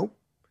 Nope.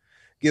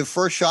 Give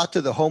first shot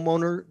to the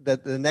homeowner,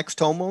 the next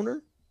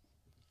homeowner.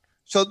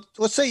 So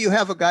let's say you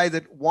have a guy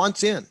that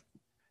wants in.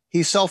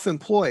 He's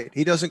self-employed.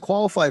 He doesn't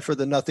qualify for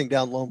the nothing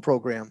down loan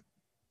program,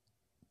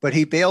 but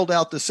he bailed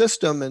out the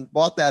system and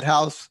bought that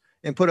house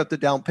and put up the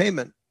down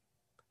payment.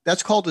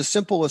 That's called a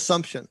simple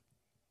assumption.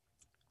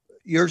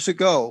 Years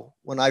ago,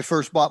 when I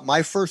first bought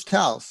my first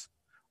house,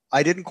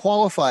 I didn't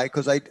qualify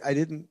because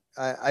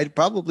I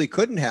probably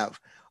couldn't have.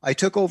 I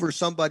took over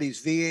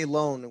somebody's VA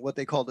loan, what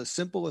they called a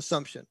simple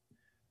assumption.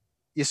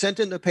 You sent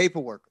in the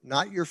paperwork,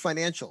 not your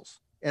financials,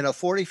 and a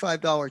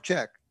 $45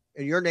 check,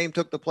 and your name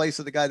took the place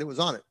of the guy that was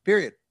on it,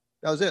 period.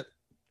 That was it.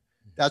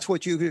 That's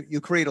what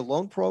you create a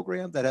loan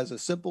program that has a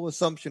simple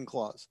assumption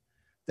clause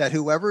that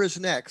whoever is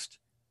next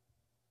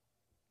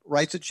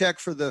writes a check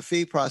for the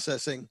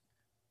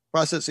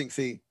processing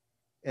fee,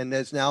 and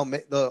is now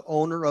the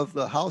owner of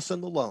the house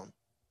and the loan.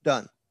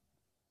 Done.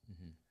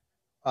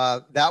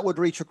 That would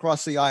reach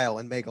across the aisle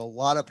and make a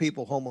lot of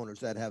people homeowners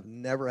that have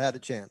never had a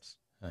chance.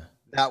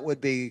 That would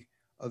be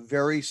a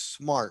very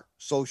smart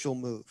social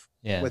move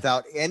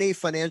without any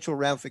financial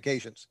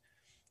ramifications.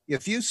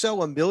 If you sell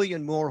 1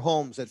 million more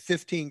homes at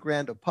 15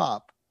 grand a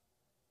pop,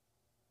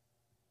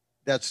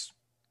 that's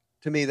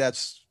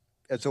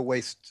a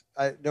waste.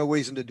 No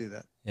reason to do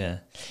that. Yeah.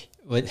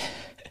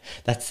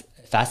 That's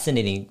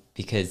fascinating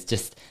because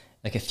just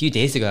like a few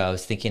days ago, I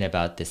was thinking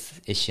about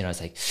this issue and I was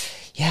like,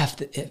 yeah,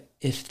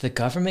 if the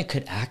government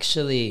could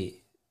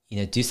actually,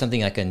 do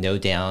something like a no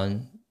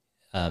down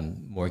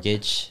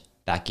mortgage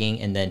backing,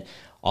 and then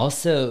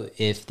also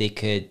if they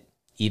could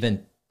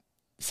even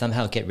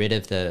somehow get rid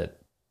of the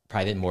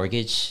private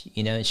mortgage,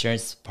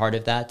 insurance part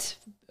of that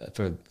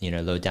for,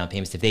 low down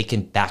payments, if they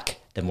can back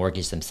the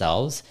mortgage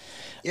themselves,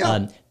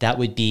 that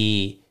would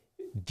be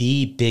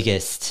the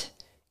biggest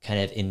kind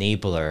of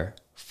enabler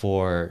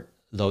for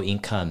low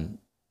income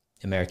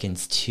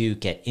Americans to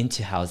get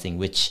into housing,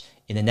 which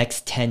in the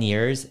next 10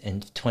 years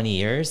and 20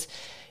 years,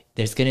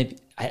 there's going to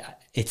be,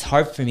 it's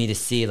hard for me to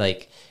see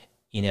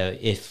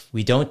if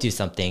we don't do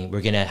something,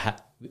 we're going to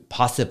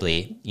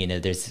possibly,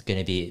 there's going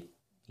to be,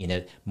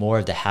 more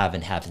of the have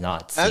and have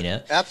nots,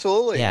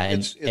 Absolutely. Yeah.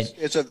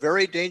 It's a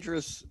very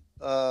dangerous,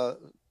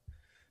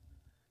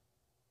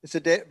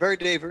 very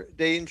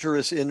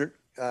dangerous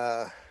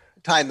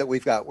time that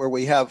we've got where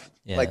we have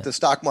like the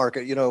stock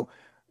market,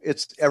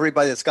 it's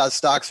everybody that's got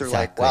stocks are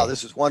like, wow,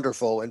 this is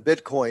wonderful. And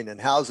Bitcoin and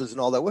houses and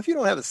all that. Well, if you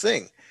don't have a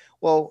thing,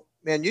 well,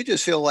 man, you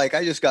just feel like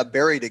I just got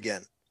buried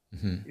again.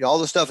 You know, all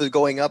the stuff is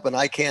going up and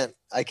I can't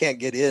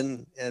get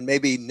in and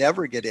maybe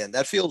never get in.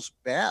 That feels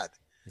bad.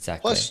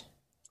 Exactly. Plus,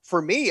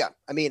 for me,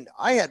 I mean,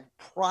 I had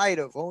pride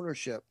of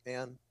ownership,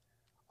 man.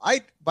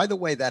 By the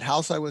way, that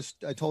house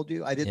I told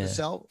you I didn't Yeah.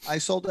 sell. I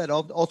sold that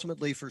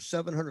ultimately for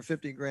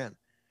 750 grand.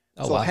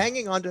 Oh, So wow.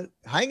 hanging on to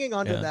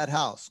Yeah. that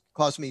house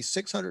cost me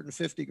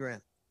 650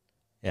 grand.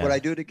 Would Yeah. I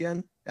do it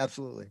again?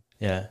 Absolutely.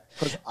 Yeah.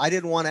 Because I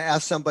didn't want to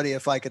ask somebody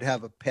if I could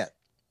have a pet.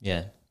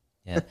 Yeah.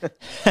 Yeah.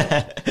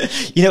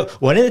 You know,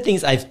 one of the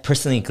things I've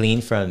personally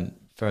gleaned from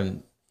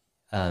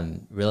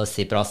real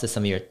estate, but also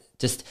some of your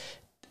just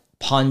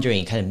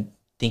pondering, kind of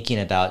thinking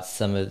about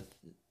some of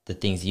the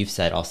things you've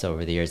said also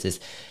over the years is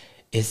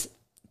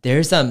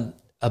there's a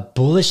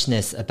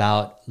bullishness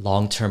about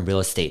long-term real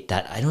estate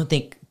that I don't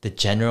think the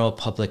general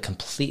public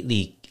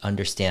completely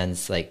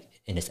understands, like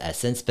in its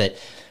essence. But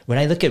when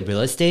I look at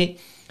real estate,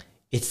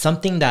 it's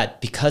something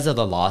that because of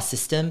the law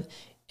system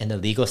and the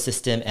legal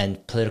system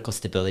and political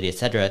stability, et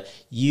cetera,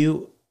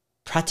 you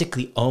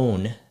practically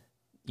own,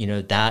 you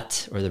know,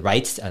 that, or the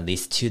rights at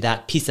least to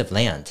that piece of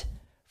land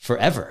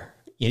forever.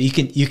 You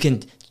know, you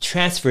can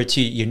transfer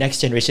to your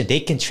next generation. They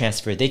can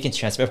transfer.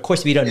 Of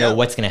course, we don't know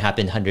what's going to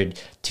happen 100,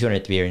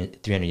 200,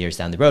 300 years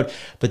down the road.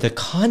 But the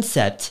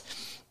concept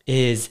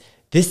is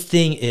this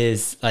thing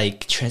is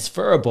like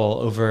transferable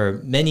over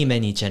many,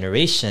 many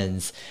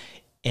generations.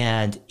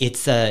 And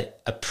it's a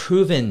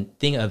proven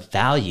thing of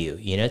value,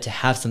 you know, to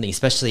have something,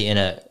 especially in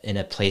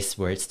a place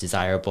where it's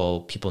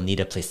desirable, people need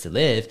a place to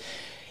live.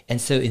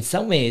 And so in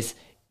some ways,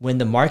 when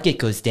the market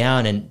goes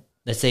down and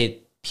let's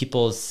say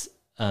people's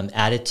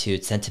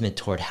attitude, sentiment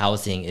toward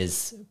housing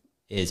is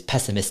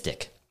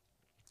pessimistic,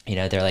 you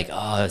know, they're like,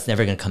 oh, it's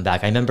never going to come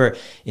back. I remember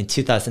in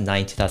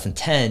 2009,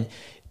 2010,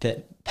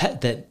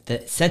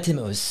 the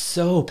sentiment was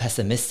so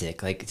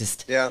pessimistic, like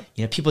just, you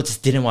know, people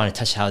just didn't want to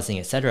touch housing,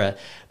 etc.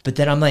 But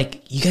then I'm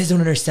like, you guys don't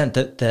understand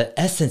the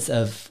essence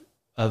of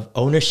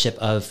ownership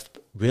of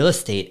real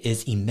estate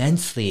is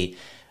immensely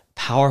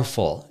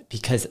powerful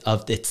because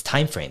of its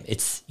time frame.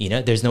 It's, you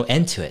know, there's no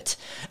end to it.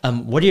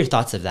 What are your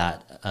thoughts of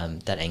that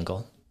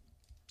angle?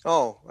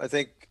 Oh,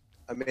 I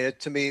mean,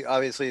 to me,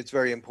 obviously, it's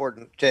very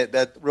important.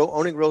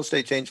 Owning real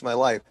estate changed my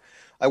life.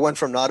 I went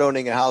from not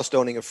owning a house to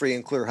owning a free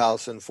and clear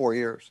house in 4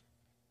 years,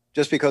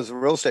 just because the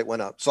real estate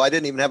went up. So I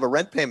didn't even have a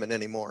rent payment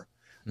anymore.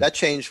 That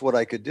changed what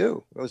I could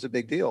do. It was a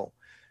big deal.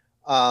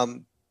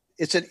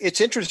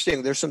 It's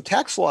interesting. There's some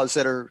tax laws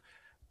that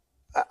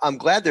I'm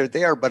glad they're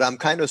there, but I'm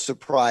kind of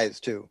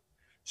surprised too.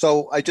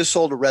 So I just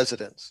sold a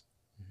residence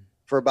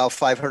for about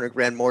 500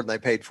 grand more than I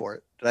paid for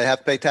it. Did I have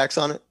to pay tax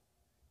on it?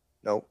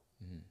 No.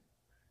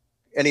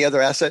 Any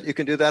other asset you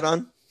can do that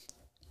on?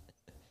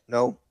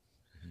 No.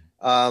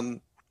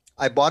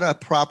 I bought a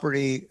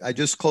property. I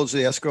just closed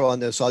the escrow on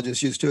this. I'll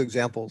just use two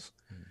examples.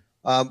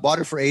 Bought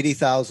it for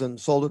 80,000,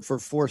 sold it for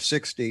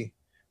 460,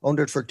 owned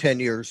it for 10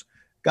 years,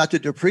 got to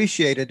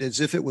depreciate it as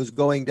if it was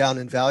going down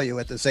in value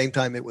at the same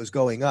time it was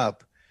going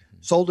up,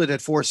 sold it at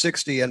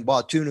 460 and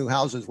bought 2 new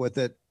houses with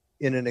it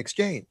in an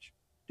exchange.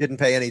 Didn't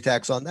pay any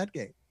tax on that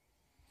gain.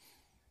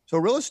 So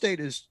real estate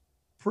is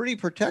pretty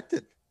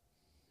protected,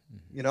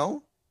 you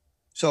know?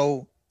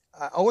 So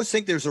I always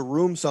think there's a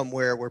room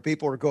somewhere where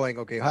people are going,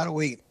 okay, how do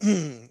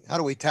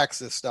we tax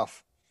this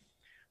stuff?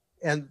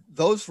 And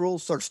those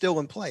rules are still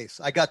in place.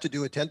 I got to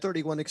do a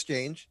 1031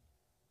 exchange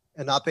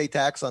and not pay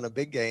tax on a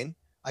big gain.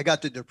 I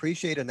got to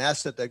depreciate an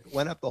asset that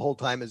went up the whole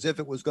time as if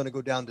it was going to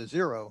go down to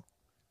zero.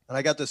 And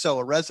I got to sell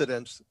a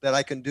residence that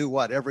I can do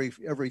every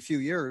few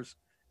years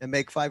and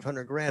make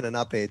 500 grand and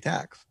not pay a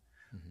tax.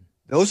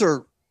 Those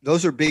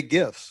are big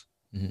gifts.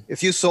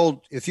 If you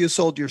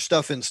sold your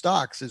stuff in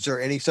stocks, is there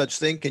any such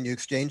thing? Can you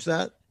exchange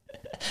that?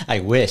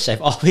 I wish.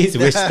 I've always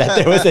wished that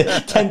there was a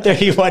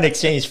 1031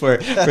 exchange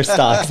for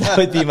stocks. That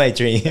would be my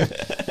dream.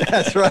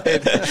 That's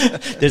right.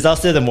 There's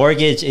also the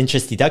mortgage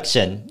interest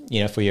deduction,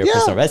 you know, for your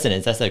personal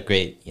residence. That's a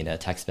great, you know,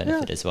 tax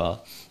benefit as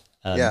well.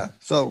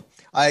 So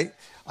I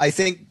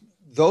think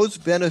those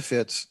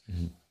benefits,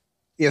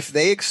 if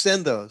they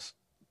extend those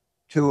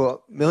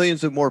to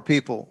millions of more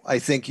people, I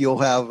think you'll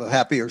have a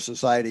happier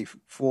society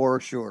for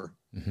sure.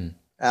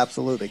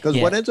 Absolutely. Because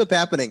what ends up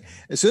happening,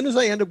 as soon as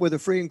I end up with a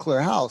free and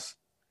clear house,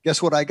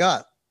 guess what I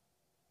got?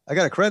 I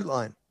got a credit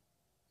line.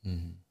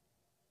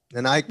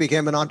 And I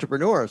became an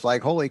entrepreneur. It's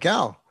like, holy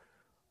cow.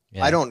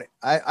 I don't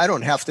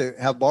have to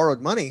have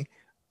borrowed money.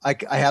 I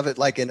have it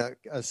like in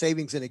a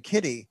savings in a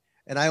kitty,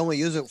 and I only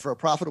use it for a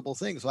profitable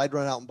thing. So I'd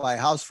run out and buy a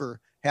house for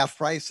half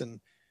price and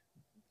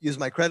use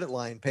my credit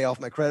line, pay off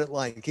my credit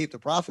line, and keep the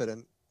profit.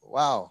 And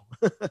wow.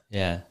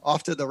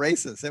 Off to the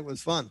races. It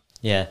was fun.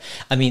 Yeah.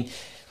 I mean,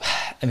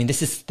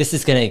 this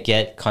is going to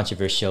get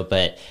controversial,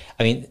 but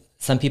I mean,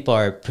 some people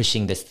are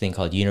pushing this thing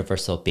called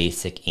universal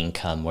basic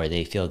income, where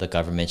they feel the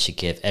government should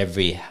give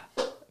every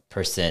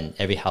person,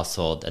 every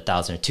household,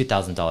 $1,000 or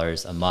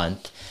 $2,000 a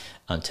month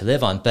to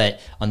live on. But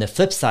on the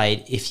flip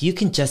side, if you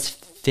can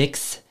just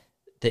fix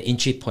the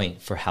entry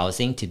point for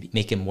housing to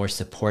make it more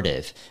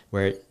supportive,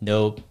 where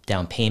no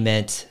down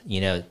payment,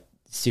 you know,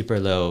 super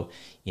low,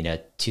 you know,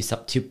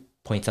 2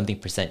 point something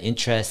percent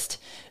interest,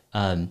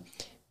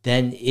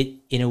 then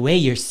in a way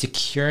you're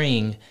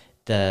securing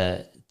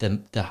the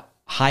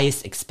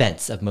highest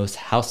expense of most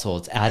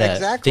households at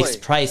a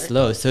fixed price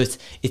low. So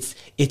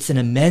it's an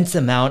immense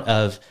amount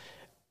of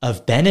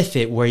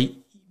benefit where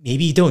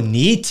maybe you don't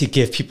need to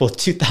give people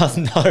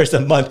 $2,000 a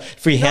month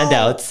free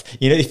handouts.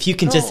 If you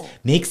can just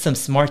make some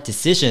smart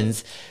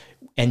decisions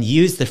and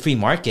use the free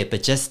market,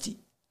 but just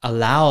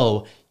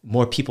allow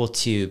more people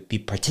to be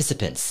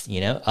participants,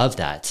 of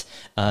that.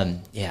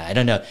 I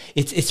don't know.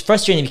 It's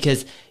frustrating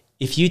because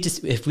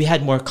if we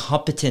had more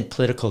competent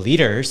political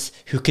leaders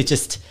who could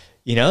just,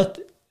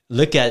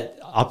 look at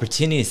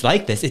opportunities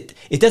like this,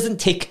 it doesn't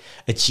take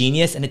a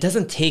genius, and it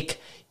doesn't take,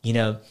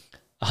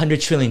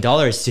 $100 trillion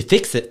to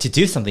fix it, to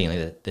do something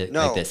like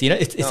this.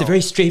 It's a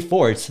very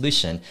straightforward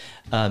solution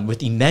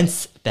with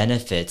immense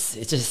benefits.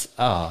 It's just,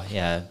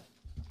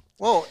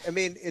 Well, I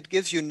mean, it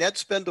gives you net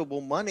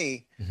spendable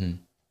money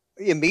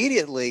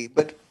immediately.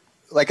 But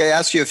like I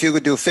asked you if you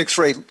could do fixed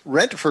rate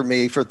rent for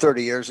me for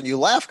 30 years, and you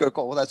laugh, go,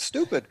 well, that's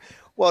stupid.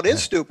 Well, it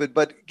is stupid,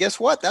 but guess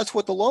what? That's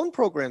what the loan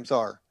programs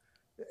are.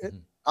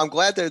 I'm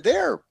glad they're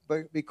there,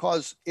 but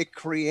because it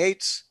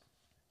creates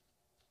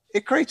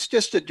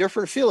just a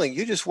different feeling.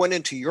 You just went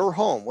into your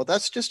home. Well,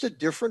 that's just a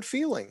different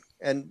feeling.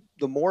 And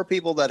the more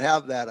people that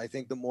have that, I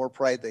think the more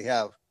pride they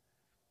have.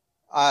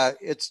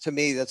 To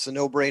me, that's a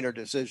no-brainer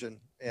decision.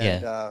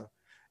 And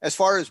as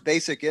far as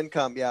basic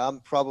income,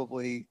 I'm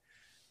probably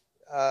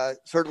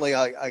certainly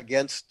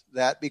against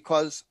that,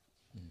 because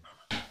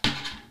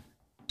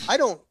I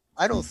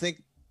don't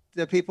think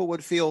that people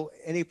would feel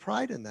any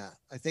pride in that.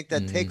 I think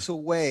that takes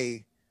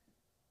away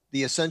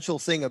the essential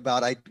thing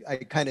about I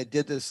kind of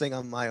did this thing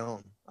on my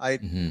own.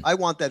 I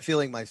want that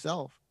feeling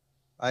myself.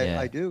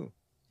 I do.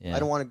 I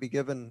don't want to be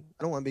given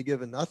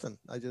nothing.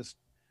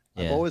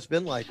 I've always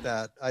been like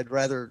that. I'd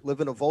rather live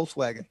in a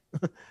Volkswagen,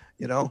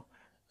 as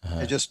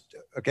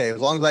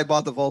long as I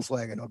bought the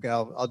Volkswagen, okay,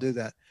 I'll do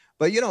that.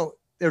 But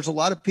there's a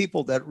lot of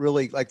people that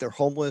really, like, they're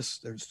homeless.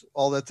 There's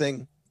all that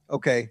thing.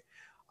 Okay.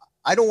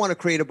 I don't want to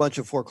create a bunch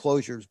of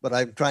foreclosures, but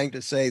I'm trying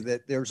to say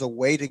that there's a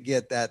way to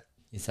get that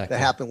to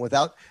happen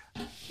without.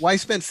 Why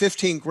spend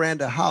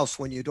 $15,000 a house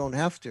when you don't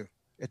have to?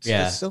 It's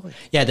just silly.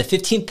 Yeah, the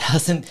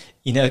 15,000.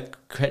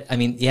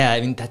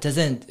 That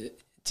doesn't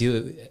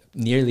do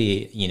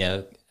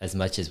nearly as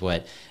much as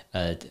what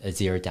a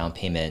zero down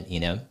payment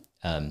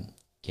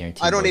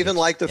guaranteed. I don't even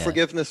like the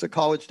forgiveness of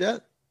college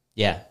debt.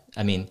 Yeah,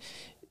 I mean,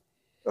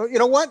 you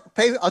know what?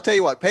 I'll tell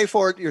you what. Pay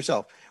for it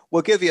yourself.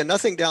 We'll give you a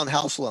nothing down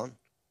house loan.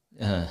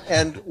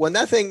 And when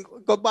that thing,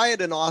 go buy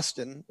it in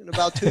Austin. In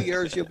about 2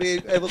 years, you'll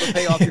be able to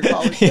pay off your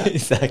college debt.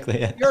 Exactly.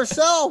 Yeah.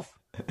 Yourself.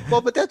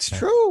 Well, but that's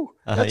true.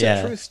 That's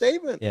a true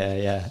statement.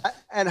 Yeah.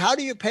 And how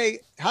do you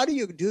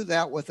do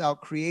that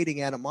without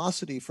creating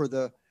animosity for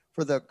the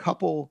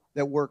couple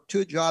that work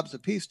 2 jobs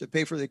apiece to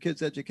pay for their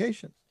kids'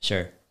 education?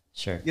 Sure.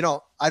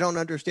 I don't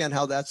understand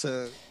how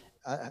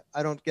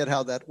I don't get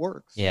how that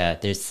works. Yeah.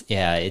 It's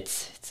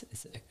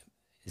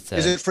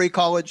Is it free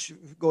college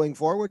going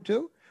forward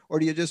too? Or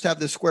do you just have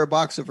this square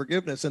box of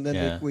forgiveness and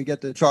then we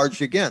get to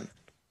charge again?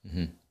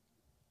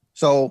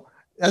 So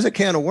that's a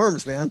can of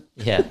worms, man.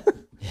 Yeah.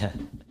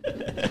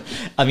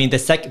 I mean,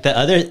 the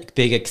other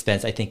big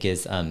expense, I think,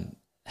 is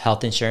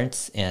health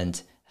insurance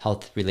and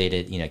health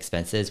related,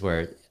 expenses,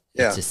 where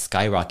it's just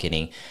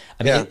skyrocketing.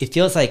 I mean, it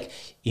feels like,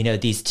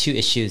 these two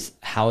issues,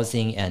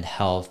 housing and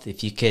health,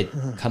 if you could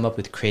come up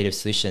with creative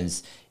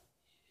solutions,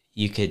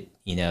 you could,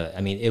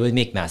 it would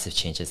make massive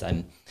changes.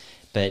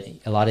 But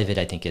a lot of it,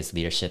 I think, is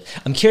leadership.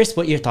 I'm curious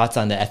what your thoughts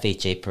on the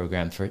FHA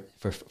program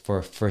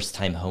for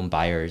first-time home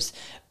buyers.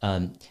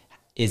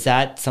 Is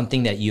that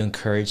something that you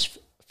encourage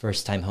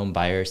first-time home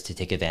buyers to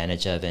take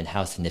advantage of, and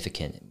how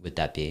significant would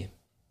that be?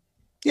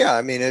 Yeah,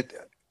 I mean,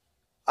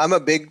 I'm a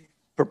big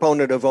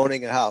proponent of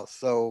owning a house.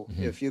 So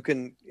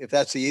if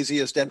that's the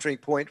easiest entry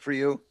point for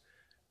you,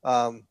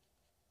 to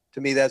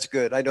me, that's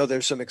good. I know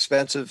there's some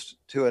expenses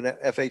to an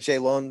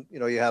FHA loan.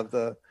 You have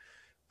the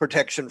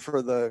protection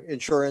for the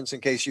insurance in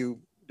case you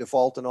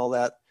default and all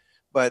that.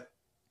 But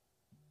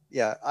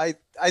yeah,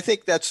 I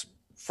think that's,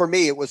 for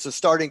me, it was the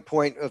starting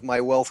point of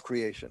my wealth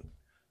creation.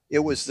 It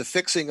was the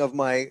fixing of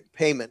my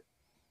payment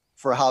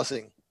for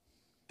housing.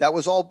 That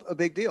was all a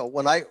big deal.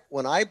 When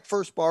I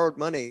first borrowed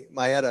money,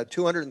 I had a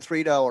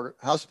 $203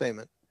 house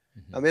payment.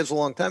 I mean, it was a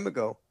long time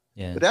ago,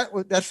 but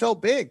that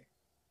felt big.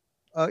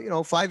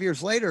 5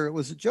 years later, it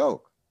was a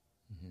joke,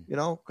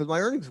 because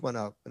my earnings went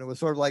up, and it was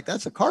sort of like,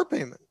 that's a car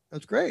payment.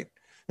 That's great.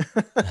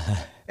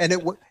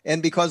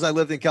 And because I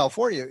lived in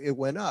California, it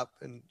went up.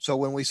 And so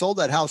when we sold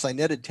that house, I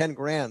netted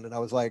 $10,000, and I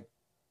was like,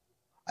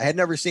 I had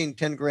never seen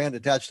 $10,000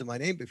 attached to my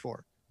name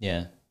before.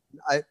 Yeah.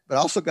 But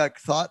also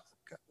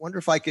wonder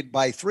if I could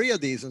buy 3 of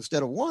these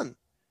instead of 1,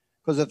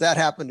 because if that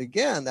happened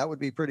again, that would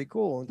be pretty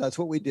cool. And that's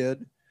what we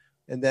did.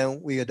 And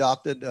then we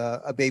adopted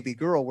a baby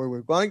girl, where we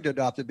were going to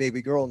adopt a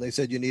baby girl, and they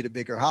said, you need a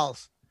bigger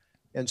house.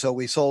 And so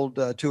we sold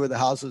 2 of the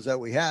houses that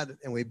we had,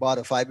 and we bought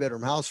a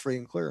 5-bedroom house free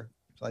and clear.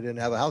 So I didn't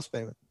have a house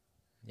payment.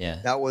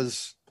 Yeah.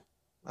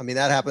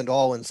 That happened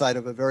all inside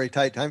of a very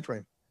tight time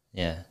frame.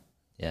 Yeah.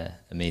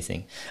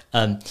 Amazing.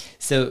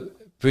 So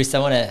Bruce, I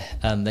want to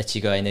let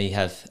you go. I know you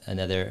have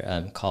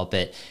another call,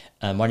 but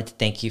wanted to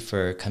thank you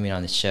for coming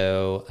on the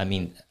show. I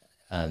mean,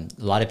 a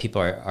lot of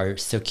people are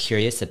so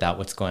curious about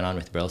what's going on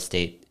with real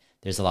estate.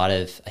 There's a lot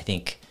of, I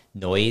think,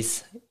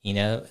 noise,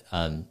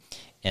 and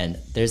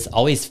there's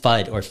always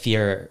FUD or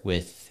fear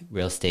with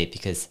real estate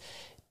because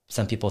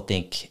some people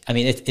think, I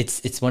mean,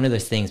 it's one of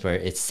those things where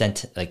it's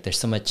sent, like there's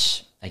so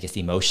much, I guess,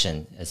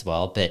 emotion as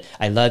well. But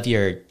I love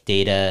your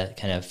data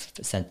kind of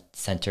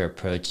center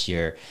approach,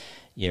 your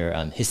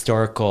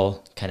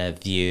historical kind of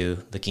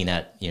view, looking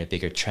at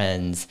bigger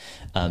trends.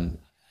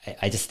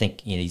 I just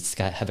think you just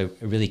got to have a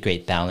really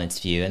great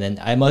balanced view. And then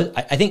I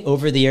think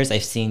over the years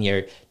I've seen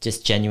your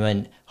just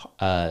genuine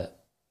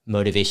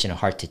motivation and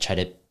heart to try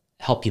to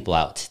help people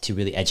out, to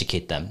really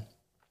educate them.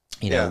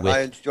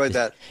 I enjoyed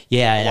that.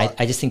 Yeah, and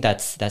I just think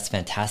that's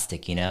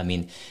fantastic. I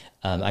mean,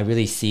 I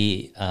really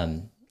see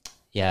a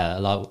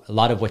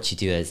lot of what you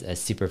do as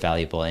super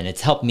valuable, and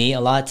it's helped me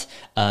a lot.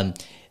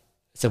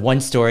 So one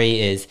story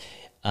is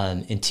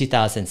in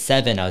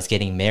 2007, I was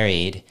getting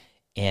married,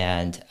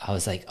 and I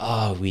was like,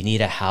 oh, we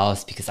need a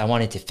house because I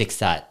wanted to fix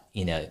that,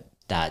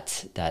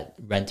 that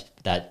rent,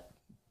 that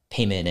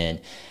payment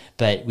in.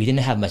 But we didn't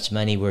have much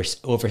money. We were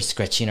over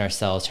stretching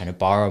ourselves, trying to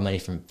borrow money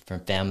from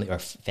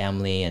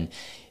family,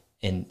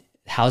 and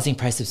housing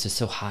prices were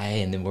so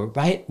high. And then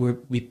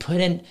we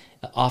put in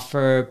an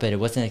offer, but it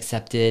wasn't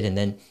accepted. And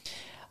then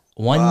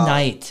one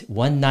night,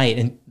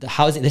 and the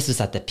housing, this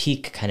was at the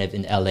peak kind of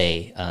in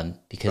LA,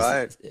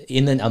 because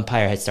Inland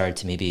Empire had started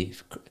to maybe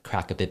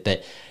crack a bit,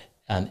 but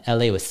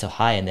LA was still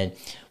high. And then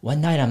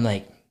one night I'm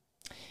like,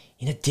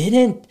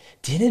 didn't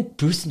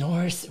Bruce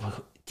Norris,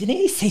 didn't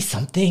he say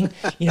something,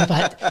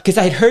 about, because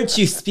I'd heard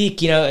you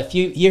speak, a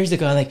few years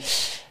ago. I'm like,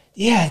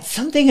 yeah,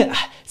 something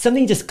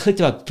just clicked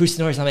about Bruce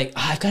Norris. I'm like,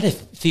 I've got to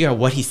figure out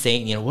what he's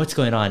saying, what's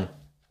going on.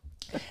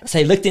 So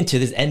I looked into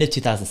this end of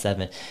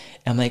 2007, and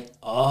I'm like,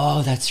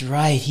 oh, that's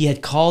right. He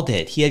had called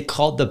it. He had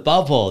called the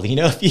bubble,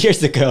 a few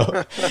years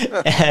ago.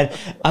 And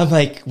I'm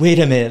like, wait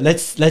a minute,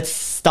 let's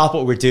stop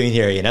what we're doing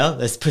here,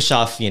 let's push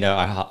off,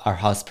 our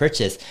house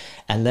purchase,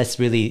 and let's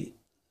really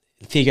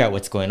figure out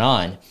what's going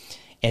on.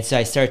 And so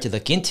I started to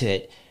look into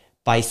it.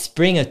 By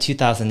spring of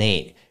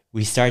 2008,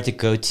 we started to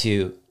go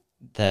to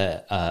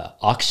the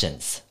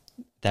auctions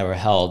that were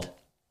held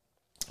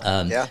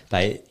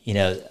by,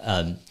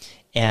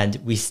 and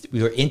we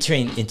were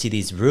entering into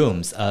these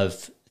rooms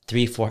of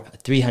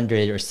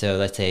 300 or so,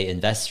 let's say,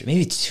 investors,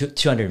 maybe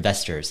 200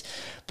 investors,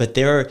 but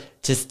they were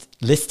just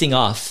listing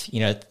off,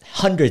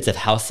 hundreds of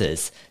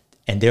houses,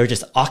 and they were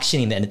just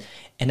auctioning them.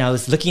 And I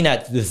was looking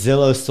at the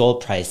Zillow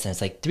sold price, and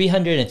it's like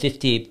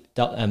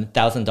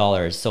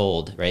 $350,000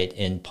 sold, right,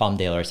 in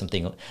Palmdale or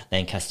something,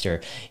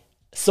 Lancaster,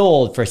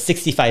 sold for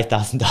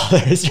 $65,000,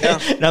 right? Yeah.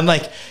 And I'm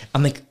like,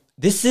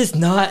 this is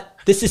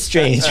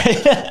strange,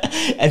 right?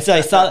 And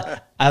so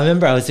I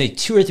remember I was like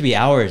 2 or 3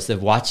 hours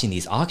of watching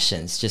these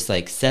auctions, just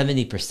like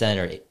 70%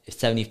 or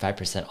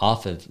 75%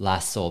 off of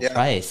last sold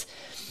price.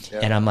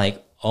 Yeah. And I'm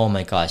like, oh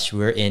my gosh,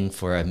 we're in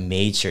for a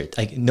major,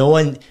 like no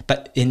one,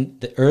 but in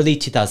the early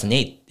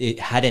 2008, it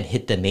hadn't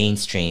hit the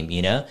mainstream,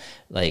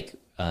 like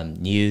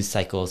news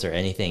cycles or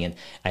anything. And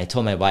I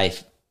told my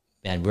wife,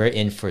 man, we're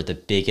in for the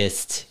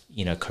biggest,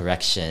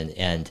 correction.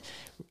 And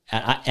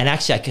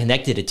actually I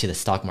connected it to the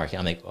stock market.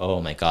 I'm like, oh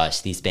my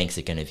gosh, these banks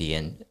are going to be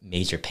in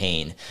major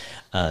pain.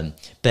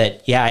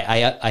 But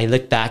yeah, I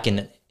look back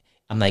and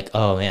I'm like,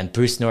 oh man,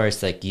 Bruce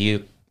Norris, like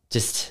you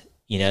just,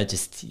 you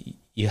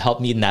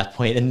helped me in that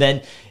point. And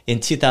then in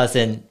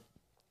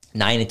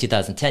 2009 and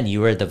 2010,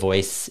 you were the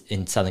voice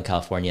in Southern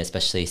California,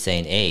 especially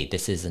saying, hey,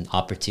 this is an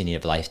opportunity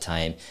of a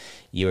lifetime.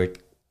 You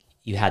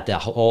had the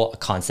whole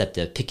concept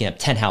of picking up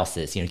 10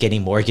 houses,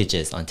 getting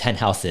mortgages on 10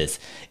 houses.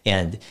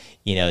 And,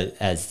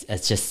 as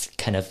just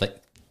kind of like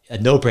a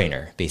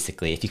no-brainer,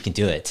 basically, if you can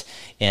do it.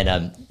 And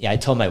I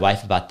told my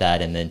wife about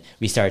that, and then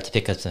we started to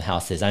pick up some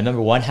houses. I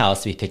remember one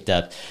house we picked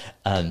up,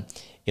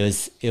 it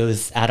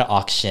was at an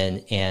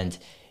auction, and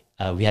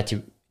we had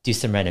to do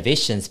some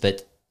renovations,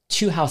 but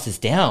 2 houses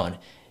down,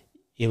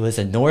 it was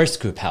a Norris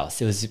Group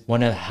house. It was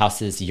one of the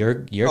houses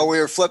you're Oh, we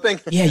were flipping?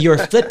 Yeah, you were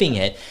flipping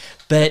it.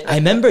 But I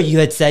remember you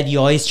had said you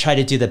always try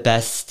to do the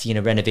best,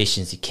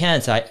 renovations you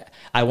can. So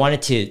I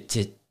wanted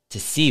to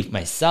see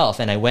myself,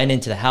 and I went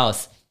into the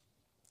house,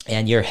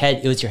 and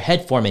it was your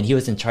head foreman. He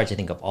was in charge, I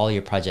think, of all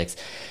your projects.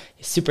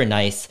 Super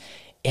nice.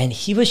 And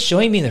he was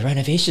showing me the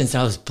renovations,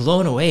 and I was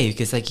blown away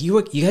because like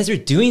you guys were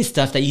doing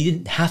stuff that you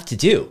didn't have to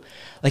do.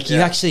 Like you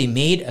actually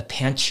made a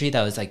pantry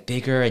that was like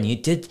bigger, and you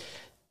did,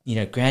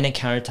 granite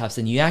countertops,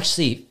 and you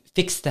actually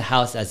fixed the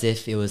house as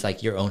if it was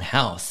like your own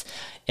house.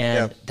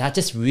 And that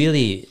just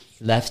really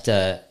left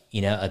a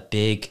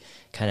big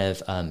kind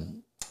of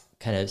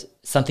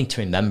something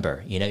to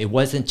remember. It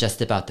wasn't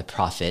just about the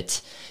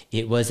profit.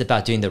 It was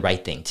about doing the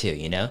right thing too.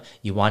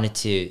 You wanted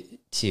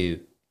to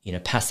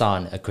pass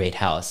on a great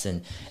house.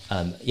 And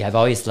I've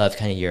always loved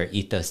kind of your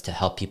ethos to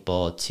help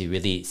people to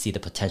really see the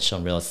potential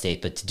in real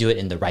estate, but to do it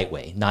in the right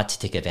way, not to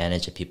take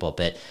advantage of people,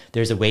 but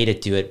there's a way to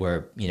do it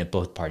where,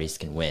 both parties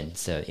can win.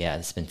 So yeah,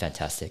 it's been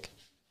fantastic.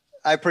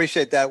 I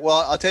appreciate that.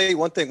 Well, I'll tell you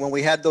one thing. When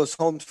we had those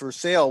homes for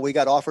sale, we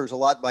got offers a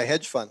lot by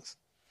hedge funds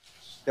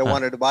that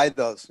wanted to buy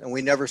those, and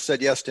we never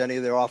said yes to any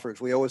of their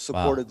offers. We always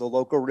supported the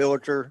local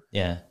realtor,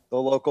 the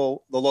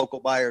local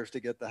buyers to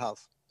get the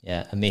house.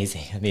 Yeah,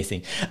 amazing,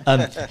 amazing.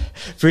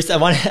 Bruce, I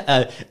want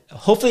to,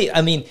 hopefully,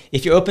 I mean,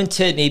 if you're open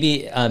to it,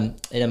 maybe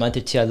in a month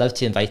or two, I'd love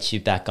to invite you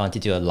back on to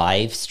do a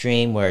live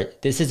stream where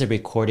this is a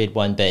recorded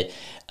one, but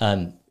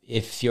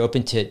if you're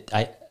open to it,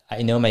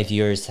 I know my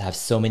viewers have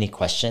so many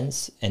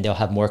questions and they'll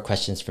have more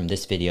questions from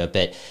this video,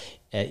 but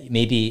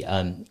maybe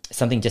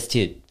something just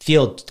to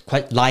field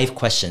live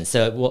questions.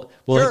 So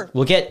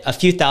we'll get a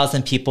few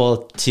thousand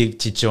people to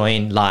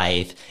join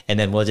live, and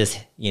then we'll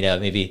just,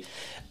 maybe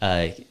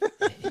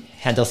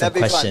handle some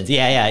questions. Fun.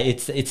 Yeah.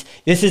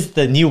 This is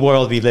the new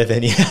world we live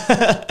in.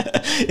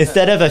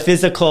 Instead of a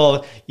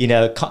physical,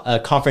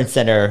 conference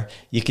center,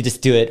 you could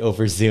just do it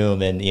over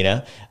Zoom and,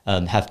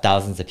 have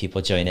thousands of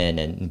people join in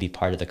and be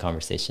part of the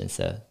conversation.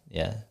 So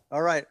yeah.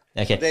 All right.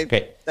 Okay, well, Dave,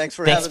 great. Thanks,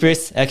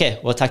 Bruce. Me. Okay,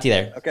 we'll talk to you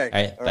there. Okay.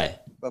 All right. Bye.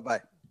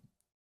 Bye-bye.